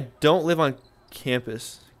 I don't live on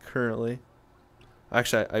campus currently.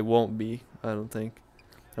 Actually, I won't be, I don't think.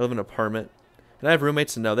 I live in an apartment. And I have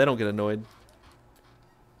roommates, and no, they don't get annoyed.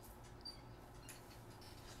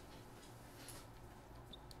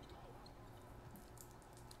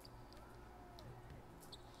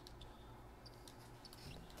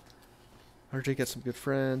 RJ, get some good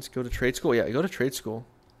friends. Go to trade school. Yeah, go to trade school.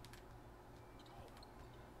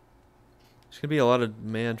 There's going to be a lot of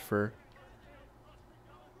demand for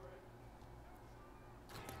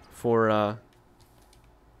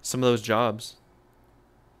some of those jobs.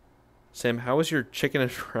 Sam, how was your chicken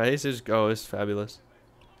and rice? It was fabulous.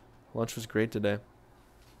 Lunch was great today.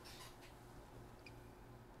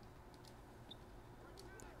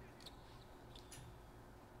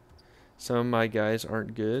 Some of my guys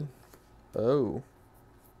aren't good. Oh.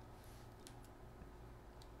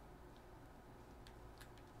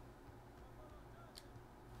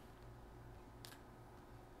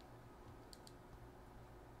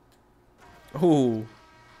 Oh.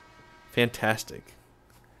 Fantastic.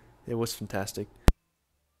 It was fantastic.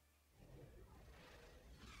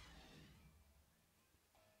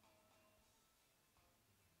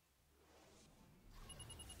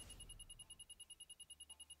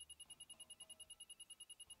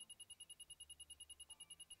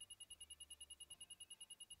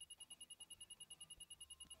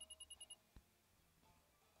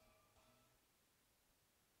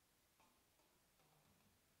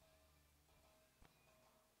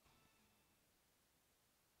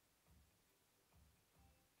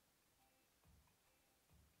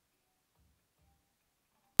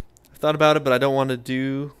 Thought about it, but I don't want to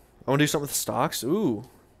do. I want to do something with stocks. Ooh,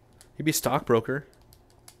 you'd be a stockbroker.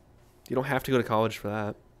 You don't have to go to college for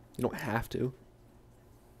that. You don't have to.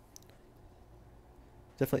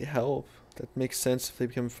 Definitely help. That makes sense if they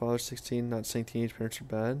become fathers 16. Not saying teenage parents are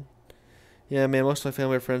bad. Yeah, man, most of my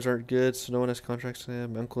family and friends aren't good, so no one has contracts to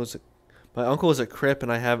him. My uncle is a Crip,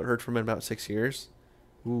 and I haven't heard from him in about 6 years.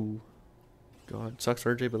 Ooh. God. Sucks,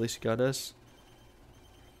 RJ, but at least you got us.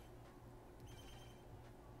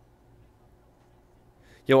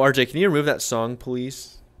 Yo, RJ, can you remove that song,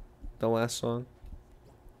 please? The last song.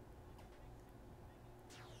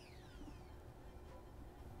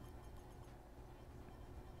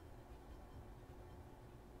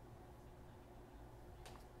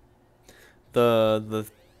 The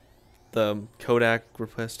Kodak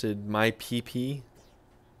requested my PP.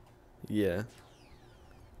 Yeah.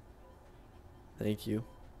 Thank you.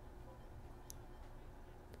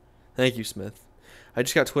 Thank you, Smith. I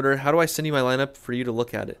just got Twitter. How do I send you my lineup for you to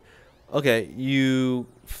look at it? Okay, you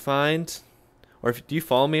find, or if do you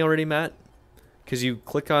follow me already, Matt? Because you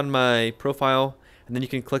click on my profile, and then you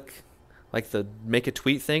can click like the make a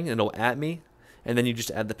tweet thing, and it'll at me, and then you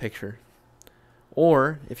just add the picture.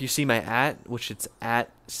 Or if you see my at, which it's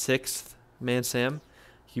at 6th man Sam,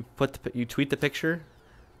 you tweet the picture,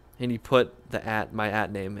 and you put my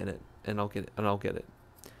at name in it, and I'll get it.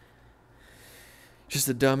 Just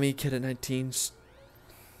a dummy kid at 19.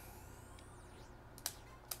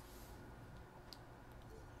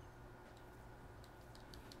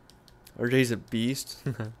 RJ's a beast.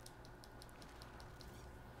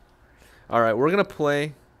 Alright, we're going to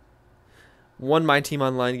play one MyTeam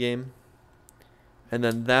online game. And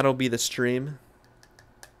then that'll be the stream.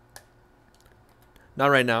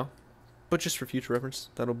 Not right now, but just for future reference.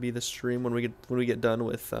 That'll be the stream when we get done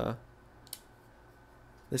with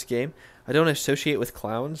this game. I don't associate with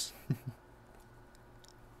clowns.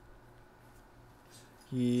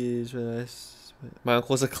 My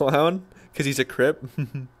uncle's a clown because he's a Crip.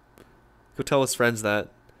 Go tell his friends that.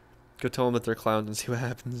 Go tell them that they're clowns and see what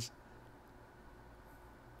happens.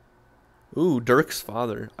 Ooh, Dirk's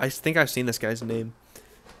father. I think I've seen this guy's name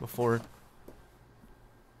before.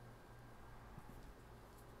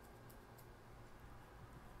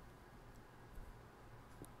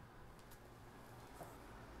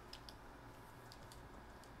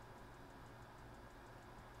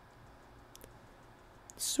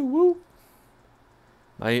 Swoop.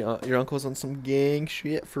 Your uncle's on some gang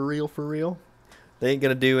shit, for real, for real. They ain't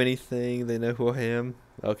gonna do anything. They know who I am.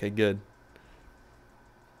 Okay, good.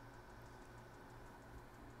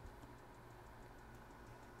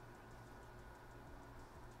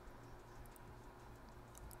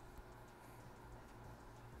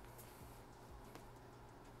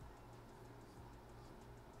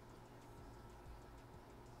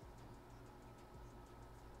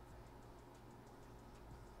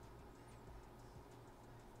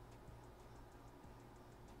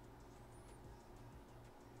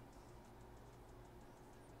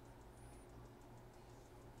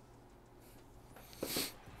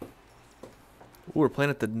 Ooh, we're playing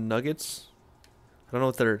at the Nuggets. I don't know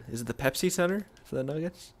what is it the Pepsi Center for the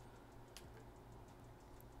Nuggets?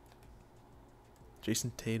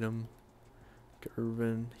 Jason Tatum,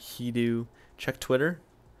 Gervin, Hidu. Check Twitter.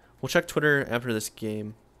 We'll check Twitter after this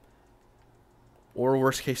game. Or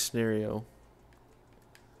worst case scenario.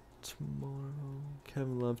 Tomorrow,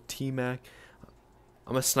 Kevin Love, T-Mac.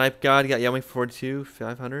 I'm a snipe god. Got Yummy 42,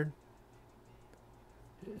 500.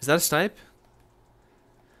 Is that a snipe?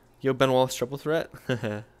 Yo, Ben Wallace triple threat.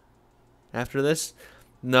 After this?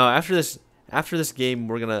 No, after this game,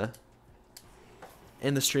 we're gonna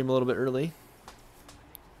end the stream a little bit early.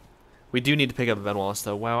 We do need to pick up a Ben Wallace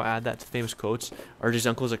though. Wow, add that to famous quotes. RJ's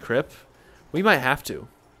uncle's a Crip. We might have to.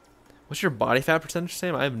 What's your body fat percentage,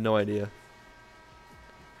 Sam? I have no idea.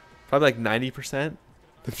 Probably like 90%.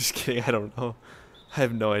 I'm just kidding. I don't know. I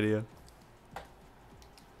have no idea.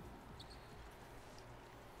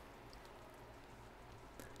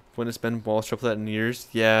 When it's been Wallace triple threat in years?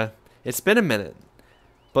 Yeah, it's been a minute.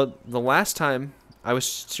 But the last time I was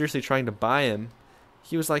seriously trying to buy him,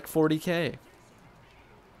 he was like 40K.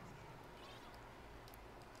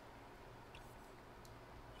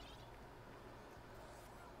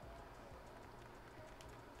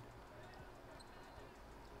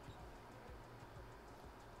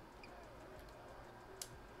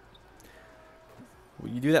 Will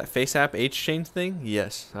you do that face app H change thing?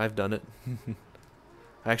 Yes, I've done it.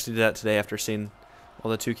 I actually did that today after seeing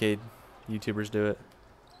all the 2K YouTubers do it.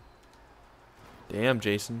 Damn,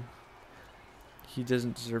 Jason. He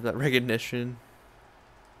doesn't deserve that recognition.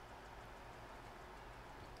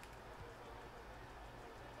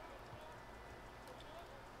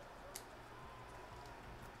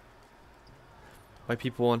 White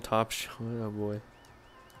people on top. Oh boy.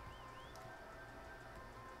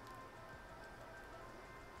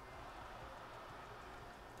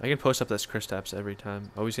 I can post up this Kristaps every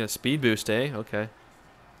time. Oh, he's gonna speed boost, eh? Okay.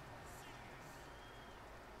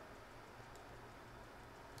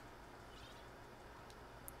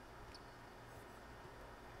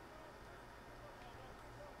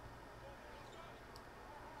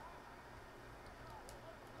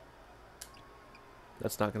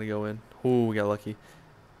 That's not gonna go in. Ooh, we got lucky.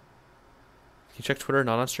 Can you check Twitter?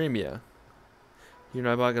 Not on stream? Yeah. You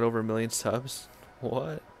know I got over 1 million subs.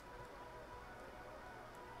 What?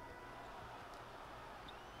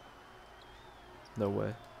 No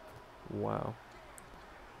way. Wow.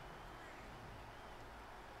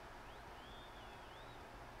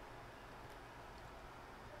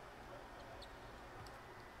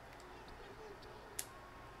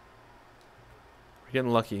 We're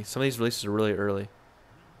getting lucky. Some of these releases are really early.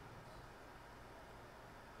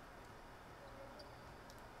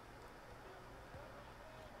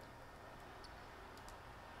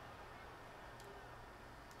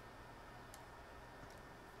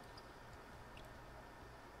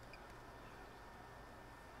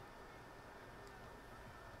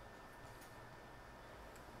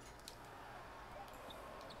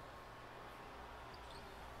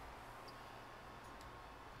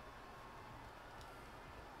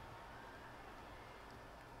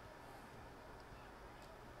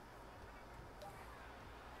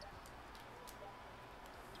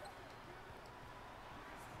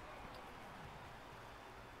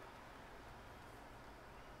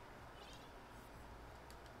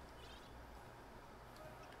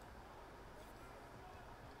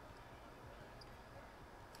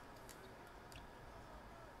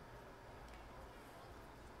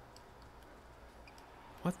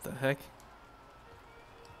 What the heck?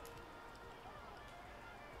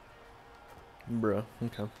 Bruh,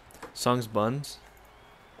 okay. Songs buns.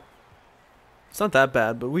 It's not that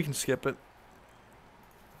bad, but we can skip it.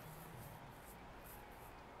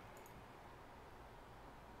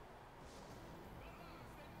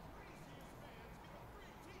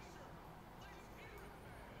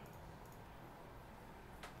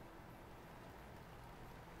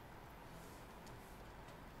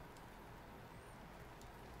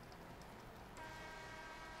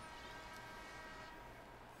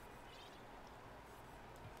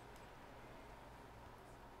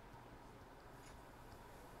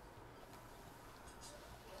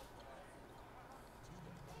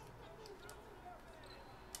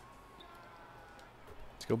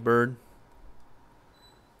 Let's go, Bird.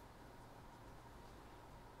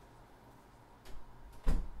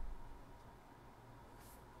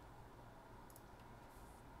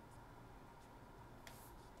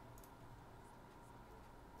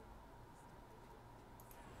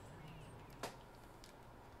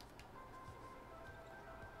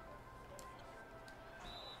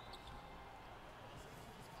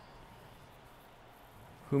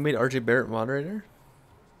 Who made RJ Barrett moderator?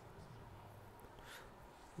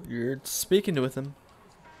 You're speaking with him.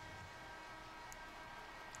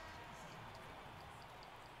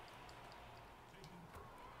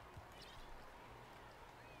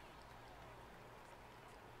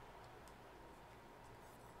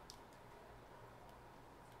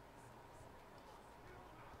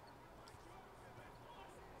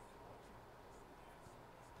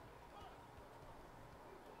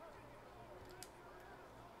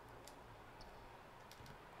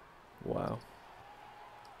 Wow.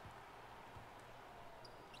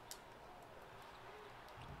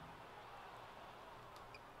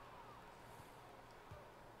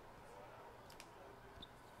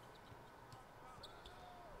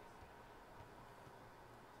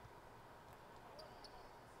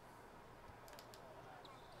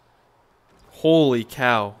 Holy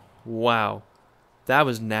cow. Wow. That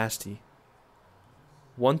was nasty.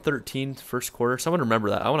 113 first quarter. Someone remember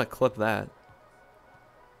that. I want to clip that.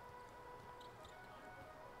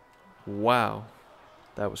 Wow.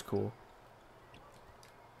 That was cool.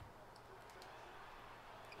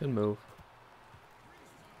 Good move.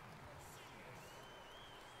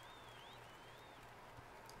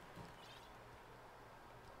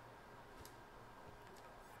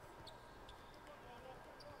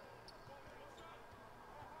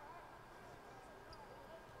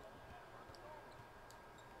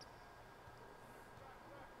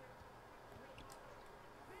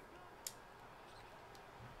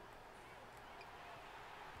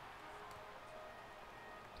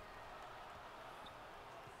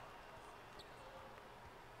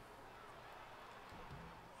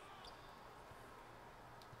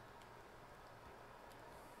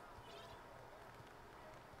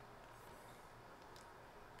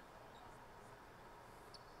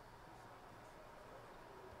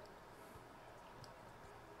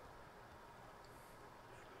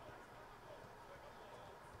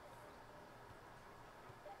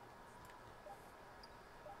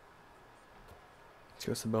 Let's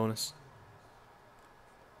go with the bonus.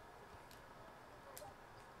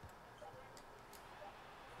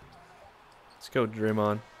 Let's go,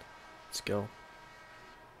 Draymond. Let's go.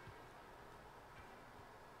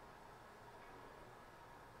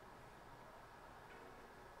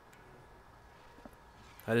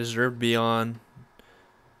 I deserve to be on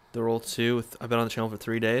the roll too. I've been on the channel for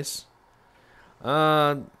 3 days.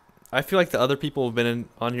 I feel like the other people who've been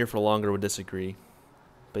on here for longer would disagree.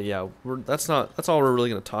 But yeah, that's all we're really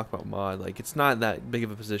gonna talk about mod. Like, it's not that big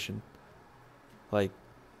of a position. Like,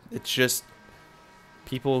 it's just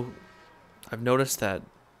people. I've noticed that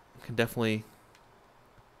can definitely.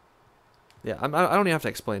 Yeah, I don't even have to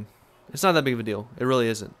explain. It's not that big of a deal. It really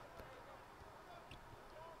isn't.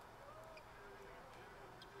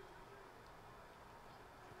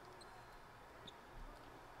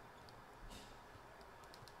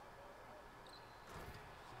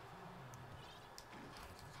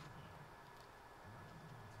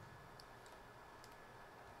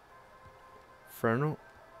 Fernal?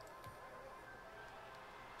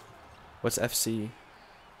 What's FC?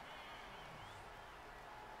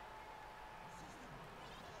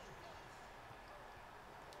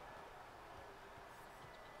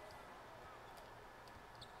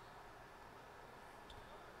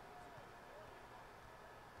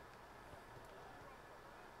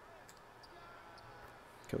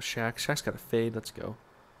 Go Shaq. Shaq's got a fade. Let's go.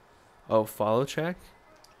 Oh, follow check?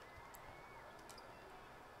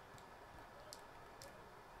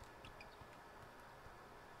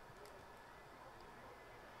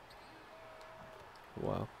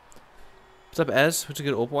 Wow. What's up, Ez? What's a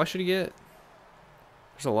good opal I should get?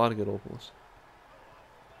 There's a lot of good opals.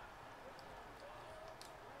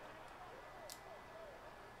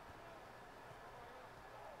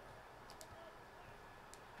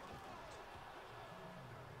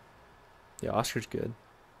 Yeah, Oscar's good.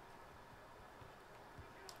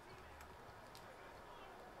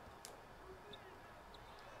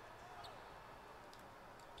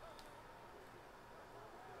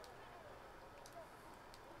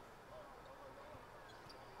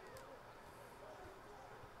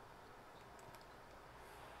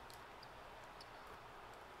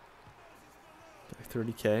 Like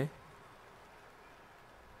 30K.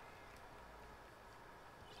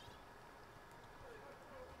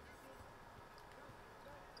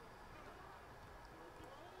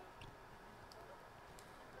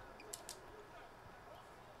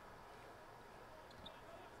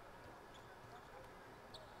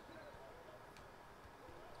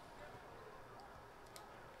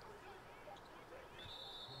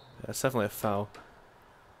 That's definitely a foul.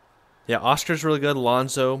 Yeah, Oscar's really good.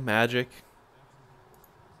 Lonzo, Magic.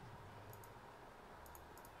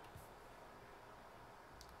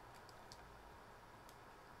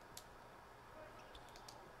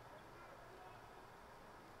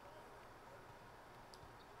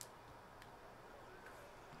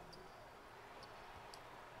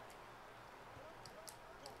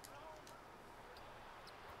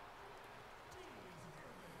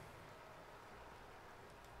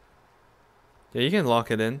 Yeah, you can lock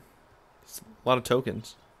it in. It's a lot of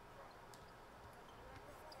tokens.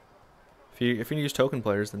 If you use token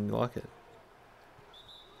players, then you lock it.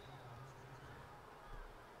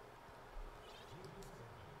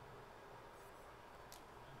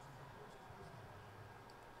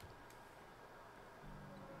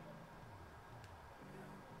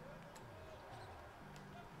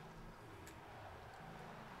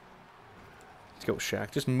 Let's go,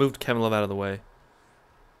 Shaq. Just moved Kevin Love out of the way.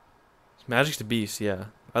 Magic's the beast, yeah.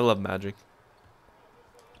 I love Magic.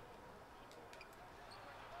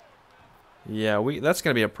 Yeah, that's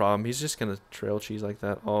gonna be a problem. He's just gonna trail cheese like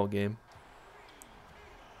that all game.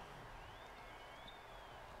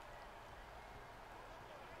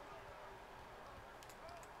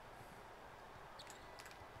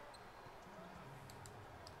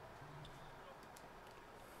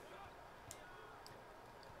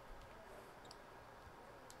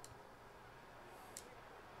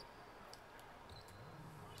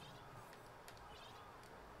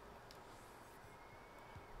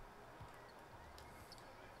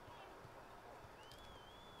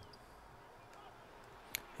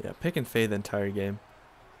 Yeah, pick and fade the entire game.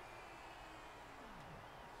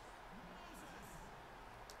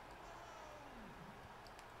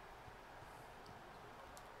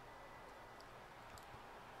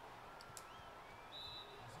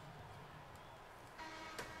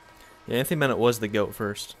 Yeah, Anthony Bennett was the GOAT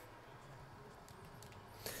first.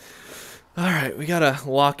 Alright, we gotta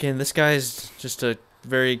lock in. This guy's just a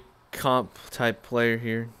very comp type player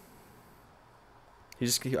here.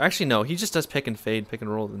 Actually no, he just does pick and fade, pick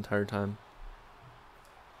and roll the entire time.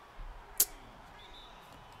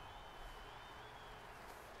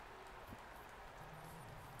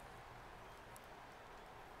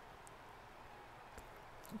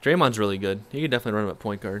 Draymond's really good. He could definitely run him at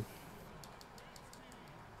point guard.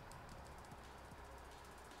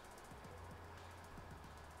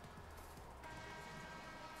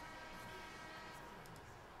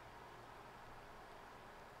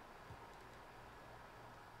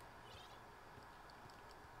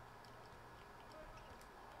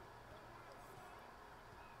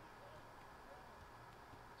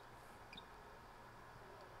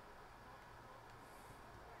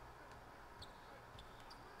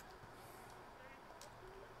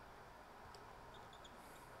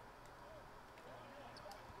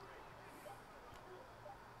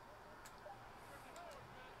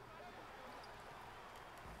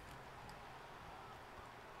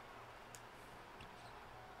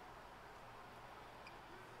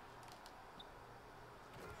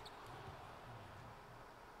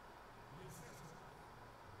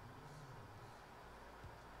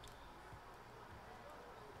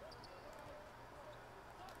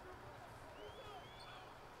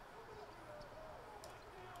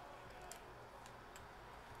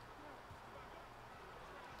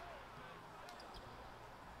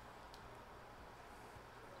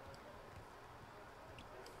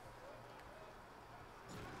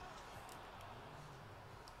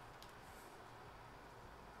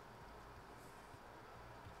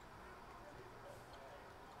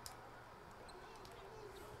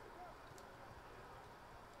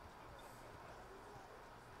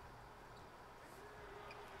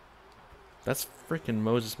 That's freaking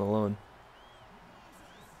Moses Malone.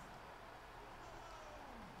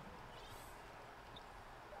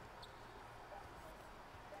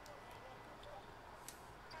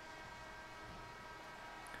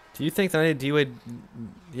 Do you think that D-Wade...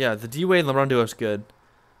 Yeah, the D-Wade and LeBron duo is good.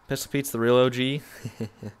 Pistol Pete's the real OG.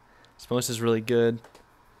 Spose is really good.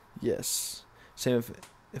 Yes. Sam,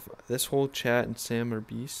 if this whole chat and Sam are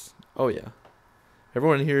beasts... Oh, yeah.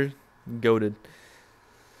 Everyone here, goated.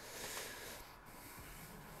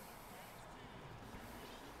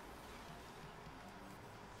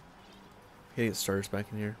 Gotta get starters back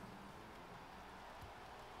in here.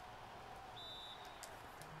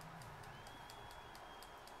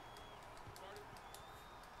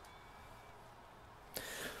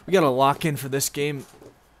 We gotta lock in for this game.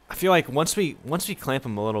 I feel like once we clamp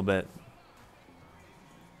him a little bit,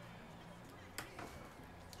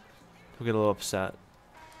 he'll get a little upset.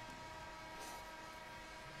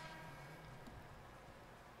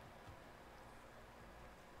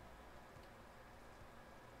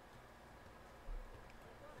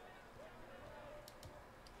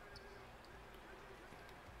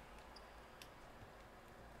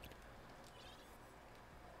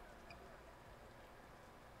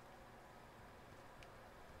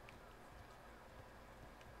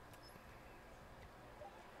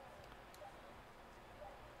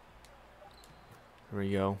 There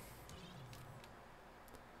we go.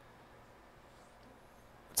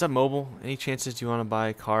 What's up, Mobile? Any chances you want to buy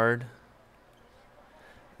a card?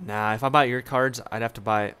 Nah, if I buy your cards, I'd have to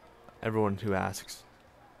buy everyone who asks.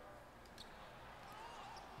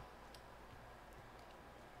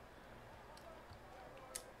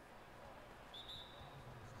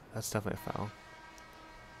 That's definitely a foul.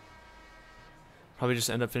 Probably just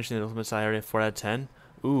end up finishing the ultimate side area 4 out of 10.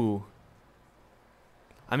 Ooh.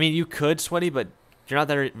 I mean, you could, Sweaty, but you're not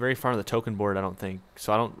that very far on the token board, I don't think.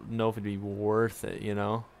 So I don't know if it'd be worth it, you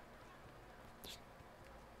know?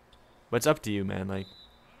 But it's up to you, man. Like,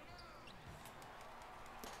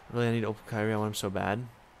 really, I need Opal Kyrie. I want him so bad.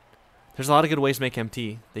 There's a lot of good ways to make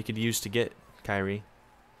MT they could use to get Kyrie.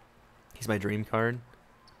 He's my dream card.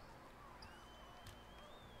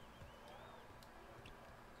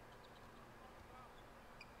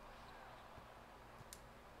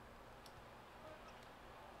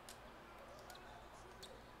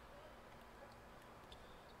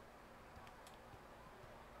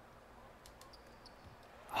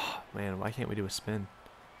 Man, why can't we do a spin?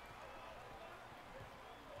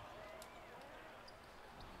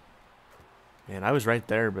 Man, I was right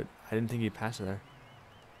there, but I didn't think he'd pass it there.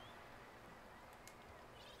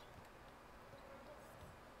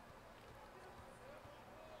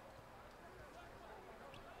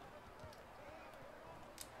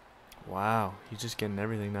 Wow, he's just getting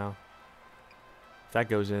everything now. If that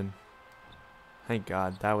goes in, thank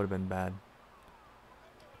God, that would have been bad.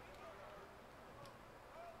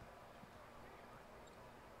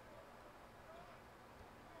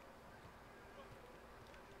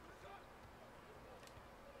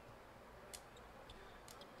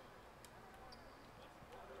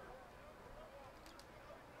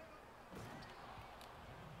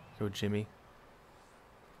 Go Jimmy.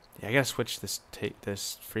 Yeah, I gotta switch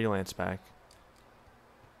this freelance back.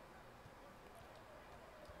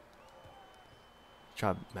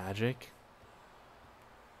 job, Magic.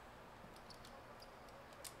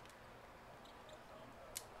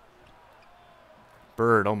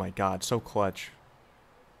 Bird, oh my god, so clutch.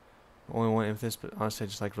 Only one emphasis, but honestly I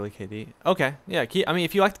just like really KD. Okay, yeah, I mean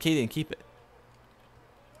if you like the KD, then keep it.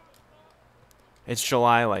 It's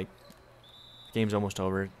July, like game's almost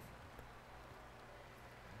over.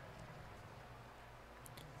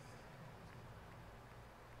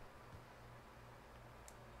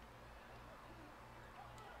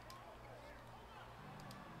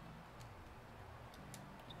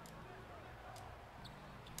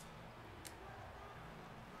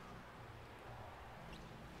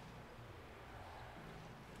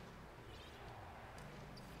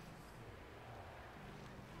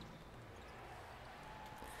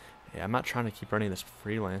 Yeah, I'm not trying to keep running this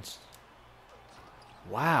freelance.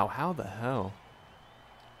 Wow, how the hell?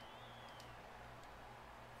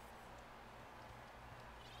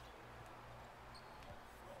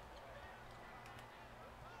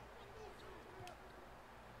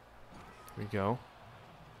 Here we go.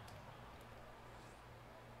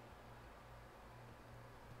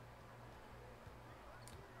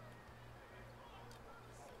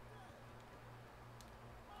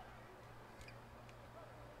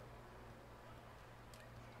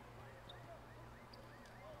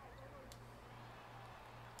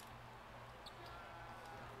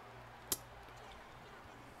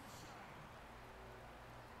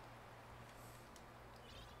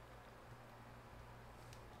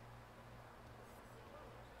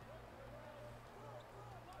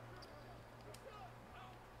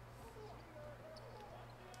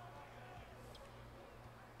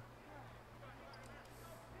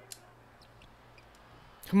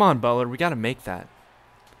 Come on, Butler, we gotta make that.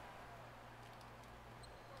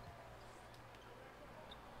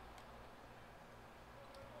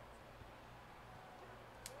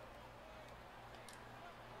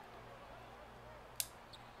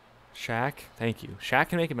 Shaq, thank you. Shaq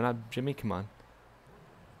can make it, but not Jimmy. Come on.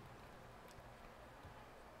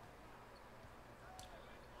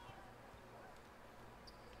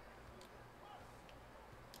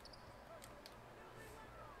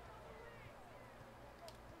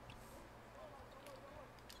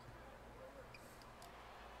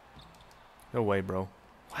 No way, bro.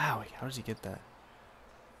 Wow, how does he get that?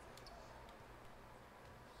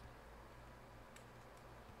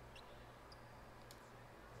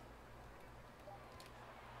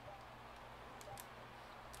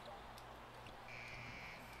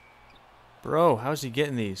 Bro, how's he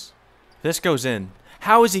getting these? This goes in.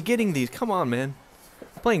 How is he getting these? Come on, man.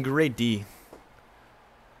 I'm playing great D.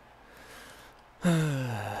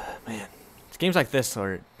 Man. It's games like this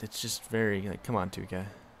are, it's just very, like, come on, 2K.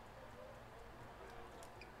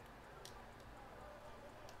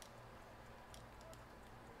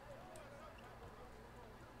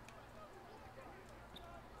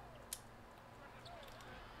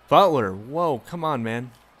 Butler, whoa, come on,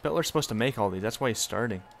 man. Butler's supposed to make all these. That's why he's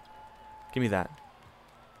starting. Give me that.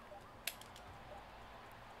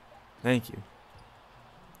 Thank you.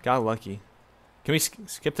 Got lucky. Can we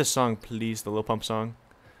skip this song, please? The Lil Pump song?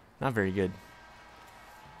 Not very good.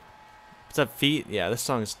 What's up, Feet? Yeah, this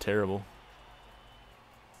song is terrible.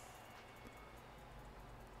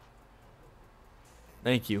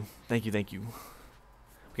 Thank you. Thank you, thank you.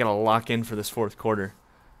 We gotta lock in for this fourth quarter.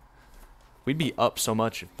 We'd be up so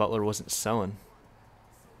much if Butler wasn't selling.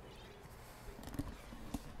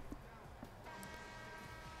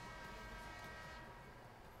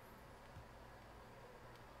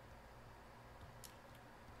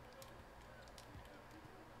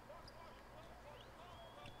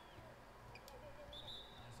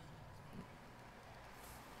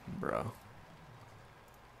 Bro.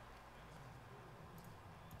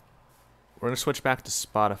 We're going to switch back to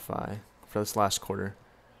Spotify for this last quarter.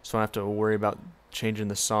 So I don't have to worry about changing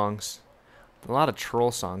the songs. A lot of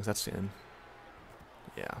troll songs, that's in.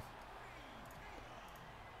 Yeah.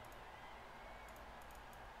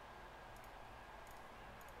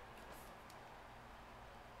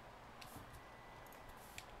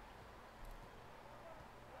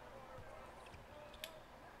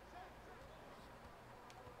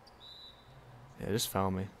 Yeah, just foul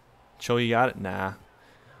me. Chill, you got it? Nah.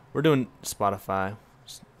 We're doing Spotify.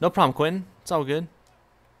 No problem, Quentin. It's all good.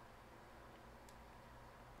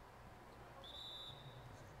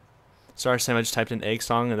 Sorry, Sam. I just typed in egg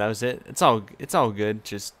song and that was it. It's all good.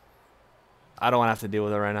 Just I don't want to have to deal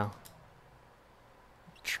with it right now.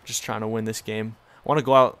 Just trying to win this game. I want to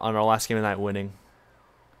go out on our last game of the night winning.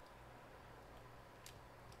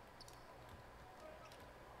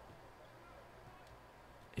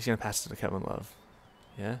 He's gonna pass it to Kevin Love.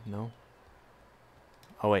 Yeah? No.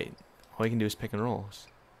 Oh wait. All you can do is pick and rolls.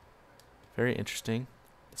 Very interesting.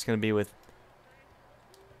 It's going to be with...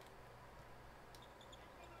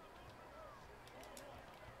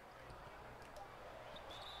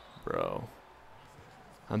 Bro.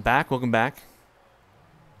 I'm back. Welcome back.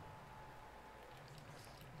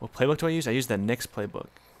 What playbook do I use? I use the Knicks playbook.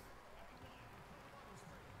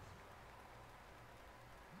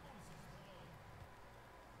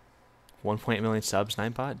 $1.8 million subs,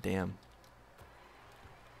 9bot? Damn.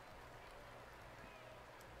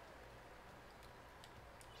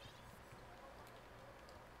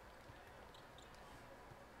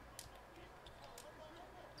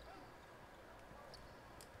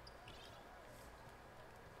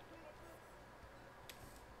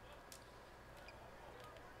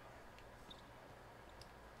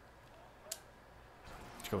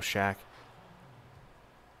 Let's go Shaq.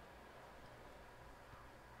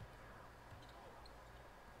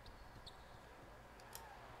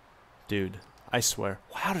 Dude, I swear.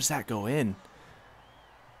 How does that go in?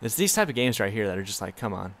 It's these type of games right here that are just like,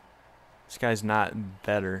 come on. This guy's not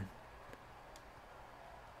better.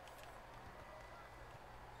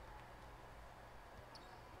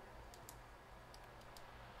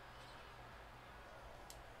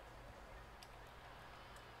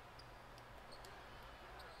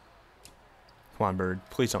 Come on, Bird.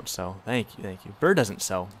 Please don't sell. Thank you, thank you. Bird doesn't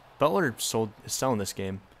sell. Butler is selling this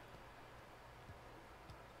game.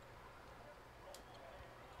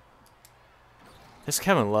 This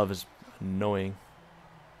Kevin Love is annoying.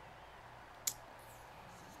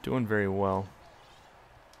 Doing very well.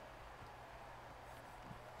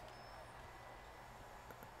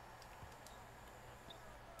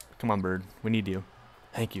 Come on, Bird. We need you.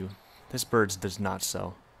 Thank you. This Bird does not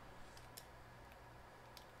sell.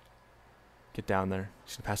 Get down there.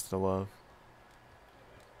 He's gonna pass to the Love.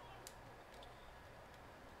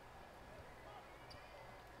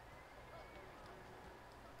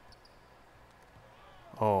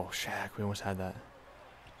 Oh, Shaq. We almost had that.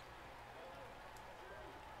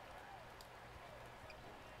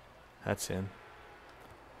 That's in.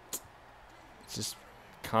 It's just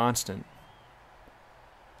constant.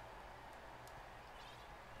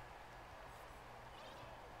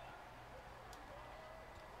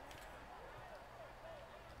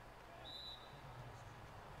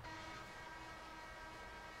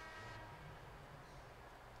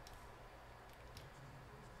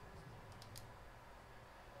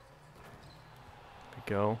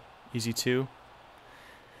 Go. Easy two.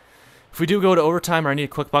 If we do go to overtime or I need a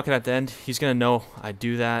quick bucket at the end, he's going to know I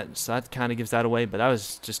do that. So that kind of gives that away. But that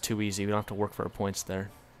was just too easy. We don't have to work for our points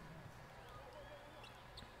there.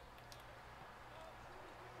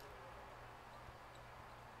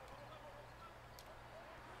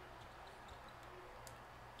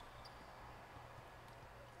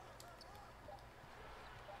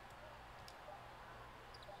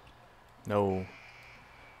 No.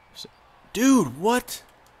 Dude, what?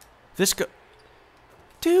 This go...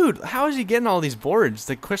 Dude, how is he getting all these boards?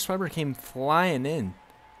 The Chris Webber came flying in.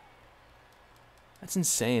 That's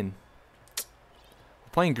insane.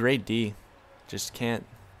 We're playing great D. Just can't...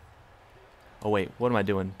 Oh, wait. What am I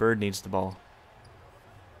doing? Bird needs the ball.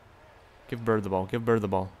 Give Bird the ball. Give Bird the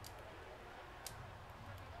ball.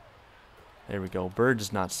 There we go. Bird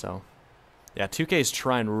does not sell. Yeah, 2K is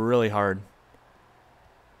trying really hard.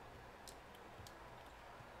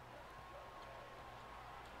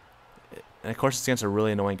 And of course, it's against a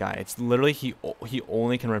really annoying guy. It's literally he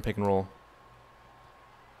only can run pick and roll.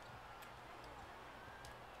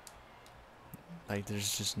 Like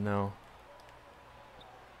there's just no.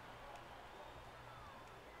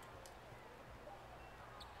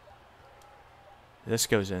 This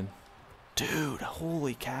goes in, dude.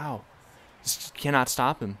 Holy cow! Just cannot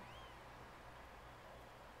stop him.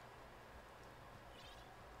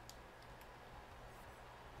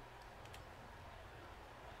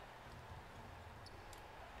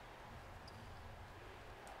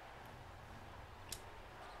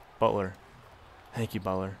 Butler. Thank you,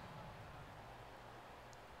 Butler.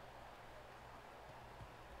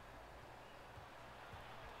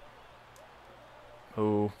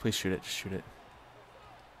 Oh, please shoot it. Just shoot it.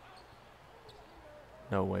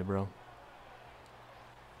 No way, bro.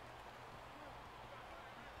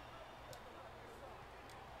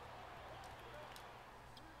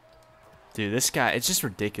 Dude, this guy, it's just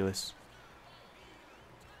ridiculous.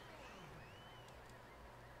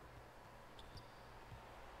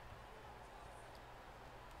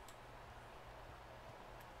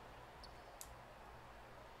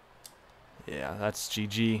 Yeah, that's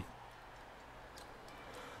GG.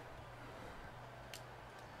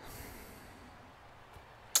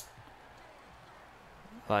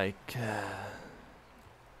 Like,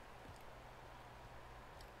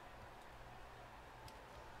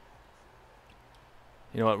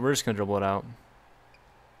 You know what? We're just gonna dribble it out.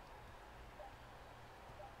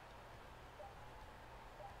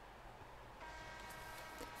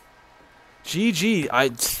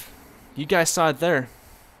 GG. You guys saw it there.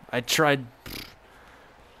 I tried.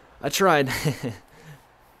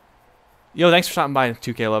 Yo, thanks for stopping by,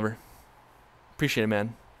 2K lover. Appreciate it,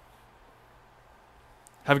 man.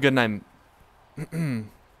 Have a good night.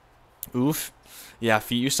 Oof. Yeah,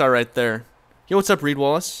 Feet, you saw right there. Yo, what's up, Reed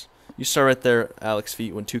Wallace? You saw right there, Alex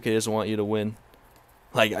Feet, when 2K doesn't want you to win.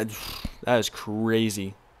 Like, that is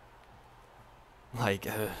crazy. Like,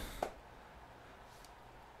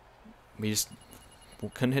 we just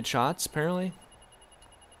couldn't hit shots, apparently.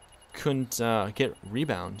 Couldn't get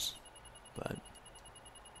rebounds, but...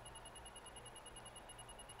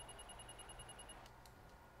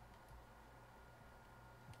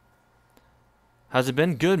 How's it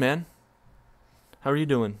been? Good, man. How are you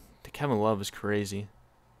doing? The Kevin Love is crazy.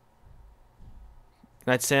 Good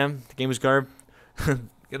night, Sam. The game was garb. Good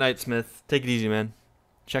night, Smith. Take it easy, man.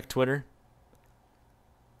 Check Twitter.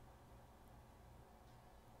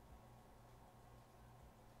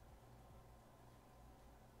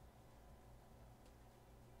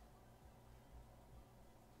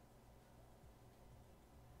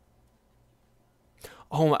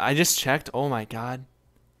 Oh, I just checked. Oh my God.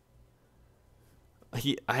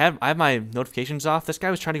 I have my notifications off. This guy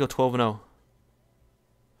was trying to go 12-0.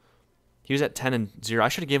 He was at 10-0. I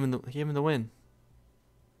should have given him the win.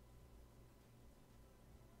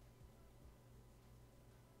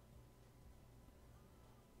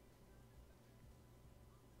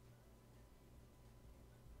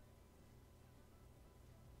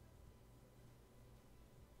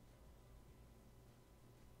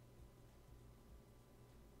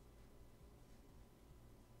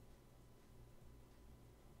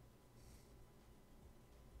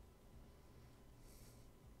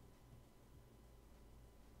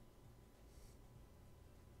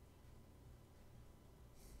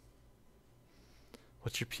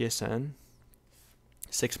 What's your PSN?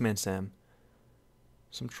 6-man Sam.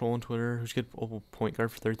 Some troll on Twitter. Who's good Opal point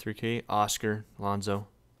guard for 33K? Oscar Alonzo.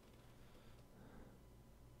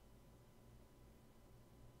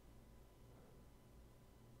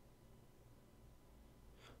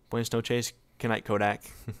 Buenos noches. Good night, Kodak.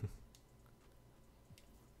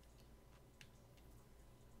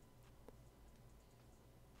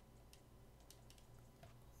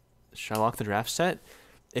 Should I lock the draft set?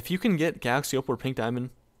 If you can get Galaxy Opal or Pink Diamond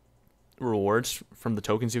rewards from the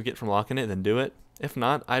tokens you get from locking it, then do it. If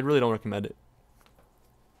not, I really don't recommend it.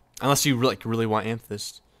 Unless you really want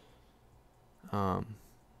Amethyst. I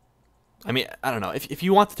mean, I don't know. If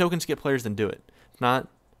you want the tokens to get players, then do it. If not...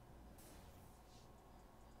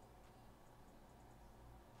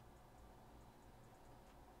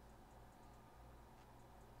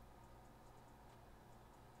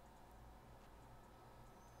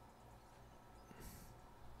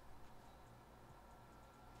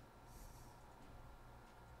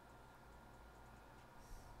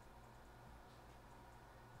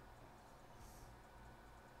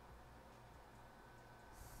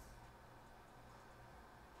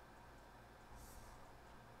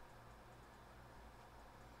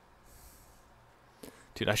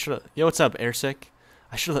 Dude, I should have... Yo, what's up, Airsick?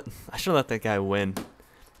 I should have let that guy win.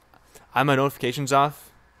 I had my notifications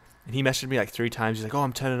off, and he messaged me like 3 times. He's like, oh,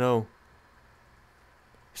 I'm 10-0.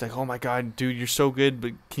 He's like, oh my God, dude, you're so good,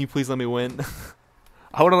 but can you please let me win?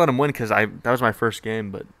 I would have let him win because that was my first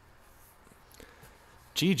game, but...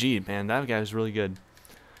 GG, man. That guy was really good.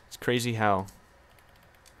 It's crazy how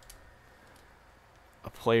a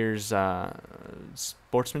player's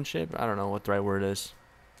sportsmanship, I don't know what the right word is,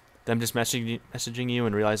 them just messaging you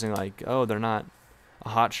and realizing like, oh, they're not a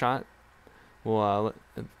hot shot, will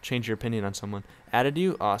change your opinion on someone. Added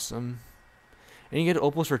you? Awesome. And you get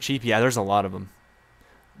opals for cheap? Yeah, there's a lot of them.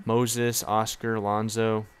 Moses, Oscar,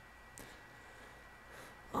 Alonzo.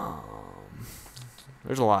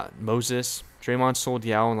 There's a lot. Moses, Draymond, Sol,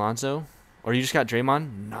 Diao, and Alonzo. Or you just got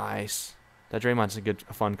Draymond? Nice. That Draymond's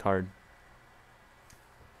a fun card.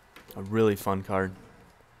 A really fun card.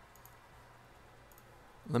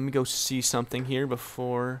 Let me go see something here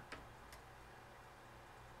before...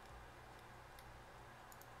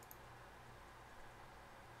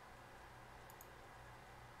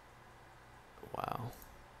 Wow.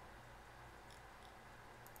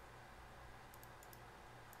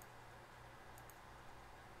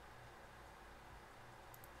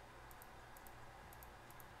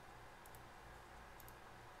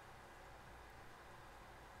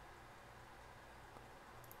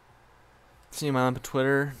 See my lineup on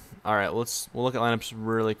Twitter. All right, we'll look at lineups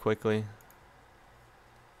really quickly.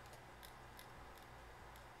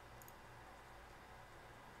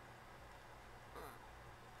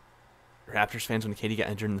 Raptors fans when KD got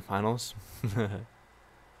injured in the finals.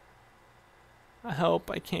 I hope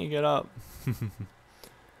I can't get up.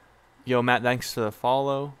 Yo, Matt, thanks for the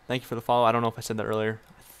follow. Thank you for the follow. I don't know if I said that earlier.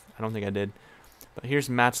 I don't think I did. But here's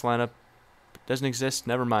Matt's lineup. Doesn't exist.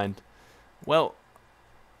 Never mind. Well,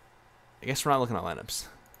 I guess we're not looking at lineups.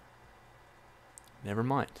 Never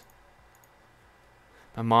mind.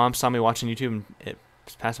 My mom saw me watching YouTube and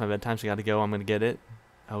it's past my bedtime, so I gotta go. I'm gonna get it.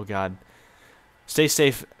 Oh God. Stay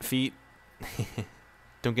safe, feet.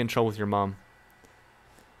 Don't get in trouble with your mom.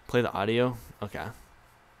 Play the audio? Okay.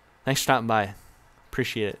 Thanks for stopping by.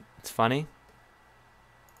 Appreciate it. It's funny.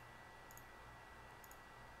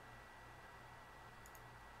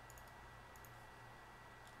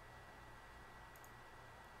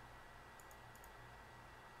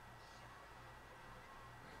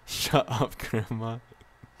 Shut up, Grandma.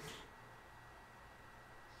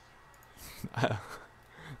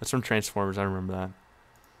 That's from Transformers. I remember that.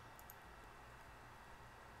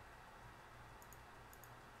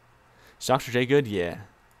 Is Dr. J good? Yeah.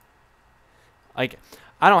 Like,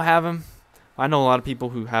 I don't have him. I know a lot of people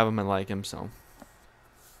who have him and like him, so.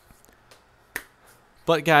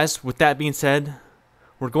 But guys, with that being said,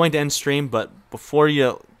 we're going to end stream, but before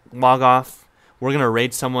you log off, we're going to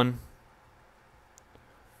raid someone.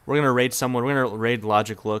 We're going to raid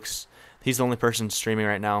Logic Looks. He's the only person streaming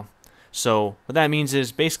right now. So what that means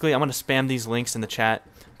is basically I'm going to spam these links in the chat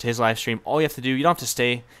to his live stream. All you have to do, you don't have to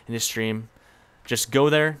stay in his stream. Just go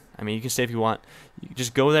there. I mean, you can stay if you want. You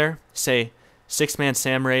just go there, say 6-man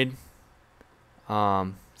Sam raid.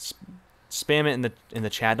 Spam it in the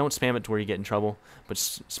chat. Don't spam it to where you get in trouble, but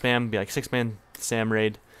spam, be like 6-man Sam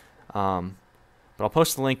raid. But I'll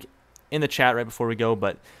post the link in the chat right before we go.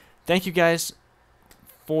 But thank you guys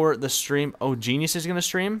for the stream. Oh, Genius is gonna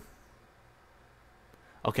stream?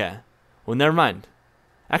 Okay. Well, never mind.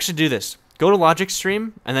 Actually, do this. Go to Logic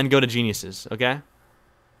stream and then go to Genius's, okay?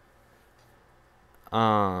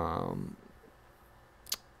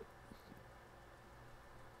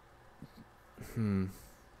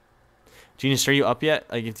 Genius, are you up yet?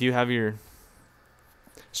 Like, do you have your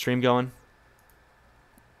stream going?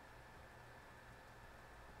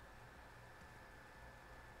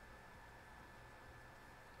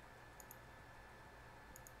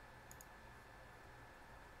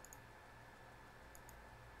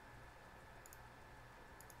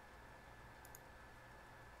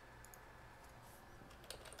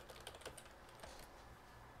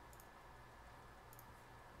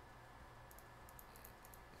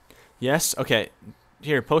 Yes? Okay.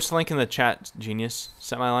 Here, post a link in the chat, Genius.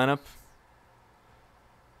 Set my lineup.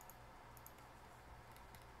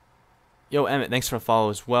 Yo, Emmett, thanks for the follow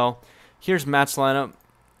as well. Here's Matt's lineup.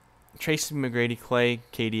 Tracy McGrady, Clay,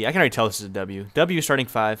 KD. I can already tell this is a W. W starting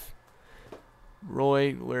 5.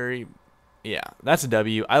 Roy, Larry. Yeah, that's a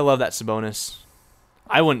W. I love that Sabonis.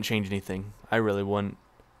 I wouldn't change anything. I really wouldn't.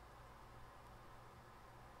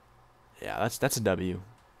 Yeah, that's a W.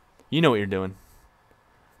 You know what you're doing.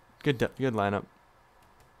 Good lineup.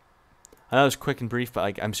 I know it was quick and brief, but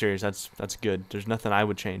like, I'm serious. That's good. There's nothing I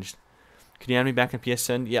would change. Could you add me back on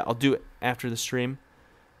PSN? Yeah, I'll do it after the stream.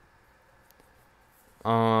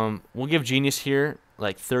 We'll give Genius here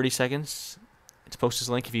like 30 seconds to post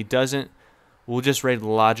his link. If he doesn't, we'll just raid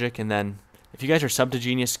Logic, and then if you guys are sub to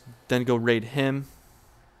Genius, then go raid him.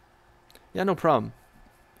 Yeah, no problem.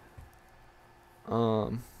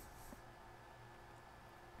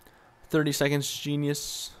 30 seconds,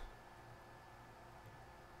 Genius.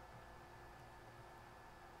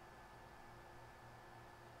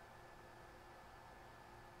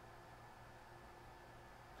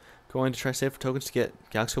 Going to try save for tokens to get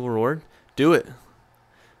Galaxy Global Reward? Do it.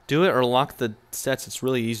 Do it or lock the sets. It's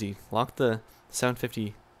really easy. Lock the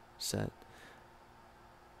 750 set.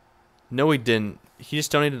 No, he didn't. He just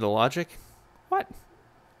donated to Logic? What?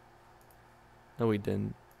 No, he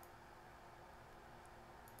didn't.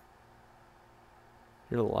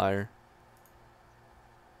 You're a liar.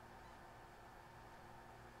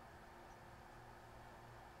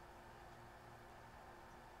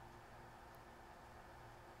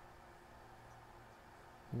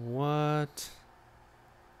 What?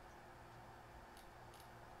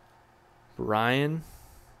 Brian?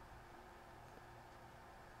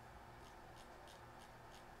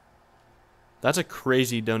 That's a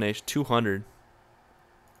crazy donation. 200.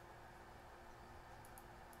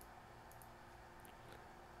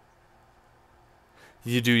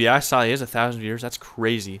 You do, yeah, I saw he has 1,000 viewers. That's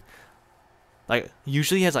crazy. Like,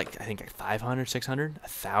 usually he has like, I think like 500, 600,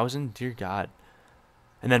 1,000. Dear God.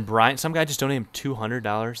 And then Brian, some guy just donated him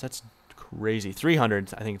 $200. That's crazy.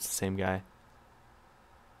 300, I think it's the same guy.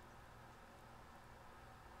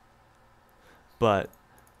 But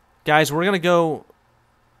Guys, we're gonna go.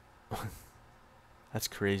 That's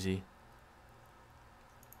crazy.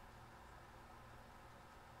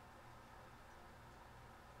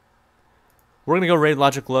 We're gonna go raid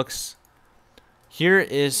Logic Looks. Here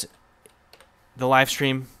is the live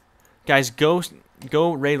stream. Guys, go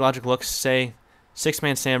raid Logic Looks. Say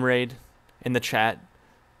 6-man Sam raid in the chat.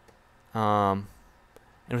 And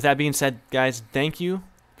with that being said, guys, thank you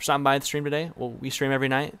for stopping by the stream today. Well, we stream every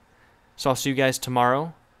night, so I'll see you guys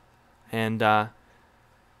tomorrow. And have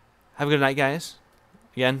a good night, guys.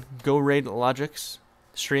 Again, go raid Logic's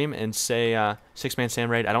stream and say 6-man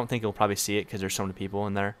Sam raid. I don't think you'll probably see it because there's so many people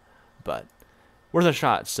in there, but worth a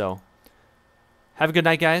shot. So have a good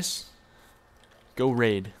night, guys. Go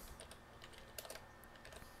raid.